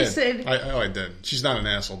thing. I did. I said... I did. She's not an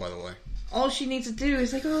asshole, by the way. All she needs to do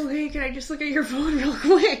is like, oh, hey, can I just look at your phone real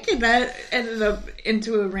quick? And that ended up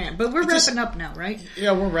into a rant. But we're wrapping up now, right?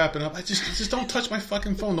 Yeah, we're wrapping up. I just don't touch my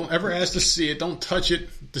fucking phone. Don't ever ask to see it. Don't touch it.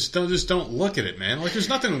 Just don't look at it, man. Like, there's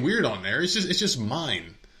nothing weird on there. It's just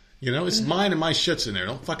mine. You know, it's mine and my shit's in there.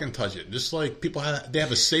 Don't fucking touch it. Just like people they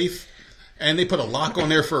have a safe and they put a lock on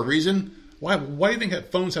there for a reason. Why do you think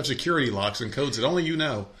that phones have security locks and codes that only you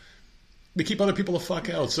know? They keep other people the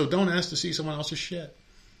fuck out. So don't ask to see someone else's shit.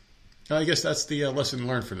 I guess that's the lesson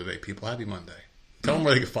learned for today, people. Happy Monday. Tell them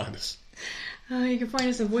where they can find us. You can find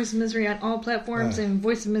us at Voice of Misery on all platforms and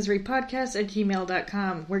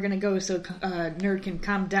voiceofmiserypodcast@gmail.com. We're going to go so Nerd can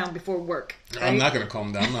calm down before work. Right? I'm not going to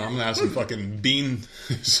calm down. No, I'm going to have some fucking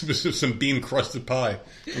some bean-crusted pie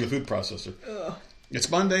from the food processor. Ugh. It's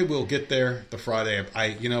Monday. We'll get there. The Friday.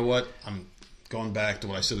 You know what? I'm going back to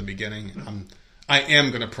what I said at the beginning. I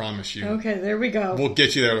am going to promise you. Okay, there we go. We'll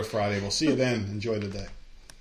get you there to Friday. We'll see you then. Enjoy the day.